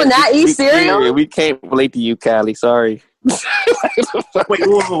rich people not eat cereal? We can't relate to you, Kylie. Sorry.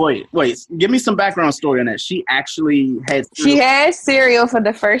 Wait. Give me some background story on that. She actually had cereal. She had cereal for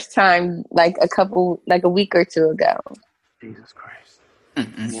the first time like a week or two ago. Jesus Christ.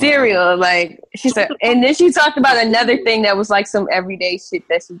 Cereal, like she said, and then she talked about another thing that was like some everyday shit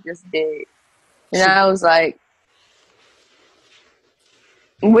that she just did. And I was like,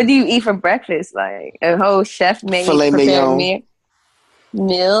 what do you eat for breakfast? Like a whole chef made prepared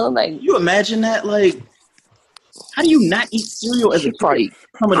meal? Like, you imagine that? Like, how do you not eat cereal as a probably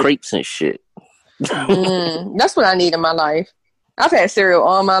crepes and shit? That's what I need in my life. I've had cereal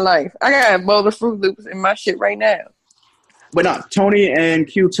all my life. I got a bowl of Fruit Loops in my shit right now. But no, Tony and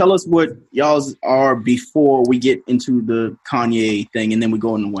Q, tell us what y'all's are before we get into the Kanye thing, and then we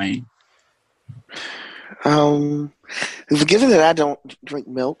go into Wayne. Given that I don't drink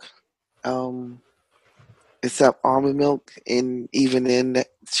milk, except almond milk, and even then, that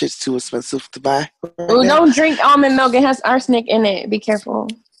shit's too expensive to buy. Well, don't drink almond milk. It has arsenic in it. Be careful.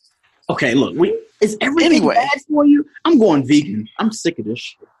 Okay, look, is everything bad for you? I'm going vegan. I'm sick of this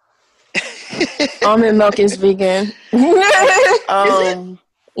shit. Almond milk is vegan.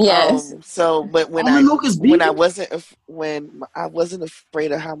 Yes. So, but when I wasn't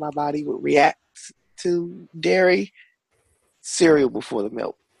afraid of how my body would react to dairy, cereal before the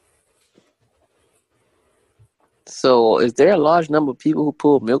milk. So, is there a large number of people who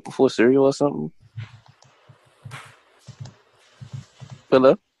pull milk before cereal or something?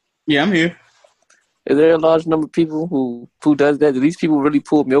 Hello? Yeah, I'm here. Is there a large number of people who does that? Do these people really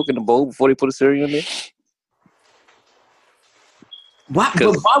pour milk in the bowl before they put a cereal in there? Why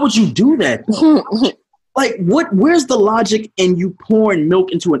would you do that? Like, where's the logic in you pouring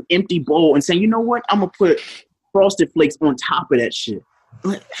milk into an empty bowl and saying, you know what, I'm going to put Frosted Flakes on top of that shit?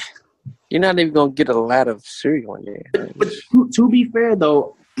 You're not even going to get a lot of cereal in there. But to be fair,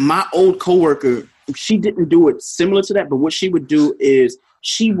 though, my old coworker, she didn't do it similar to that, but what she would do is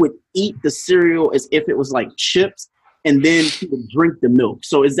she would eat the cereal as if it was like chips, and then she would drink the milk.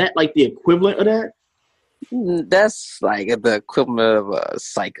 So is that like the equivalent of that? That's like the equivalent of a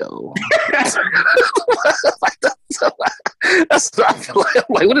psycho. That's what I feel like. I'm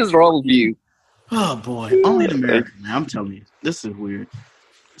like, what is wrong with you? Oh, boy. Only in America, man. I'm telling you. This is weird.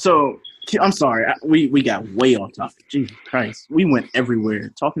 So, I'm sorry. We got way off topic. Jesus Christ. We went everywhere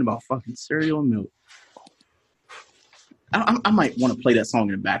talking about fucking cereal and milk. I might want to play that song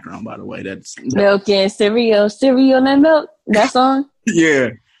in the background, by the way. That's milk and cereal and milk. That song? Yeah.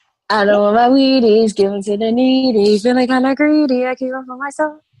 I don't want my Wheaties, give them to the needy. Feeling kind of greedy, I keep them for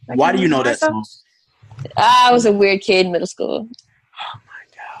myself. Why do you know that song? I was a weird kid in middle school. Oh,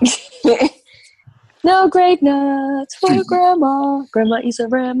 my God. No grape nuts for Grandma. Grandma eats a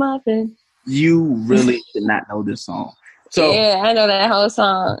red muffin. You really did not know this song. So yeah, I know that whole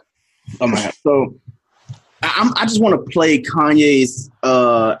song. Oh, my God. So I just want to play Kanye's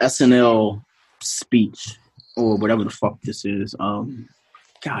SNL speech or whatever the fuck this is.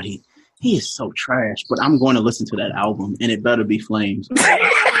 God, he is so trash. But I'm going to listen to that album, and it better be Flames.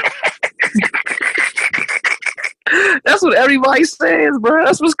 That's what everybody says, bro.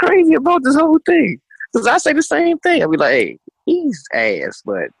 That's what's crazy about this whole thing. Because I say the same thing. I be like, hey, he's ass,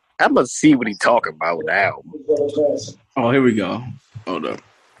 but I'm going to see what he's talking about now. Oh, here we go. Hold up.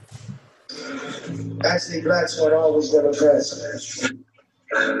 Actually, blacks weren't always going to pass.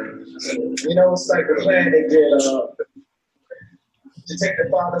 You know, it's like the plan they did to take the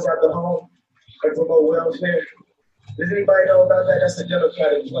fathers out the home and promote welfare. Does anybody know about that? That's the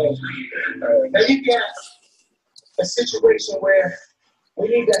Democratic plan. Now you got a situation where we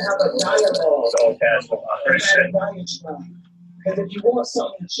need to have a dialogue. Because if you want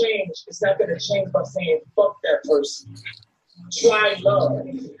something to change, it's not going to change by saying, fuck that person. Try love.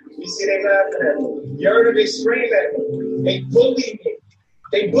 You see, they laughing at me. You heard them, they scream at me. They bullied me.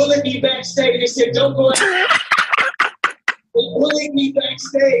 They bullied me backstage. They said, don't go out. They bullied me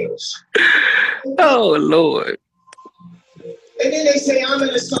backstage. Oh, Lord. And then they say, I'm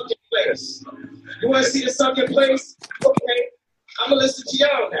in the sunken place. You want to see the sunken place? Okay. I'm going to listen to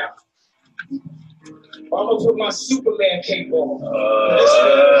y'all now. I'm going to put my Superman cape on.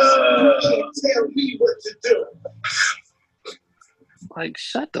 You can't tell me what to do. Like,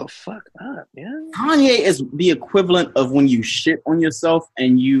 shut the fuck up, man. Kanye is the equivalent of when you shit on yourself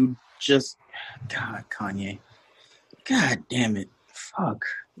and you just, God, Kanye. God damn it. Fuck.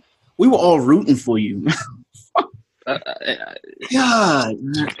 We were all rooting for you. God.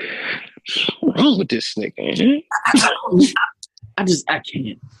 What's wrong with this nigga? I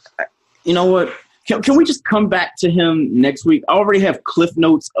can't. You know what? Can we just come back to him next week? I already have cliff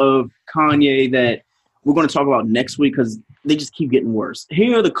notes of Kanye that we're going to talk about next week because they just keep getting worse.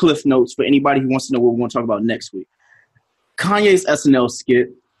 Here are the cliff notes for anybody who wants to know what we're going to talk about next week. Kanye's SNL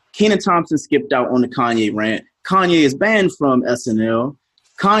skit. Kenan Thompson skipped out on the Kanye rant. Kanye is banned from SNL.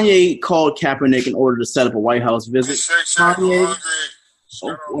 Kanye called Kaepernick in order to set up a White House visit. Kanye,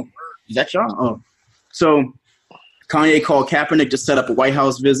 is that y'all? Oh. So Kanye called Kaepernick to set up a White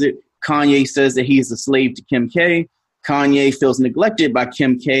House visit. Kanye says that he is a slave to Kim K. Kanye feels neglected by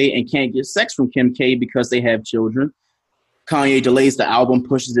Kim K and can't get sex from Kim K because they have children. Kanye delays the album,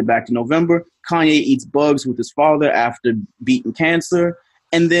 pushes it back to November. Kanye eats bugs with his father after beating cancer.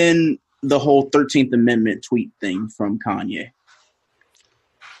 And then the whole 13th Amendment tweet thing from Kanye.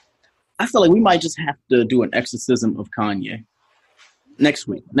 I feel like we might just have to do an exorcism of Kanye next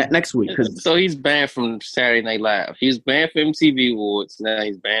week. Next week. So he's banned from Saturday Night Live. He's banned from MTV Awards. Now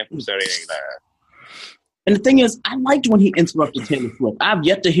he's banned from Saturday Night Live. And the thing is, I liked when he interrupted Taylor Swift. I've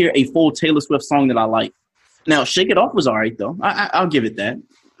yet to hear a full Taylor Swift song that I like. Now, Shake It Off was all right, though. I'll give it that.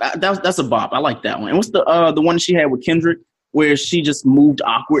 That's a bop. I like that one. And what's the one she had with Kendrick where she just moved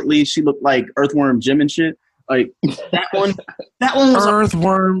awkwardly? She looked like Earthworm Jim and shit. Like that one was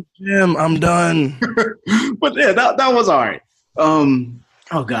Earthworm Jim. I'm done. But yeah, that was all right.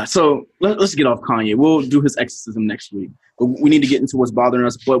 Oh god. So let's get off Kanye. We'll do his exorcism next week. But we need to get into what's bothering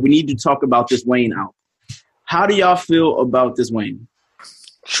us. But we need to talk about this Wayne album. How do y'all feel about this Wayne?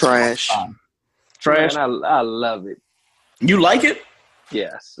 Trash. Trash. Man, I love it. You like it?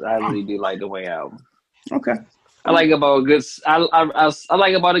 Yes, I really do like the Wayne album. Okay. I like about a good. I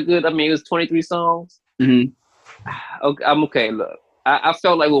like about a good. I mean, it was 23 songs. Mm-hmm. Okay, I'm okay. Look, I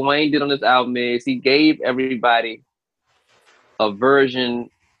felt like what Wayne did on this album is he gave everybody a version,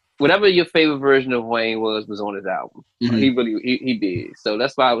 whatever your favorite version of Wayne was on his album. Mm-hmm. He did. So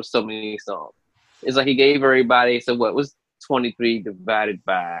that's why it was so many songs. It's like he gave everybody. So what was 23 divided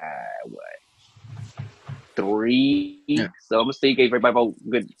by what? 3. Yeah. So I'm gonna say he gave everybody about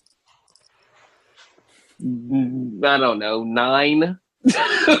good. I don't know, 9.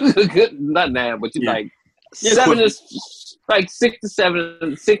 Good, not 9, but you like 7 is like 6 to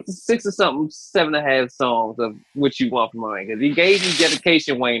 7, 6 or something, 7.5 songs of what you want from Wayne. Because he gave you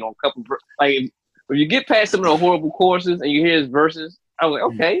dedication, Wayne, on a couple. Like when you get past some of the horrible choruses and you hear his verses, I was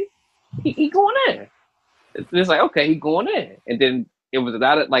like, okay, he going in. It's like, okay, he going in. And then it was a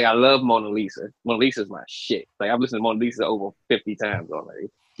lot of, like, I love Mona Lisa. Mona Lisa's my shit. Like I've listened to Mona Lisa over 50 times already.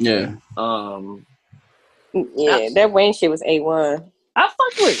 Yeah. Yeah, that Wayne shit was A1. I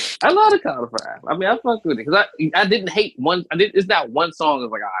fucked with it. I love the Carter 5. I mean, I fucked with it because I didn't hate one. It's not one song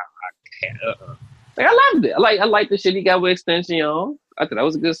that's like I can't. Like I loved it. I like the shit he got with Extension. I thought that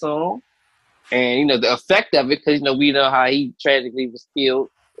was a good song, and the effect of it because we know how he tragically was killed.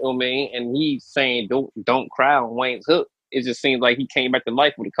 You know what I mean? And he's saying don't cry on Wayne's hook. It just seems like he came back to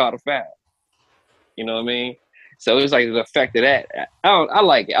life with the Carter 5. You know what I mean? So it's like the effect of that. I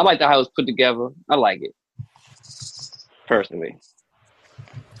like it. I like how it was put together. I like it. Personally.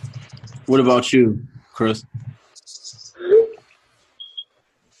 What about you, Chris?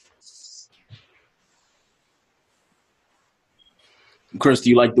 Chris, do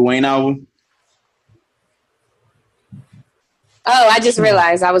you like the Wayne album? Oh, I just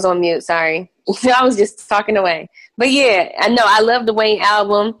realized I was on mute. Sorry. I was just talking away. But yeah, I know. I love the Wayne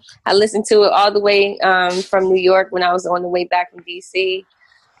album. I listened to it all the way from New York when I was on the way back from DC.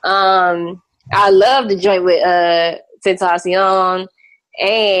 I love the joint with Tentacion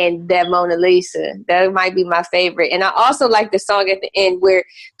and that Mona Lisa. That might be my favorite. And I also like the song at the end where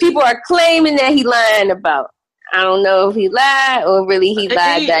people are claiming that he lying about. I don't know if he lied or really he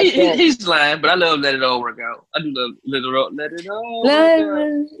lied back then. He's lying, but I love Let It All Work Out. I do love Let It All Work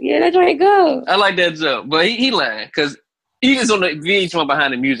Out. Yeah, that's where it go. I like that joke, but he lying because he was on the VH1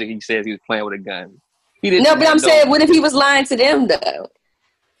 behind the music. He says he was playing with a gun. No, but I'm saying, what if he was lying to them though,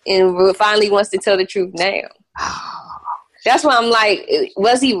 and finally wants to tell the truth now? That's why I'm like,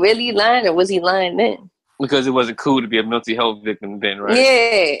 was he really lying or was he lying then? Because it wasn't cool to be a mental health victim then, right?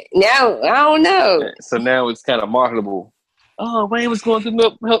 Yeah. Now, I don't know. So now it's kind of marketable. Oh, Wayne was going through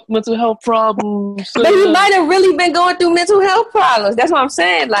mental health problems. But he might have really been going through mental health problems. That's what I'm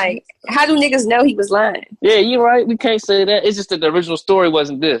saying. Like, how do niggas know he was lying? Yeah, you're right. We can't say that. It's just that the original story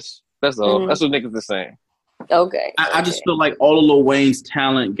wasn't this. That's all. That's what niggas are saying. Okay. I just feel like all of Lil Wayne's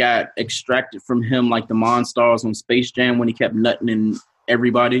talent got extracted from him, like the Monstars on Space Jam when he kept nutting in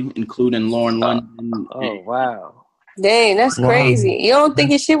everybody, including Lauren London. Wow. Dang, that's crazy. You don't think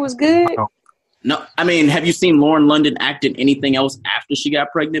his shit was good? No, I mean, have you seen Lauren London act in anything else after she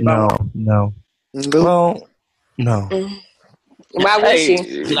got pregnant? No. Well, no. Why would she?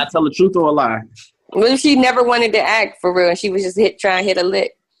 Did I tell the truth or a lie? What if she never wanted to act for real and she was just trying to hit a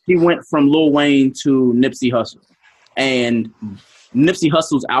lick? He went from Lil Wayne to Nipsey Hussle, and Nipsey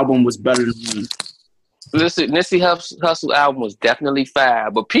Hussle's album was better than Wayne. Listen, Nipsey Hussle album was definitely fire,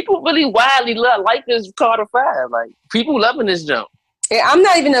 but people really wildly like this Carter 5. Like, people loving this jump. Yeah, I'm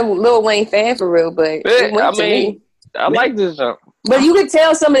not even a Lil Wayne fan for real, but it went to me. I like this jump. But you could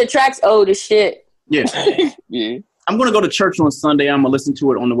tell some of the tracks old as shit. Yeah. Yeah. I'm going to go to church on Sunday. I'm going to listen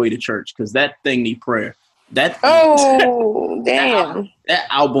to it on the way to church because that thing need prayer. Damn. That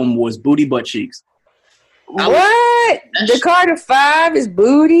album was booty butt cheeks. What? The Carter 5 is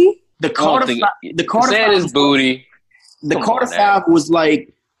booty? The Carter 5 is booty. The Carter 5 was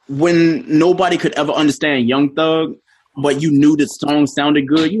like when nobody could ever understand Young Thug, but you knew the song sounded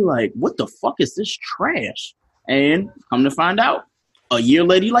good. You're like, what the fuck is this trash? And come to find out, a year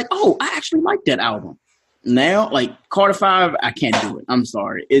later, you're like, oh, I actually like that album. Now, like Carter 5, I can't do it. I'm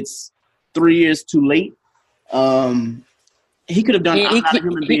sorry. It's 3 years too late. He could have done I'm Not a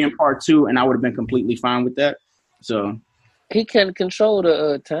Human Being Part 2, and I would have been completely fine with that. So he couldn't control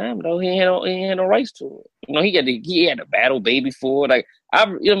the time though. He had no rights to it. You know, he had to battle Baby for it. Like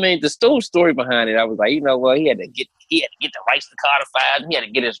the story behind it. I was like, you know what? He had to get the rights to Carter 5. He had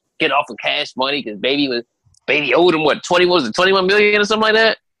to get off of Cash Money because Baby owed him what 21 million or something like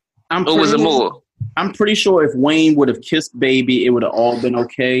that. Or was it more? I'm pretty sure if Wayne would have kissed Baby, it would have all been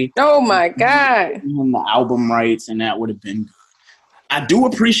okay. Oh my God! The album rights, and that would have been good. I do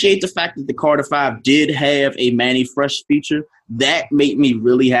appreciate the fact that the Carter 5 did have a Manny Fresh feature. That made me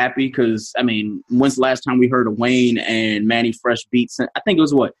really happy because, I mean, when's the last time we heard of Wayne and Manny Fresh beats? I think it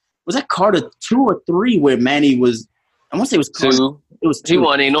was was that Carter 2 or 3 where Manny was, I want to say it was 2. Carter, it was 2. He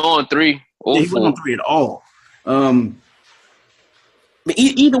wasn't on 3. He wasn't on 3 at all. But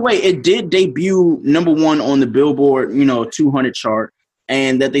either way, it did debut #1 on the Billboard, 200 chart,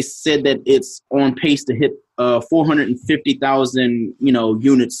 and that they said that it's on pace to hit 450,000,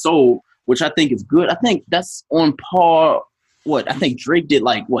 units sold, which I think is good. I think that's on par. I think Drake did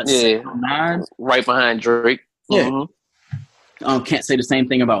 9? Right behind Drake. Yeah. Mm-hmm. Can't say the same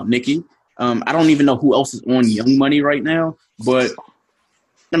thing about Nicki. I don't even know who else is on Young Money right now, but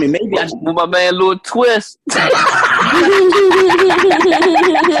I mean, maybe I just... With my man Lil Twist.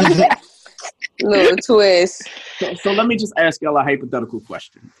 Lil Twist. So let me just ask y'all a hypothetical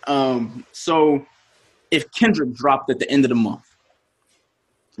question. So if Kendrick dropped at the end of the month,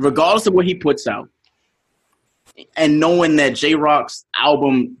 regardless of what he puts out, and knowing that J-Rock's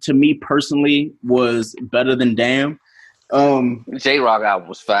album, to me personally, was better than Damn. J-Rock album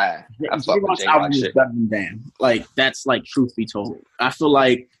was fire. J-Rock's album was better than Damn. Like, that's like truth be told. I feel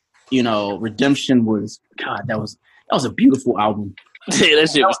like, Redemption was, God, that was a beautiful album. Yeah, that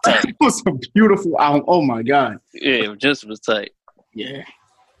shit was tight. It was a beautiful album. Oh my God. Yeah, it just was tight. Yeah.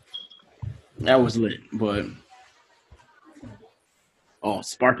 That was lit, but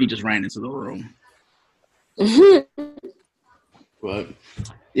Sparky just ran into the room. But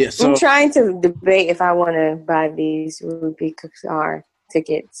yeah, so I'm trying to debate if I want to buy these Ruby Kassar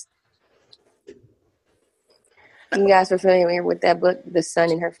tickets. You guys are familiar with that book, The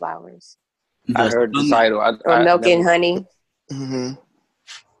Sun and Her Flowers? I heard the title. Or Milk and Honey. Mm-hmm.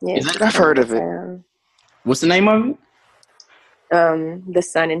 Yeah, I've heard of it. What's the name of it? The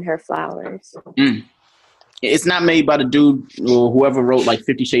Sun and Her Flowers. It's not made by the dude or whoever wrote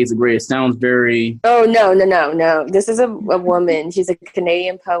 50 Shades of Grey. It sounds very... Oh, no. This is a woman. She's a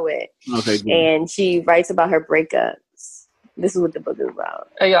Canadian poet. Okay, good. And she writes about her breakups. This is what the book is about.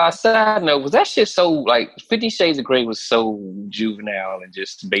 Hey, y'all, side note, was that shit so, 50 Shades of Grey was so juvenile and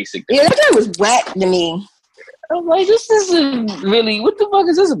just basic? Yeah, that guy was whack to me. I'm like, this isn't really... What the fuck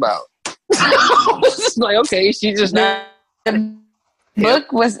is this about? It's just like, okay, she's just not...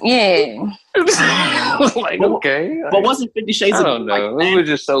 Book was okay, but wasn't 50 Shades? I don't know. It was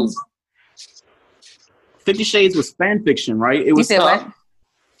just so. 50 Shades was fan fiction, right? It was. You said what?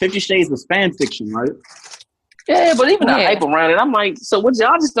 50 Shades was fan fiction, right? Yeah, but even the hype around it, I'm like, so what?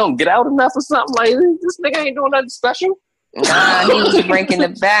 Y'all just don't get out enough or something? Like, this nigga ain't doing nothing special. Nah, he was breaking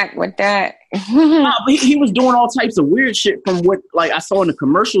the back with that. Nah, but he was doing all types of weird shit from what like I saw in the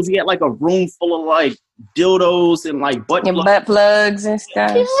commercials. He had like a room full of like dildos and like butt plugs and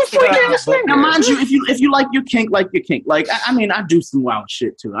stuff. Now, mind you, if you like your kink, like your kink. Like I mean, I do some wild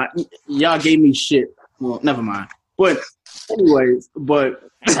shit too. Y'all gave me shit. Well, never mind. But anyways,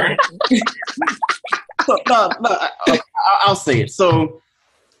 I'll say it. So,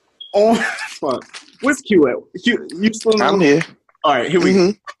 where's Q at? You still? I'm here. All right, here we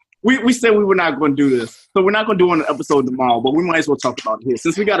go. We said we were not going to do this, so we're not going to do an episode tomorrow. But we might as well talk about it here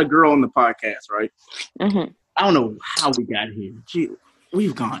since we got a girl on the podcast, right? Mm-hmm. I don't know how we got here. Gee,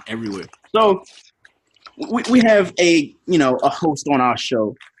 we've gone everywhere. So we have a host on our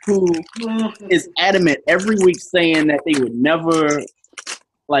show who is adamant every week saying that they would never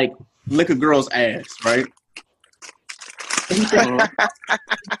like lick a girl's ass, right? He thinks it's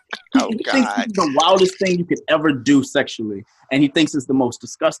the wildest thing you could ever do sexually. And he thinks it's the most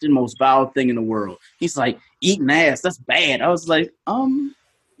disgusting, most vile thing in the world. He's like, eating ass, that's bad. I was like,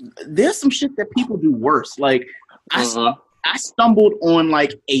 there's some shit that people do worse. Like, I stumbled on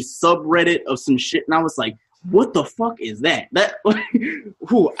like a subreddit of some shit, and I was like, what the fuck is that? I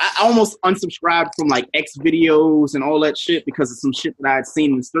almost unsubscribed from like X videos and all that shit because of some shit that I had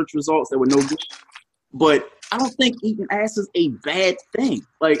seen in the search results that were no good. But I don't think eating ass is a bad thing.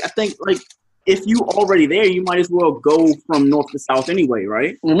 Like, I think like if you already there, you might as well go from north to south anyway,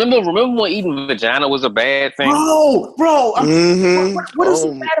 right? Remember when eating vagina was a bad thing? Bro, what is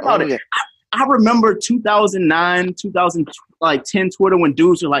so bad about it? Yeah. I remember 2009, 2010 Twitter when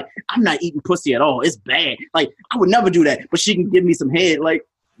dudes were like, I'm not eating pussy at all. It's bad. Like, I would never do that, but she can give me some head. Like,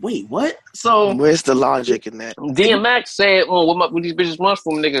 wait, what? So where's the logic in that? DMX said, what these bitches want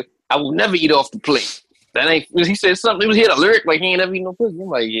from nigga, I will never eat off the plate. That ain't, he said something, he had a lyric like he ain't never eaten no pussy. I'm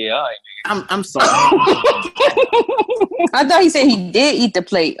like, yeah, all right, nigga. I'm sorry. I thought he said he did eat the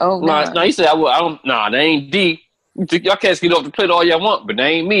plate. Oh, no, he said, that ain't D. Y'all cats get off the plate all y'all want, but they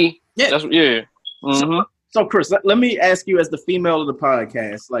ain't me. Yeah. Mm-hmm. So Chris, let me ask you as the female of the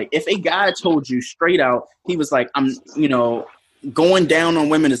podcast, like if a guy told you straight out, he was like, I'm, going down on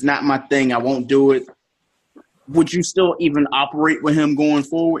women is not my thing. I won't do it. Would you still even operate with him going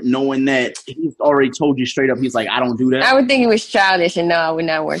forward, knowing that he's already told you straight up, he's like, I don't do that? I would think it was childish, and no, I would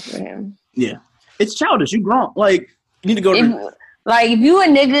not work with him. Yeah. It's childish. You grown. Like, you need to go to... Like, if you a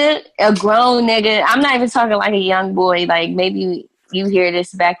nigga, a grown nigga, I'm not even talking like a young boy, like maybe you hear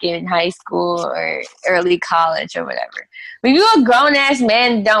this back in high school or early college or whatever. But if you a grown-ass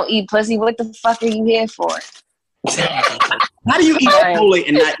man and don't eat pussy, what the fuck are you here for? How do you eat folate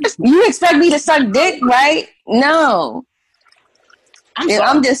and not eat? You expect me to suck dick, right? No.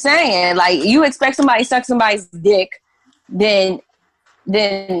 I'm just saying, like, you expect somebody to suck somebody's dick, then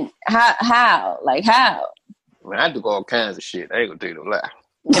how? Like, how? Man, I do all kinds of shit. I ain't gonna tell you no lie.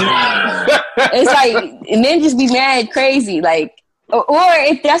 It's like, and then just be mad crazy, like, or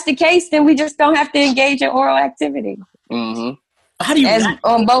if that's the case, then we just don't have to engage in oral activity. Mm-hmm. How do you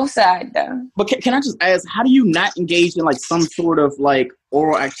on both sides though? But can I just ask, how do you not engage in like some sort of like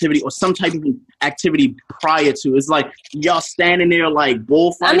oral activity or some type of activity prior to? It's like y'all standing there like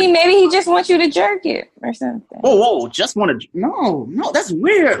bullfighting. I mean, maybe he just wants you to jerk it or something. Whoa, just want to? No, that's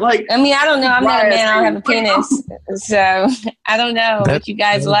weird. Like, I mean, I don't know. I'm not a man. I don't have a penis, so I don't know what you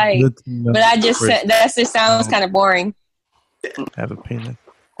guys like. But I just said that just sounds kind of boring. Have a penis.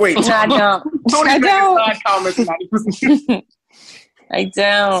 Wait, no, I don't. I don't. I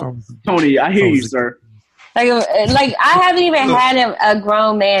don't. Tony, I hear you, sir. Like I haven't even had a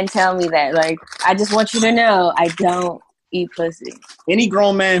grown man tell me that. Like, I just want you to know, I don't eat pussy. Any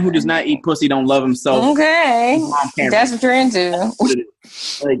grown man who does not eat pussy don't love himself. Okay, that's what you're into.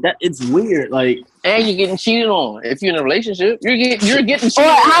 Like that, it's weird. Like, and you're getting cheated on. If you're in a relationship, you're getting cheated or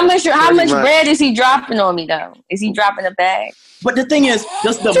on. How much bread is he dropping on me though? Is he dropping a bag? But the thing is,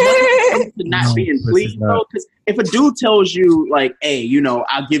 does the money to not being pleased though? Because if a dude tells you like, "Hey,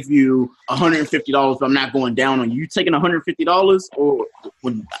 I'll give you $150, but I'm not going down on you," you taking $150, or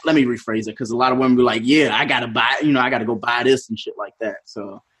let me rephrase it, because a lot of women be like, "Yeah, I gotta buy, I gotta go buy this and shit like that."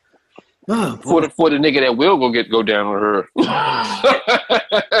 So, for the nigga that will go down on her. But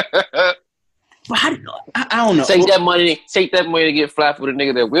I don't know. Take that money to get fly for the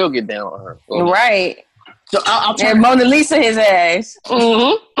nigga that will get down on her. So, right. So I'll turn Mona Lisa his ass.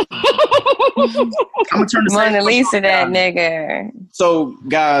 Mm-hmm. I'm gonna turn the Mona Lisa that nigga. So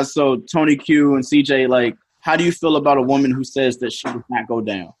guys, Tony Q and CJ, like, how do you feel about a woman who says that she does not go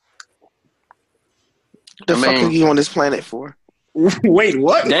down? The fuck are you on this planet for? Wait,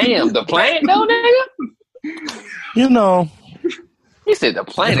 what? Damn, the planet though, nigga? He said the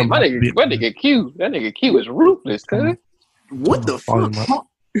planet. My nigga Q. That nigga Q is ruthless, cuz. What the fuck?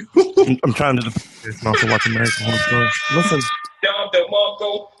 I'm trying to and also watch American Horror Story. Listen.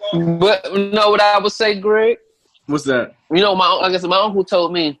 But you know what I would say, Greg? What's that? You know, my uncle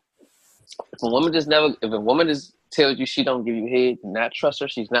told me if a woman tells you she don't give you head, do not trust her.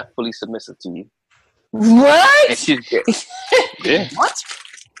 She's not fully submissive to you. What? And yeah. What?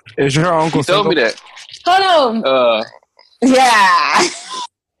 Is your uncle? He told me that. Hold on. Yeah.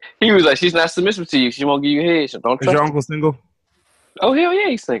 He was like, she's not submissive to you. She won't give you head. So don't trust Is your her. uncle single? Oh hell yeah,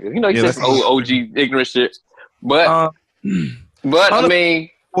 he's single. You know, he's Yeah, just OG ignorant shit. But I mean,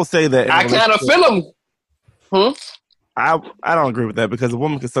 we'll say that I kind of feel him. I don't agree with that because a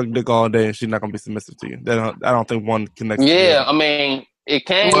woman can suck dick all day and she's not gonna be submissive to you. I don't think one connects. Yeah, I mean, it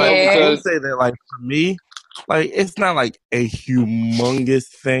can I would because say that, like, for me, like, it's not like a humongous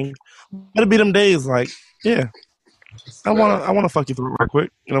thing. It'll be them days, like, yeah, I wanna fuck you through it real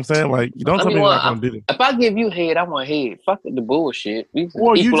quick. You know what I'm saying? Like, you don't tell me you're not gonna do this. If I give you head, I want head. Fuck the bullshit.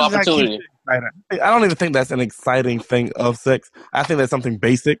 Well, you Equal just gotta keep opportunity. it exciting. I don't even think that's an exciting thing of sex. I think that's something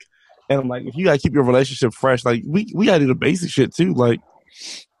basic. And I'm like, if you gotta keep your relationship fresh, like we gotta do the basic shit too. Like,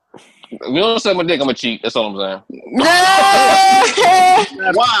 you don't suck my dick, I'm gonna cheat. That's all I'm saying.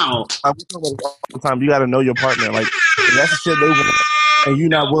 Wow. Like, we talk about this all the time. You gotta know your partner. Like, if that's the shit they want, and you're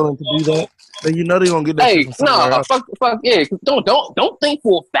not willing to do that, then you know they're gonna get that. Hey, shit from somewhere else. fuck yeah. Don't think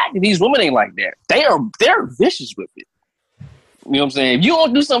for a fact that these women ain't like that. They're vicious with it. You know what I'm saying? If you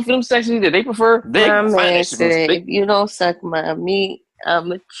don't do something for them sexually that they prefer, they My find man that shit. said, if you don't suck my meat,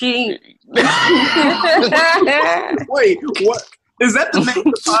 I'm a cheat. Wait, what? Is that the name of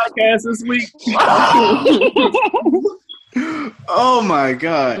the podcast this week? Oh my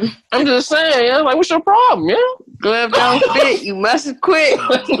god! I'm just saying, yeah. Like, what's your problem, yeah? Glove don't fit. You must have quit.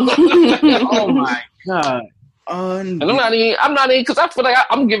 Oh my god! And I'm not even because I feel like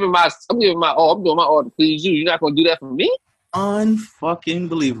I'm doing my all to please you. You're not gonna do that for me? Unfucking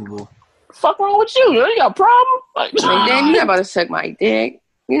believable. Fuck wrong with you? You got a problem? Like, And then you're not about to suck my dick.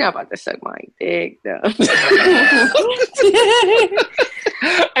 You're not about to suck my dick, though.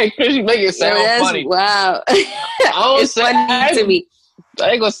 Hey, Chris, you make it sound funny. Wow. It's funny to me.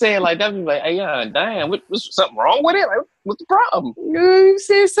 I ain't gonna say it like that. Be like, hey, yeah, damn, what's something wrong with it? Like, what's the problem? You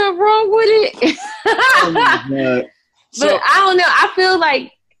said something wrong with it. Oh my god! But I don't know. I feel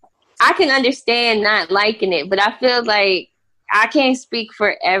like I can understand not liking it, but I feel like I can't speak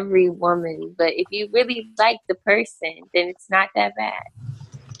for every woman. But if you really like the person, then it's not that bad.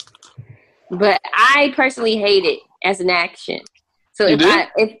 But I personally hate it as an action. So if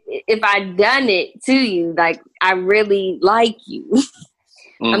I done it to you, like I really like you.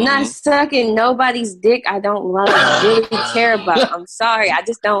 Mm-hmm. I'm not sucking nobody's dick I don't really care about. I'm sorry. I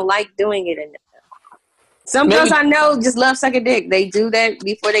just don't like doing it enough. Some girls I know just love sucking dick. They do that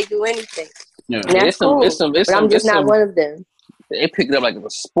before they do anything. Yeah. And that's cool. But I'm just not one of them. They pick it up like it's a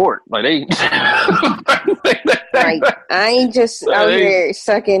sport. Like they like I ain't just out here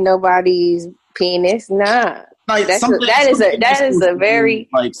sucking nobody's penis. Nah. Like that is a very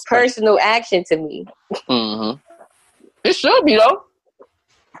personal action to me. Mm-hmm. It should be though.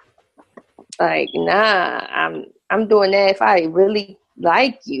 Like, nah, I'm doing that if I really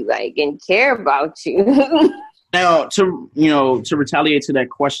like you, like, and care about you. Now, to retaliate to that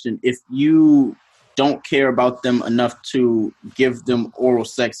question, if you don't care about them enough to give them oral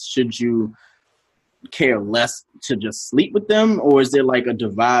sex, should you care less to just sleep with them, or is there like a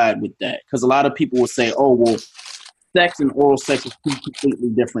divide with that? Because a lot of people will say, "Oh, well, sex and oral sex is two completely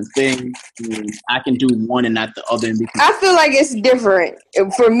different things. And I can do one and not the other." I feel like it's different.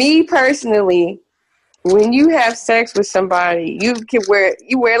 For me personally, when you have sex with somebody, you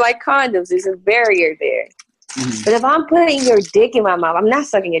wear like condoms. There's a barrier there. Mm-hmm. But if I'm putting your dick in my mouth, I'm not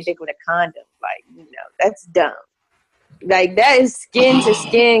sucking your dick with a condom. Like, that's dumb. Like, that is skin to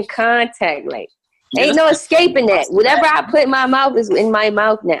skin contact. Like, ain't no escaping that. Whatever I put in my mouth is in my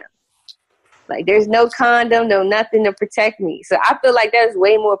mouth now. Like, there's no condom, no nothing to protect me. So I feel like that's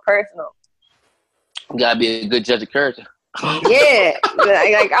way more personal. You gotta be a good judge of character. Yeah.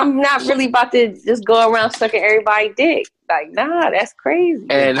 like I'm not really about to just go around sucking everybody's dick. Like, nah, that's crazy.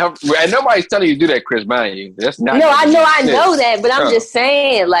 And nobody's telling you to do that, Chris, mind you. That's not. No, I know that, but I'm just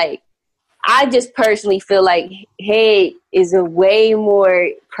saying, like, I just personally feel like head is a way more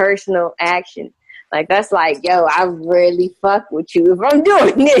personal action. Like, that's like, yo, I really fuck with you if I'm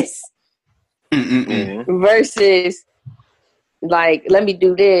doing this. Mm-mm-mm. Versus, like, let me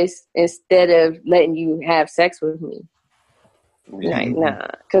do this instead of letting you have sex with me. Mm-hmm. Like, nah.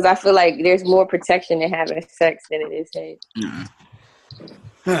 Because I feel like there's more protection in having sex than it is head.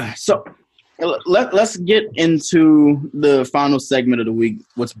 Mm-hmm. So, let's get into the final segment of the week,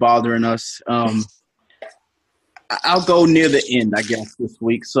 what's bothering us. I'll go near the end, I guess, this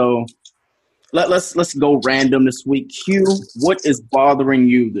week. So let's go random this week. Q, what is bothering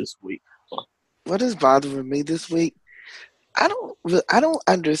you this week? What is bothering me this week? I don't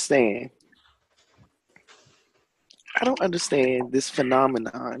understand. I don't understand this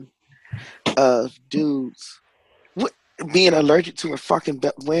phenomenon of dudes being allergic to a fucking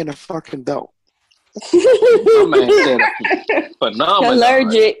belt, wearing a fucking belt. My man said phenomenal.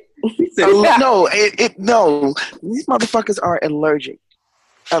 Allergic. No, no. These motherfuckers are allergic,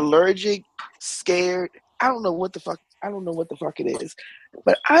 scared. I don't know what the fuck it is,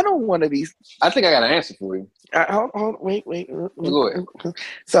 but I don't want to be. I think I got an answer for you. Hold, wait. Go ahead.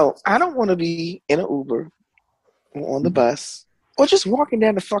 So I don't want to be in an Uber or on the bus or just walking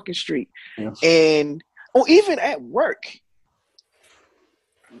down the fucking street, or even at work.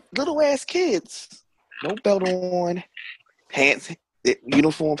 Little ass kids, no belt on, pants,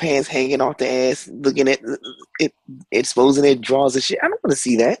 uniform pants hanging off the ass, looking at it, exposing their drawers and shit. I don't want to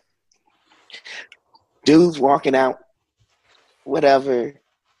see that. Dudes walking out, whatever,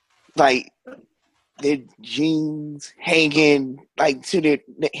 like their jeans hanging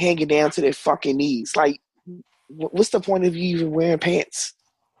hanging down to their fucking knees. Like, what's the point of you even wearing pants?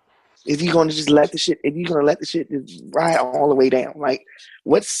 If you're gonna just let the shit just ride all the way down, like,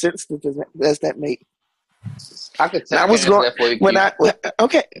 what sense does that make? I could tell that for you.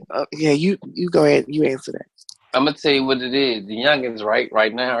 You go ahead. You answer that. I'm gonna tell you what it is. The youngins,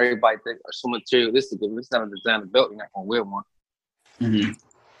 right now, everybody think are so materialistic. If it's not a designer belt, you're not gonna wear one. Mm-hmm.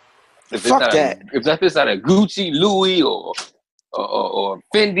 Fuck that. If it's not a Gucci, Louis, or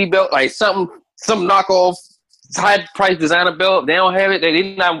Fendi belt, like some knockoff high price designer belt, they don't have it.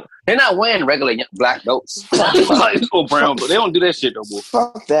 They're not wearing regular black belts or brown, but they don't do that shit no more.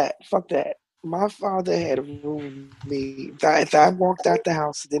 Fuck that. My father had a rule with me. If I walked out the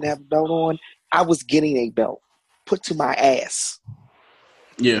house and didn't have a belt on, I was getting a belt put to my ass.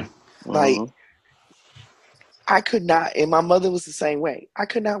 Yeah. Like, I could not, and my mother was the same way. I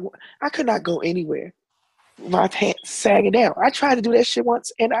could not go anywhere. My pants sagging down. I tried to do that shit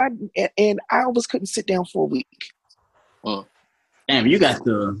once, and I almost couldn't sit down for a week. Damn, you got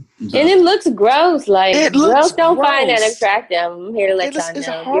the and it looks gross. Like, girls don't find that gross. attractive. I'm here to let y'all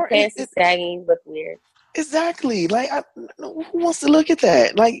know. Your pants is sagging. You look weird. Exactly. Like, who wants to look at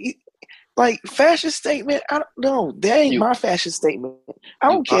that? Like fashion statement. I don't know. That ain't my fashion statement.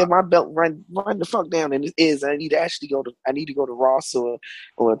 I don't care if my belt run the fuck down, and it is. I need to go to Ross or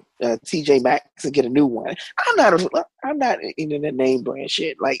TJ Maxx and get a new one. I'm not into that name brand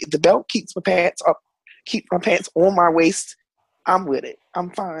shit. Like, if the belt keeps my pants up, keep my pants on my waist, I'm with it. I'm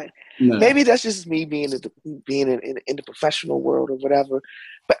fine. No. Maybe that's just me being in the professional world or whatever,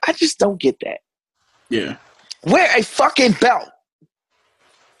 but I just don't get that. Yeah. Wear a fucking belt.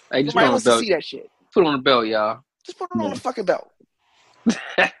 Hey, just Nobody wants to see that shit. Put on a belt, y'all. Just put on a fucking belt.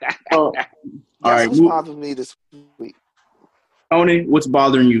 All right. What's bothering me this week? Tony, what's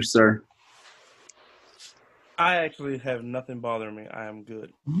bothering you, sir? I actually have nothing bothering me. I am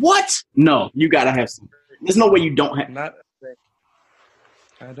good. What? No, you gotta have some. There's no way you don't have.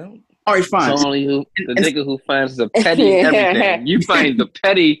 I don't. All right, fine. It's only the nigga who finds the petty in everything. You find the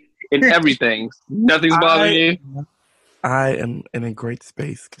petty in everything. Nothing's bothering you. I am in a great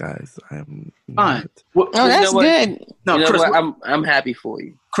space, guys. I am fine. That's good. No, you know Chris, what? I'm happy for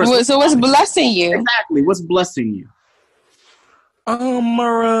you. Chris, so what's blessing you? Exactly. What's blessing you?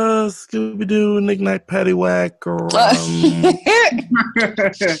 Scooby Doo, Nick Night, Paddywhack, or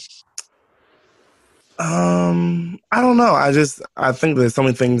I don't know. I think there's so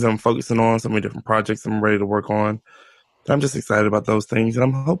many things I'm focusing on, so many different projects I'm ready to work on. I'm just excited about those things, and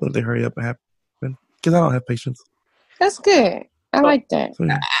I'm hoping they hurry up and happen because I don't have patience. That's good. I like that. So,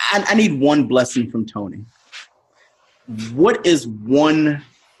 yeah. I need one blessing from Tony. What is one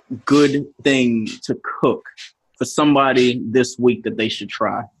good thing to cook for somebody this week that they should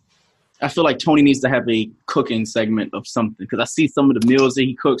try? I feel like Tony needs to have a cooking segment of something because I see some of the meals that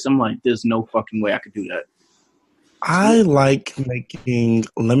he cooks. I'm like, there's no fucking way I could do that. I like making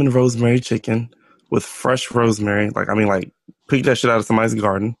lemon rosemary chicken with fresh rosemary. Pick that shit out of somebody's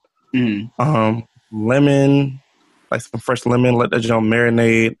garden. Mm-hmm. Lemon, like some fresh lemon. Let that junk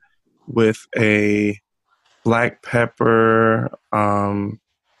marinate with a black pepper. Maybe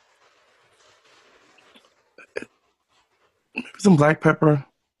some black pepper.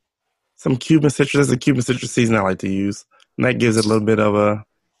 Some Cuban citrus. There's a Cuban citrus season I like to use. And that gives it a little bit of a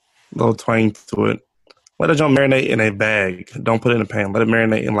little twang to it. Let it junk marinate in a bag. Don't put it in a pan. Let it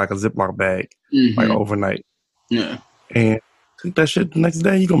marinate in like a Ziploc bag, like overnight. Yeah. And cook that shit the next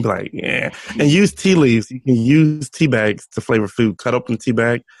day. You're going to be like, yeah. And use tea leaves. You can use tea bags to flavor food. Cut open the tea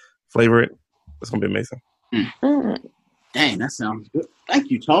bag, flavor it. It's going to be amazing. Dang, that sounds good. Thank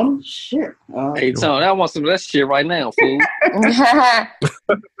you, Tony. Shit. Hey, Tony, I want some of that shit right now, fool.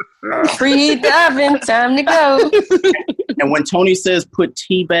 Free oven, time to go. And when Tony says put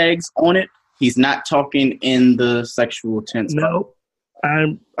tea bags on it, he's not talking in the sexual tense. No. I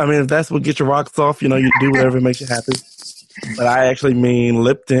mean, if that's what gets your rocks off, you do whatever makes you happy. But I actually mean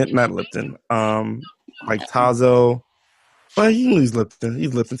Lipton, not Lipton. Like Tazo. Well, you can use Lipton.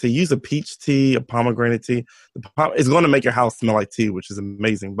 Use Lipton tea. Use a peach tea, a pomegranate tea. It's going to make your house smell like tea, which is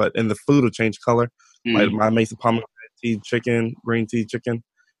amazing. But and the food will change color. Like I made some pomegranate tea chicken, green tea chicken,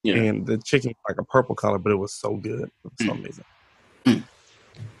 and the chicken like a purple color, but it was so good. It was so amazing.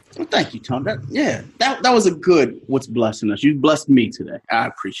 Well, thank you, Tom. That was a good what's blessing us. You blessed me today. I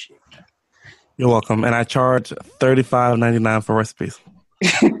appreciate that. You're welcome. And I charge $35.99 for recipes.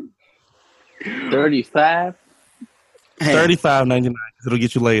 35. $35.99. It'll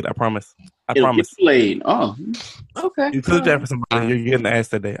get you laid. I promise. It'll promise. Get you laid. Oh, okay. You cook that for somebody. You're getting ass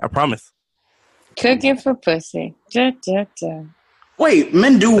that day. I promise. Cooking for pussy. Da, da, da. Wait,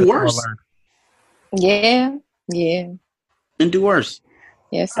 men do worse. Yeah. Men do worse.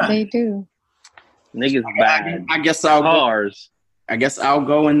 Yes, they do. Niggas bad. I guess I'll cars. I guess I'll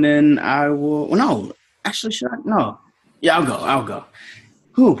go and then I will. Well, no, actually, should I? No. Yeah, I'll go.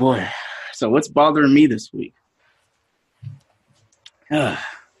 Oh boy. So what's bothering me this week?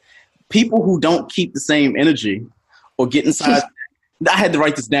 People who don't keep the same energy or get inside. I had to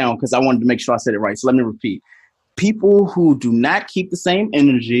write this down because I wanted to make sure I said it right. So let me repeat. People who do not keep the same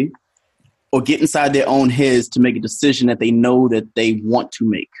energy or get inside their own heads to make a decision that they know that they want to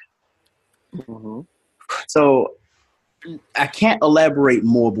make. Mm-hmm. So I can't elaborate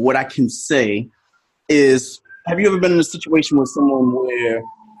more, but what I can say is, have you ever been in a situation with someone where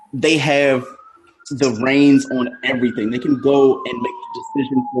they have the reins on everything? They can go and make the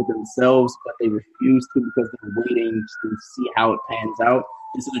decision for themselves, but they refuse to because they're waiting to see how it pans out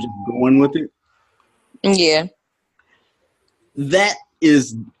instead of just going with it. Yeah. That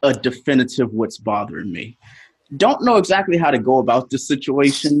is a definitive what's bothering me. Don't know exactly how to go about this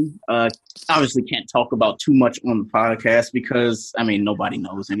situation. Obviously can't talk about too much on the podcast because, nobody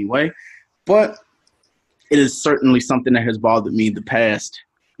knows anyway. But it is certainly something that has bothered me the past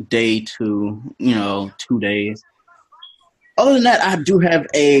day to, 2 days. Other than that, I do have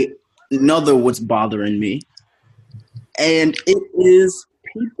another what's bothering me. And it is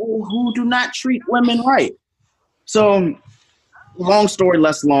people who do not treat women right. So, long story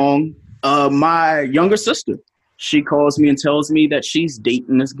less long, my younger sister, she calls me and tells me that she's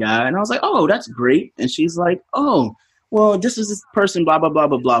dating this guy. And I was like, oh, that's great. And she's like, oh, well, this is this person, blah, blah, blah,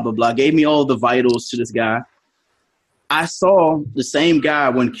 blah, blah, blah, blah. Gave me all the vitals to this guy. I saw the same guy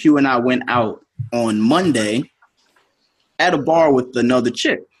when Q and I went out on Monday at a bar with another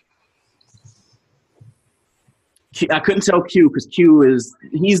chick. I couldn't tell Q because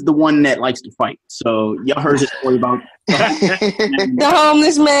he's the one that likes to fight. So y'all heard his story about the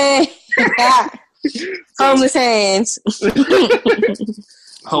homeless man. Homeless hands.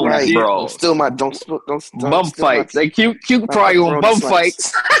 Homeless bro. Still don't bum fights. They cute probably on bum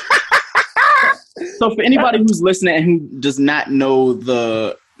fights. So for anybody who's listening and who does not know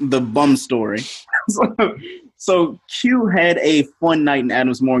the bum story, so Q had a fun night in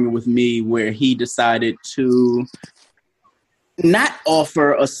Adams Morgan with me where he decided to not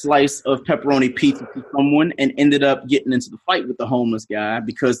offer a slice of pepperoni pizza to someone and ended up getting into the fight with the homeless guy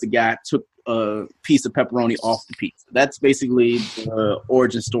because the guy took a piece of pepperoni off the pizza. That's basically the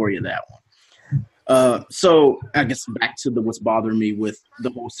origin story of that one. So I guess back to what's bothering me with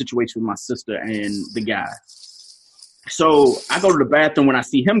the whole situation with my sister and the guy. So I go to the bathroom when I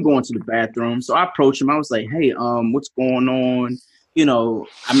see him going to the bathroom. So I approach him. I was like, hey, what's going on?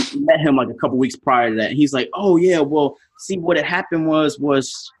 I met him like a couple weeks prior to that. And he's like, oh, yeah, well, see, what had happened was,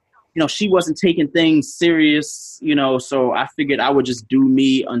 she wasn't taking things serious, so I figured I would just do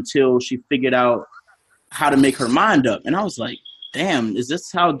me until she figured out how to make her mind up. And I was like, damn, is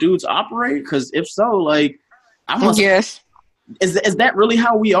this how dudes operate? Because if so, like, I must. Yes. Is that really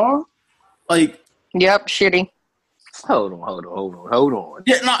how we are? Like. Yep, shitty. Hold on.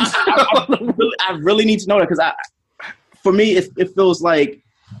 Yeah, no, I really need to know that because for me, it feels like.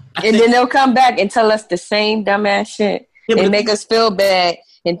 Then they'll come back and tell us the same dumbass shit and make us feel bad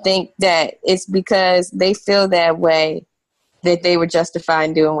and think that it's because they feel that way that they were justified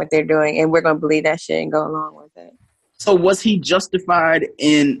in doing what they're doing, and we're going to believe that shit and go along with it. So was he justified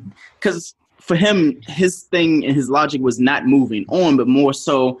in, because for him, his thing and his logic was not moving on, but more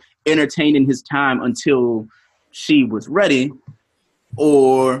so entertaining his time until she was ready,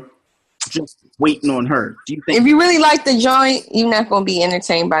 or just waiting on her. Do you think if you really like the joint, you're not going to be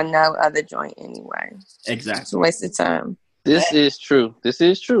entertained by no other joint anyway? exactly? It's a waste of time. This is true.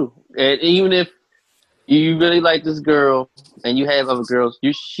 And even if you really like this girl and you have other girls,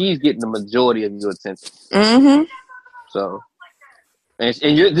 she's getting the majority of your attention. Mm-hmm. So, and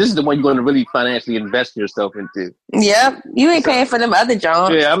this is the one you're going to really financially invest yourself into. Yep. You ain't paying for them other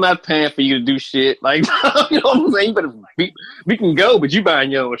joints. Yeah, I'm not paying for you to do shit. Like, you know what I'm saying? You better, we can go, but you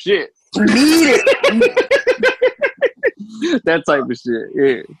buying your own shit. Need it. That type of shit,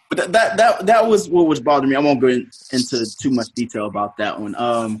 yeah. But that was what was bothering me. I won't go into too much detail about that one.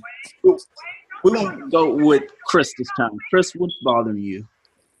 We won't go with Chris this time. Chris, what's bothering you?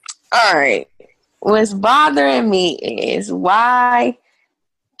 All right. What's bothering me is why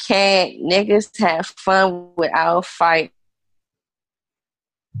can't niggas have fun without fight?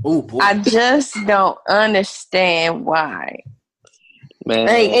 Oh boy. I just don't understand why. Man.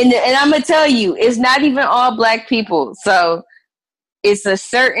 Like, and I'm gonna tell you, it's not even all black people. So it's a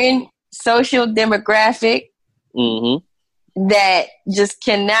certain social demographic that just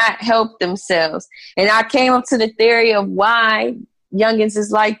cannot help themselves. And I came up to the theory of why youngins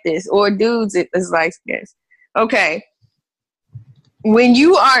is like this, or dudes is like this. Okay. When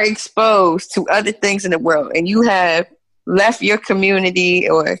you are exposed to other things in the world and you have left your community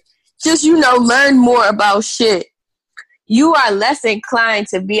or just, learn more about shit, you are less inclined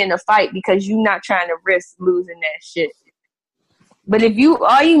to be in a fight because you're not trying to risk losing that shit. But if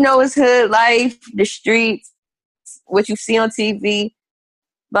all you know is hood life, the streets, what you see on TV,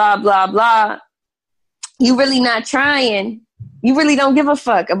 blah, blah, blah, you really not trying. You really don't give a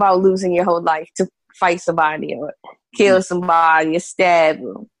fuck about losing your whole life to fight somebody or kill somebody or stab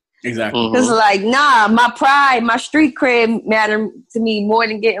them. Exactly. Because my pride, my street cred matter to me more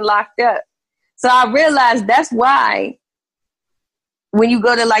than getting locked up. So I realized that's why when you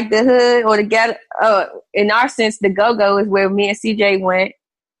go to like the hood or the ghetto, in our sense, the go-go is where me and CJ went.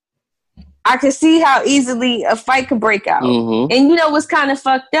 I could see how easily a fight could break out. And you know what's kind of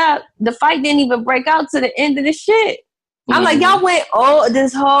fucked up? The fight didn't even break out to the end of the shit. I'm like, y'all went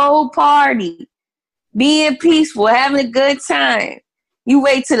this whole party, being peaceful, having a good time. You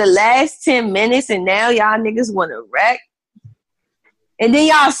wait till the last 10 minutes and now y'all niggas want to wreck. And then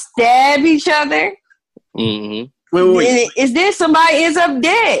y'all stab each other. Wait. And is there somebody ends up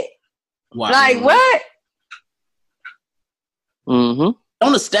dead? Wow. Like what?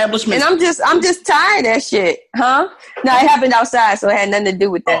 On establishment. And I'm just tired of that shit, huh? No, it happened outside, so it had nothing to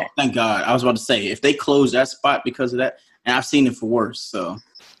do with that. Oh, thank God. I was about to say, if they closed that spot because of that, and I've seen it for worse, so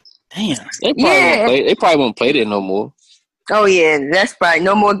damn. They probably won't play there no more. Oh yeah, that's probably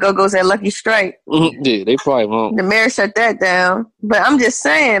no more go-go's at Lucky Strike. Yeah, they probably won't. The mayor shut that down. But I'm just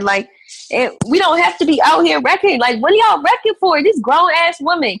saying, like, we don't have to be out here wrecking. Like, what are y'all wrecking for? These grown-ass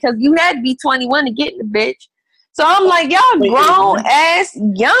women, because you had to be 21 to get in the bitch. So I'm like, y'all grown-ass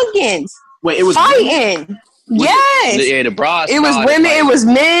youngins. Wait, it was fighting. Yes. Yeah, the bras. It was women, it was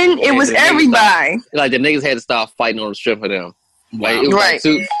men, it was everybody. Like, the niggas had to start fighting on the strip for them. Like, it was right.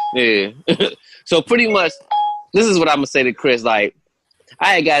 Yeah. So pretty much, this is what I'm going to say to Chris. Like,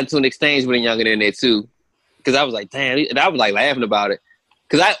 I had gotten into an exchange with a younger in there, too. Because I was like, damn. And I was, like, laughing about it.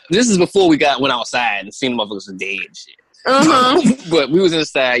 Because this is before we went outside and seen the motherfuckers was dead and shit. But we was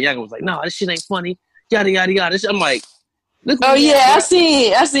inside. Younger was like, no, this shit ain't funny. Yada, yada, yada. This shit, I'm like, look. Oh, yeah. I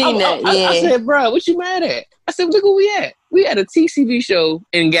seen that. Yeah. I said, bro, what you mad at? I said, look where we at. We at a TCB show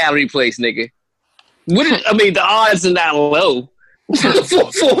in Gallery Place, nigga. The odds are not low for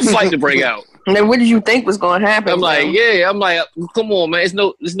a fight to break out. And then what did you think was going to happen? I'm like, come on, man. It's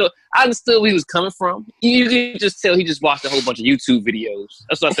no. I understood where he was coming from. You can just tell he just watched a whole bunch of YouTube videos.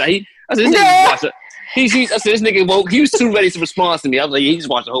 That's what I said. I said, this nigga watched it. I said, this nigga woke. He was too ready to respond to me. I was like, he just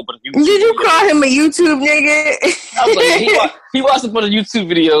watched a whole bunch of YouTube. Did you call him a YouTube nigga? I was like, he watched a bunch of YouTube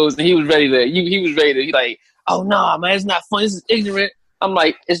videos and he was ready to. He was ready to. He like, oh no, man, it's not funny. This is ignorant. I'm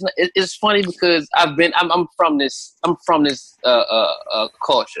like, it's funny because I'm from this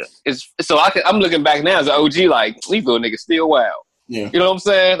culture. I'm looking back now as an OG, like, these little niggas still wild. Yeah. You know what I'm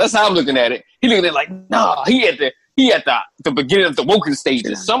saying? That's how I'm looking at it. He looking at it like, nah, he at the beginning of the woken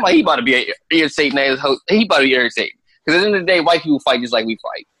stages. So I'm like, he about to be irritating. He about to be irritating. Because at the end of the day, white people fight just like we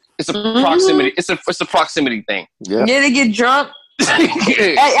fight. It's a proximity. It's a proximity thing. Yeah, they get drunk.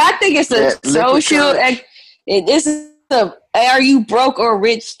 I think it's a social. This is a are you broke or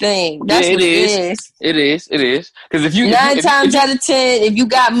rich thing. That's what it is. It is. Because if you 9 times out of 10, if you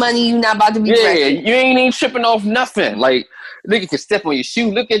got money, you're not about to be wrecked. You ain't even tripping off nothing. Like, nigga can step on your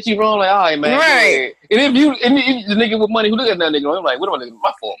shoe, look at you wrong, like, all right, man. Right. And if the nigga with money who look at that nigga, I'm like, what am I doing?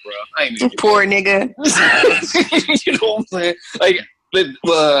 My fault, bro. I ain't even poor nigga. You know what I'm saying? Like,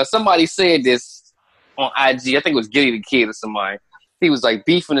 somebody said this on IG. I think it was Giddy the Kid or somebody. He was like,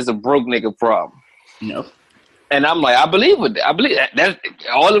 beefing is a broke nigga problem. Nope. And I'm like, I believe it. I believe that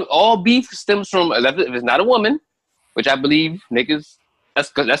all beef stems from, if it's not a woman, which I believe niggas,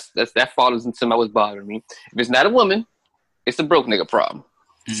 that falls into what's bothering me. If it's not a woman, it's a broke nigga problem.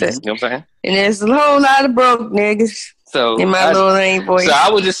 Mm-hmm. You know what I'm saying? And there's a whole lot of broke niggas. So in my little lane voice. So I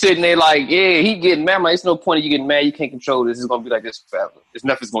was just sitting there like, yeah, he getting mad. It's no point in you getting mad. You can't control this. It's gonna be like this forever. This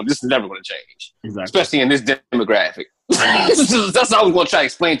is never gonna change. Exactly. Especially in this demographic. That's all I was gonna try to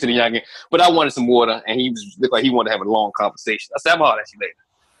explain to the youngin. But I wanted some water, and he looked like he wanted to have a long conversation. I said, "I'm hard at you later."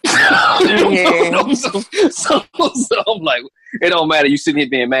 So I'm like, it don't matter. You sitting here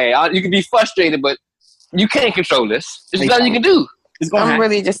being mad. You can be frustrated, but you can't control this. There's nothing you can do. I'm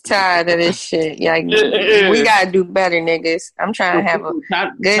really just tired of this shit. Like, we gotta do better, niggas. I'm trying to have a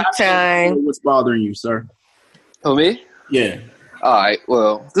good time. What's bothering you, sir? Oh, me? Yeah. All right.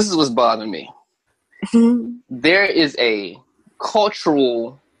 Well, this is what's bothering me. There is a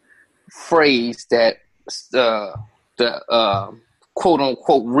cultural phrase that the quote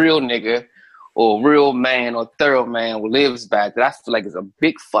unquote real nigga or real man or thorough man lives by that I feel like is a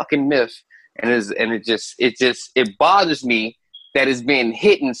big fucking myth, and it bothers me that it's been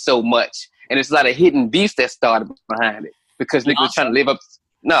hidden so much, and there's a lot of hidden beef that started behind it because niggas are trying to live up.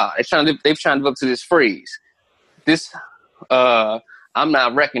 They're trying to live up to this phrase. I'm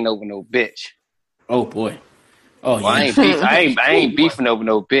not wrecking over no bitch. Oh boy. Oh well, yeah. I ain't beefing over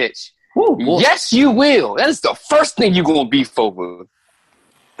no bitch. Ooh, yes, you will. That is the first thing you gonna beef over.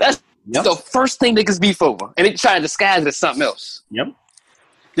 That's the first thing niggas beef over, and they try to disguise it as something else. Yep.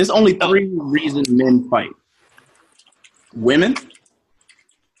 There's only 3 reasons men fight. Women,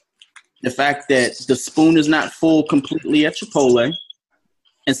 the fact that the spoon is not full completely at Chipotle,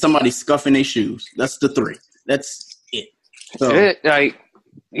 and somebody scuffing their shoes. That's the 3. That's it. So,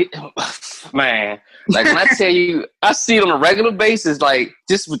 man, like when I tell you, I see it on a regular basis, like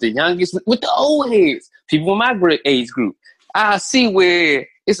just with the youngest, with the old heads, people in my age group. I see where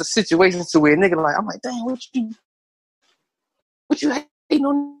it's a situation to where a nigga like, I'm like, dang, what you hating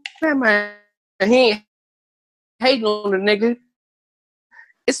on that man? And he ain't hating on the nigga.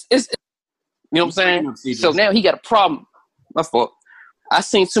 It's you know what I'm saying? So now he got a problem. My fault. I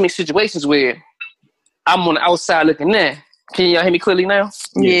seen too many situations where I'm on the outside looking in. Can y'all hear me clearly now?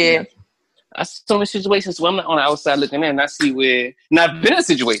 Yeah. I see so many situations where I'm not on the outside looking in, and I see where, and I've been in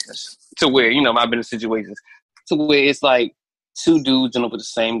situations to where, I've been in situations to where it's like 2 dudes end up with the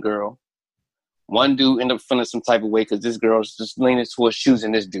same girl. One dude end up feeling some type of way because this girl's just leaning towards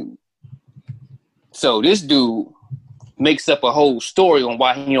choosing this dude. So this dude makes up a whole story on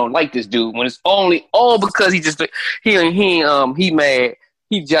why he don't like this dude when it's only all because he mad,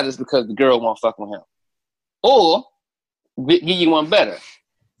 he jealous because the girl won't fuck with him. Or give you one better.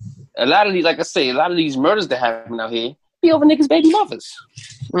 A lot of these, like I say, a lot of these murders that happen out here be over niggas' baby mothers.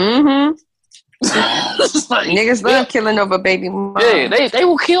 Mm-hmm. Like, niggas love killing over baby mothers. Yeah, they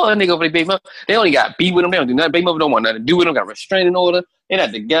will kill a nigga over their baby mother. They only got beef with them. They don't do nothing. Baby mother don't want nothing to do with them. Got restraining order. They're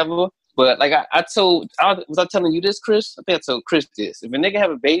not together. But like was I telling you this, Chris? I think I told Chris this. If a nigga have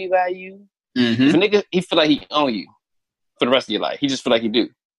a baby by you, if a nigga, he feel like he own you for the rest of your life. He just feel like he do.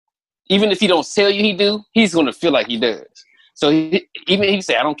 Even if he don't tell you he do, he's gonna feel like he does. So even if he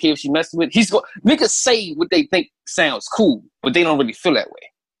say, I don't care if she messing with, niggas say what they think sounds cool, but they don't really feel that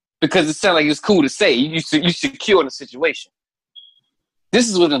way. Because it sounds like it's cool to say. You secure in the situation. This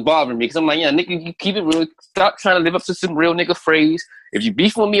is what's bothering me. Because I'm like, yeah, nigga, you keep it real. Stop trying to live up to some real nigga phrase. If you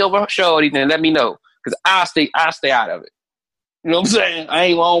beef with me over shorty, then let me know. Because I'll stay out of it. You know what I'm saying? I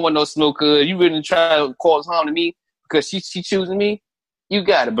don't want no smoke. You really try to cause harm to me because she choosing me, you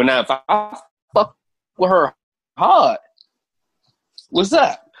got it. But now if I fuck with her hard, what's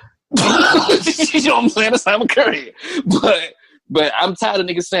up? You know what I'm saying? That's how I'm curry. But I'm tired of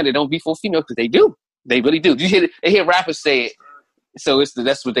niggas saying they don't beef for female because they do. They really do. They hear rappers say it, so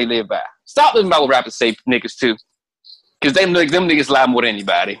that's what they live by. Stop living by what rappers say, niggas too, because them niggas lie more than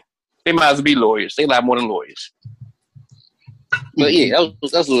anybody. They might as well be lawyers. They lie more than lawyers. But yeah,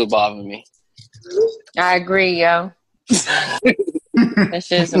 that's a little bothering me. I agree, yo. That's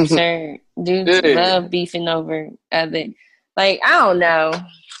just absurd. Dudes love beefing over other. Like, I don't know.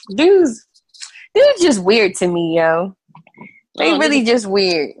 Dudes just weird to me, yo. They really just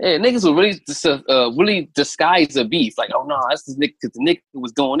weird. Yeah, niggas will really disguise a beef. Like, oh no, that's the nigga because the nigga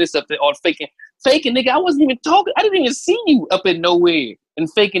was doing this up there, all faking, nigga. I wasn't even talking. I didn't even see you up in nowhere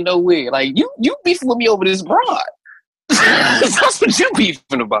and faking nowhere. Like you beefing with me over this broad. That's what you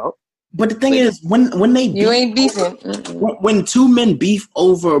beefing about. But the thing is, when they you ain't beefing. When 2 men beef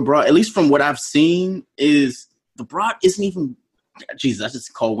over a broad, at least from what I've seen, is the broad isn't even Jesus, I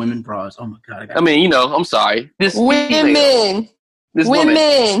just call women bras. Oh my god! I mean, you know, I'm sorry. This women. This women.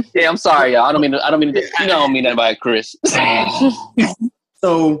 Woman. Yeah, I'm sorry, y'all. I don't mean. You know, I don't mean that by Chris.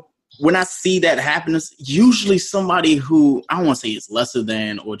 So when I see that happen, it's usually somebody who I don't want to say is lesser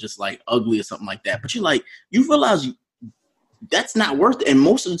than or just like ugly or something like that. But you realize that's not worth it. And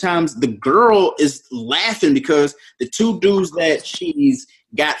most of the times the girl is laughing because the two dudes that she's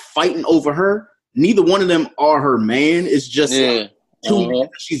got fighting over her, neither one of them are her man. It's just like two men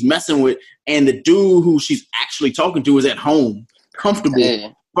that she's messing with. And the dude who she's actually talking to is at home, comfortable.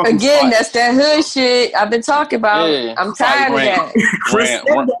 Yeah. Again, that's that hood shit I've been talking about. Yeah. I'm tired of that.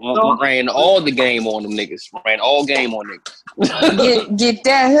 Ran all the game on them niggas. Ran all game on niggas. get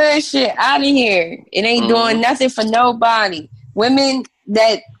that hood shit out of here. It ain't doing nothing for nobody. Women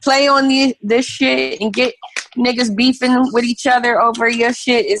that play on this shit and get niggas beefing with each other over your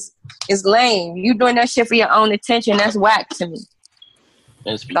shit is lame. You doing that shit for your own attention. That's whack to me.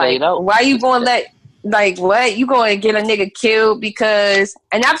 It's played out. Why you gonna let... Like, what? You going to get a nigga killed because...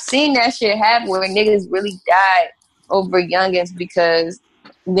 And I've seen that shit happen where niggas really died over youngins because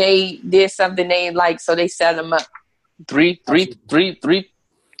they did something they like, so they set them up. Three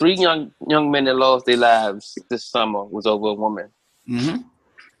young men that lost their lives this summer was over a woman.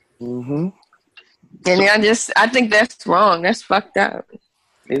 Mm-hmm. Mm-hmm. And I think that's wrong. That's fucked up.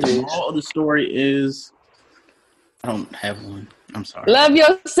 The moral of the story is... I don't have one. I'm sorry. Love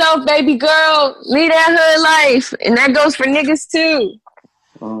yourself, baby girl. Lead that hood life. And that goes for niggas too.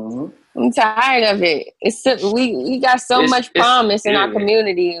 I'm tired of it. We got so much promise in our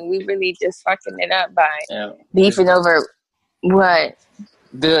community and we really just fucking it up by beefing over what?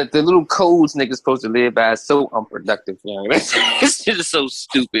 The little codes niggas supposed to live by is so unproductive, man. This shit is so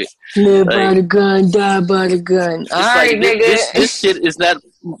stupid. Live by the gun, die by the gun. All right, nigga. This shit is not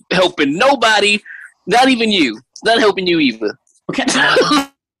helping nobody, not even you. It's not helping you either. Okay, I'll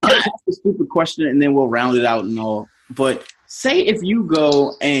ask a stupid question and then we'll round it out and all. But say if you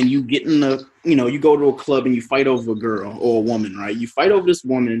go and you get you go to a club and you fight over a girl or a woman, right? You fight over this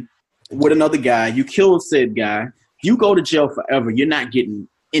woman with another guy. You kill said guy. You go to jail forever. You're not getting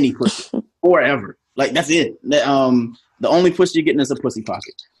any pussy forever. Like that's it. The only pussy you're getting is a pussy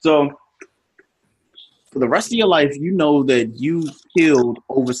pocket. So for the rest of your life, you know that you killed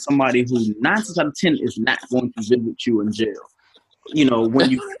over somebody who 9 times out of 10 is not going to visit you in jail. You know, when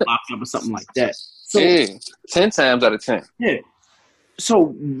you get locked up or something like that. So, 10 times out of 10. Yeah.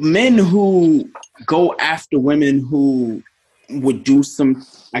 So men who go after women who would do some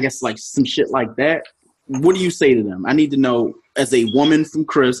shit like that, what do you say to them? I need to know, as a woman from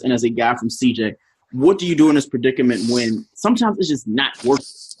Chris and as a guy from CJ, what do you do in this predicament when sometimes it's just not worth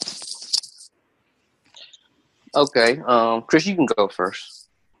it? Okay. Chris, you can go first.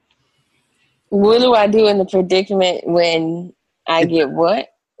 What do I do in the predicament when I get what?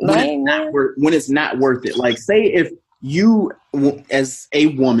 When it's not worth it. Like, say if you, as a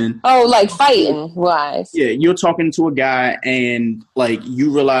woman... Oh, like fighting wise. Yeah, you're talking to a guy and, like,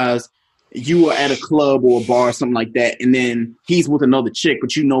 you realize you were at a club or a bar or something like that, and then he's with another chick,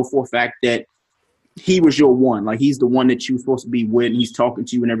 but you know for a fact that he was your one. Like, he's the one that you were supposed to be with, and he's talking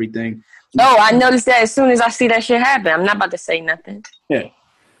to you and everything. Oh, I noticed that as soon as I see that shit happen. I'm not about to say nothing. Yeah.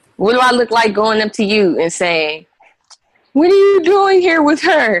 What do I look like going up to you and saying... What are you doing here with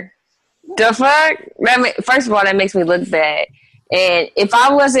her? The fuck? First of all, that makes me look bad. And if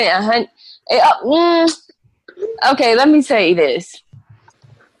I wasn't okay, let me tell you this.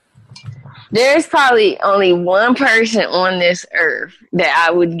 There's probably only one person on this earth that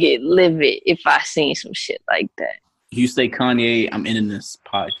I would get livid if I seen some shit like that. You say Kanye, I'm ending this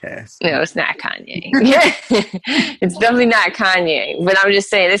podcast. No, it's not Kanye. It's definitely not Kanye. But I'm just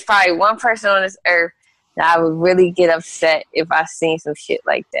saying, there's probably one person on this earth that I would really get upset if I seen some shit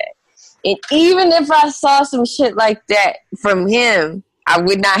like that. And even if I saw some shit like that from him, I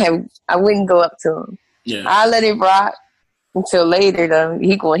wouldn't go up to him. Yeah. I'll let it rock until later though.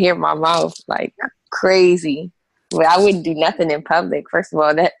 He gonna hear my mouth like crazy. But I wouldn't do nothing in public. First of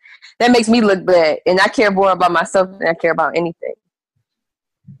all, that makes me look bad. And I care more about myself than I care about anything.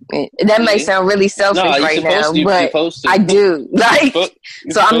 That might sound really selfish right now, but I do. Like,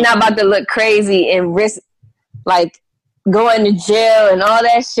 so I'm not about to look crazy and risk like going to jail and all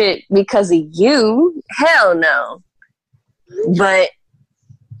that shit because of you. Hell no. But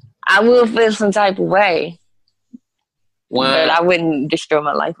I will feel some type of way. But I wouldn't destroy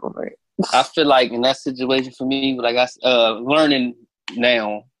my life over it. I feel like in that situation for me, like learning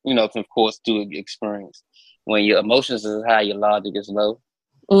now, you know, of course, through experience, when your emotions is high, your logic is low.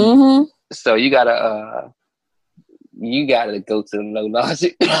 Mm-hmm. So you gotta go to the low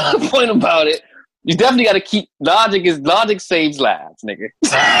logic point about it. You definitely got to keep logic saves lives, nigga.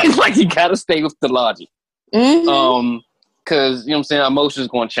 It's like you got to stay with the logic. Mm-hmm. Cause you know what I'm saying, emotions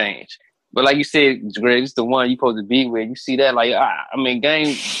gonna change. But like you said, Greg, it's the one you supposed to be with. You see that, like, I mean,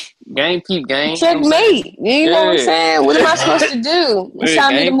 game, keep game. Checkmate. You know what I'm saying? What am I supposed to do? It's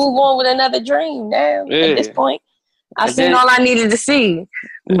time game. to move on with another dream now. At this point, I've seen all I needed to see,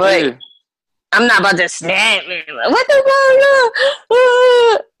 but I'm not about to snap. What the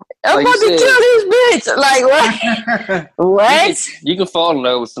fuck? I'm Like about to you kill this bitch. Like, what? What? You can fall in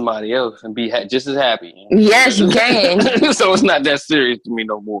love with somebody else and be just as happy. Yes, you can. So it's not that serious to me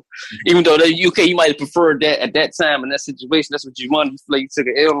no more. Even though you might have preferred that at that time in that situation. That's what you wanted. You feel like you took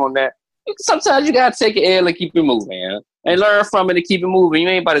an L on that. Sometimes you gotta take an L and keep it moving, and learn from it and keep it moving. You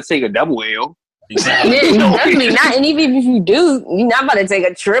ain't about to take a double L. Exactly. Yeah, you definitely not. And even if you do, you're not about to take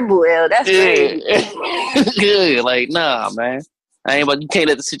a triple L. That's crazy. Yeah, like, nah, man. You can't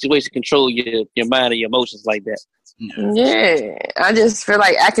let the situation control your mind and your emotions like that. Yeah, I just feel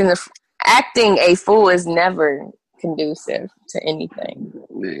like acting a fool is never conducive to anything.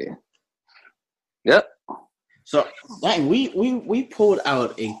 Yeah. Yep. So, dang, we pulled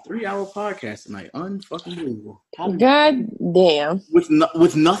out a 3-hour podcast tonight. Unfucking believable. God damn.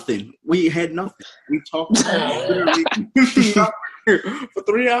 With nothing. We had nothing. We talked literally for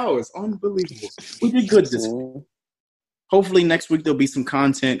 3 hours. Unbelievable. We did good this week. Hopefully next week there'll be some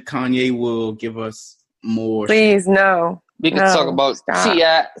content. Kanye will give us more. Please, no. We can talk about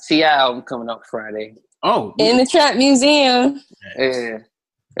T.I. album coming up Friday. Oh. In the Trap Museum. Yeah.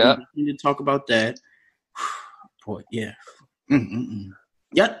 Yep. We need to talk about that. Boy, yeah.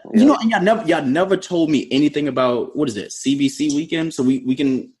 Yeah, you know, y'all never told me anything about, what is it, CBC weekend? So we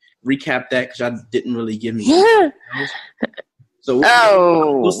can recap that because y'all didn't really give me. So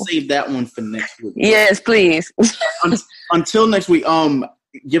we'll save that one for next week. Yes, please. Until next week,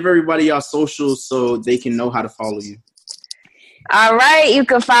 give everybody your socials so they can know how to follow you. All right, you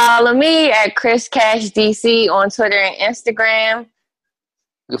can follow me at Chris Cash DC on Twitter and Instagram.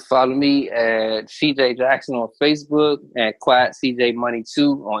 You can follow me at CJ Jackson on Facebook and Quiet CJ Money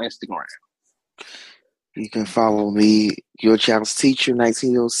 2 on Instagram. You can follow me, Your Child's Teacher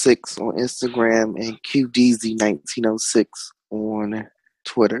 1906 on Instagram and QDZ 1906 on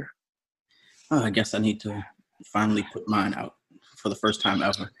Twitter. I guess I need to finally put mine out for the first time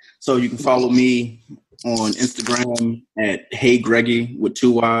ever. So you can follow me on Instagram at Hey Greggy with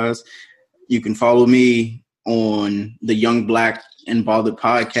 2 Y's. You can follow me on the Young Black and Bothered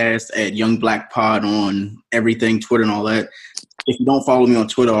podcast at Young Black Pod on everything, Twitter and all that. If you don't follow me on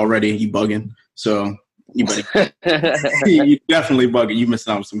Twitter already, you bugging. So you better. You definitely bugging. You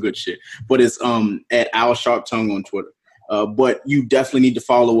missing out on some good shit. But it's at Al Sharp Tongue on Twitter. But you definitely need to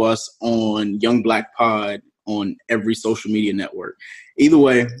follow us on Young Black Pod on every social media network. Either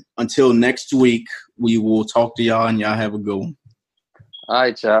way, until next week, we will talk to y'all and y'all have a good one. All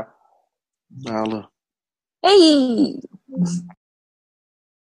right, y'all. Holla. Hey.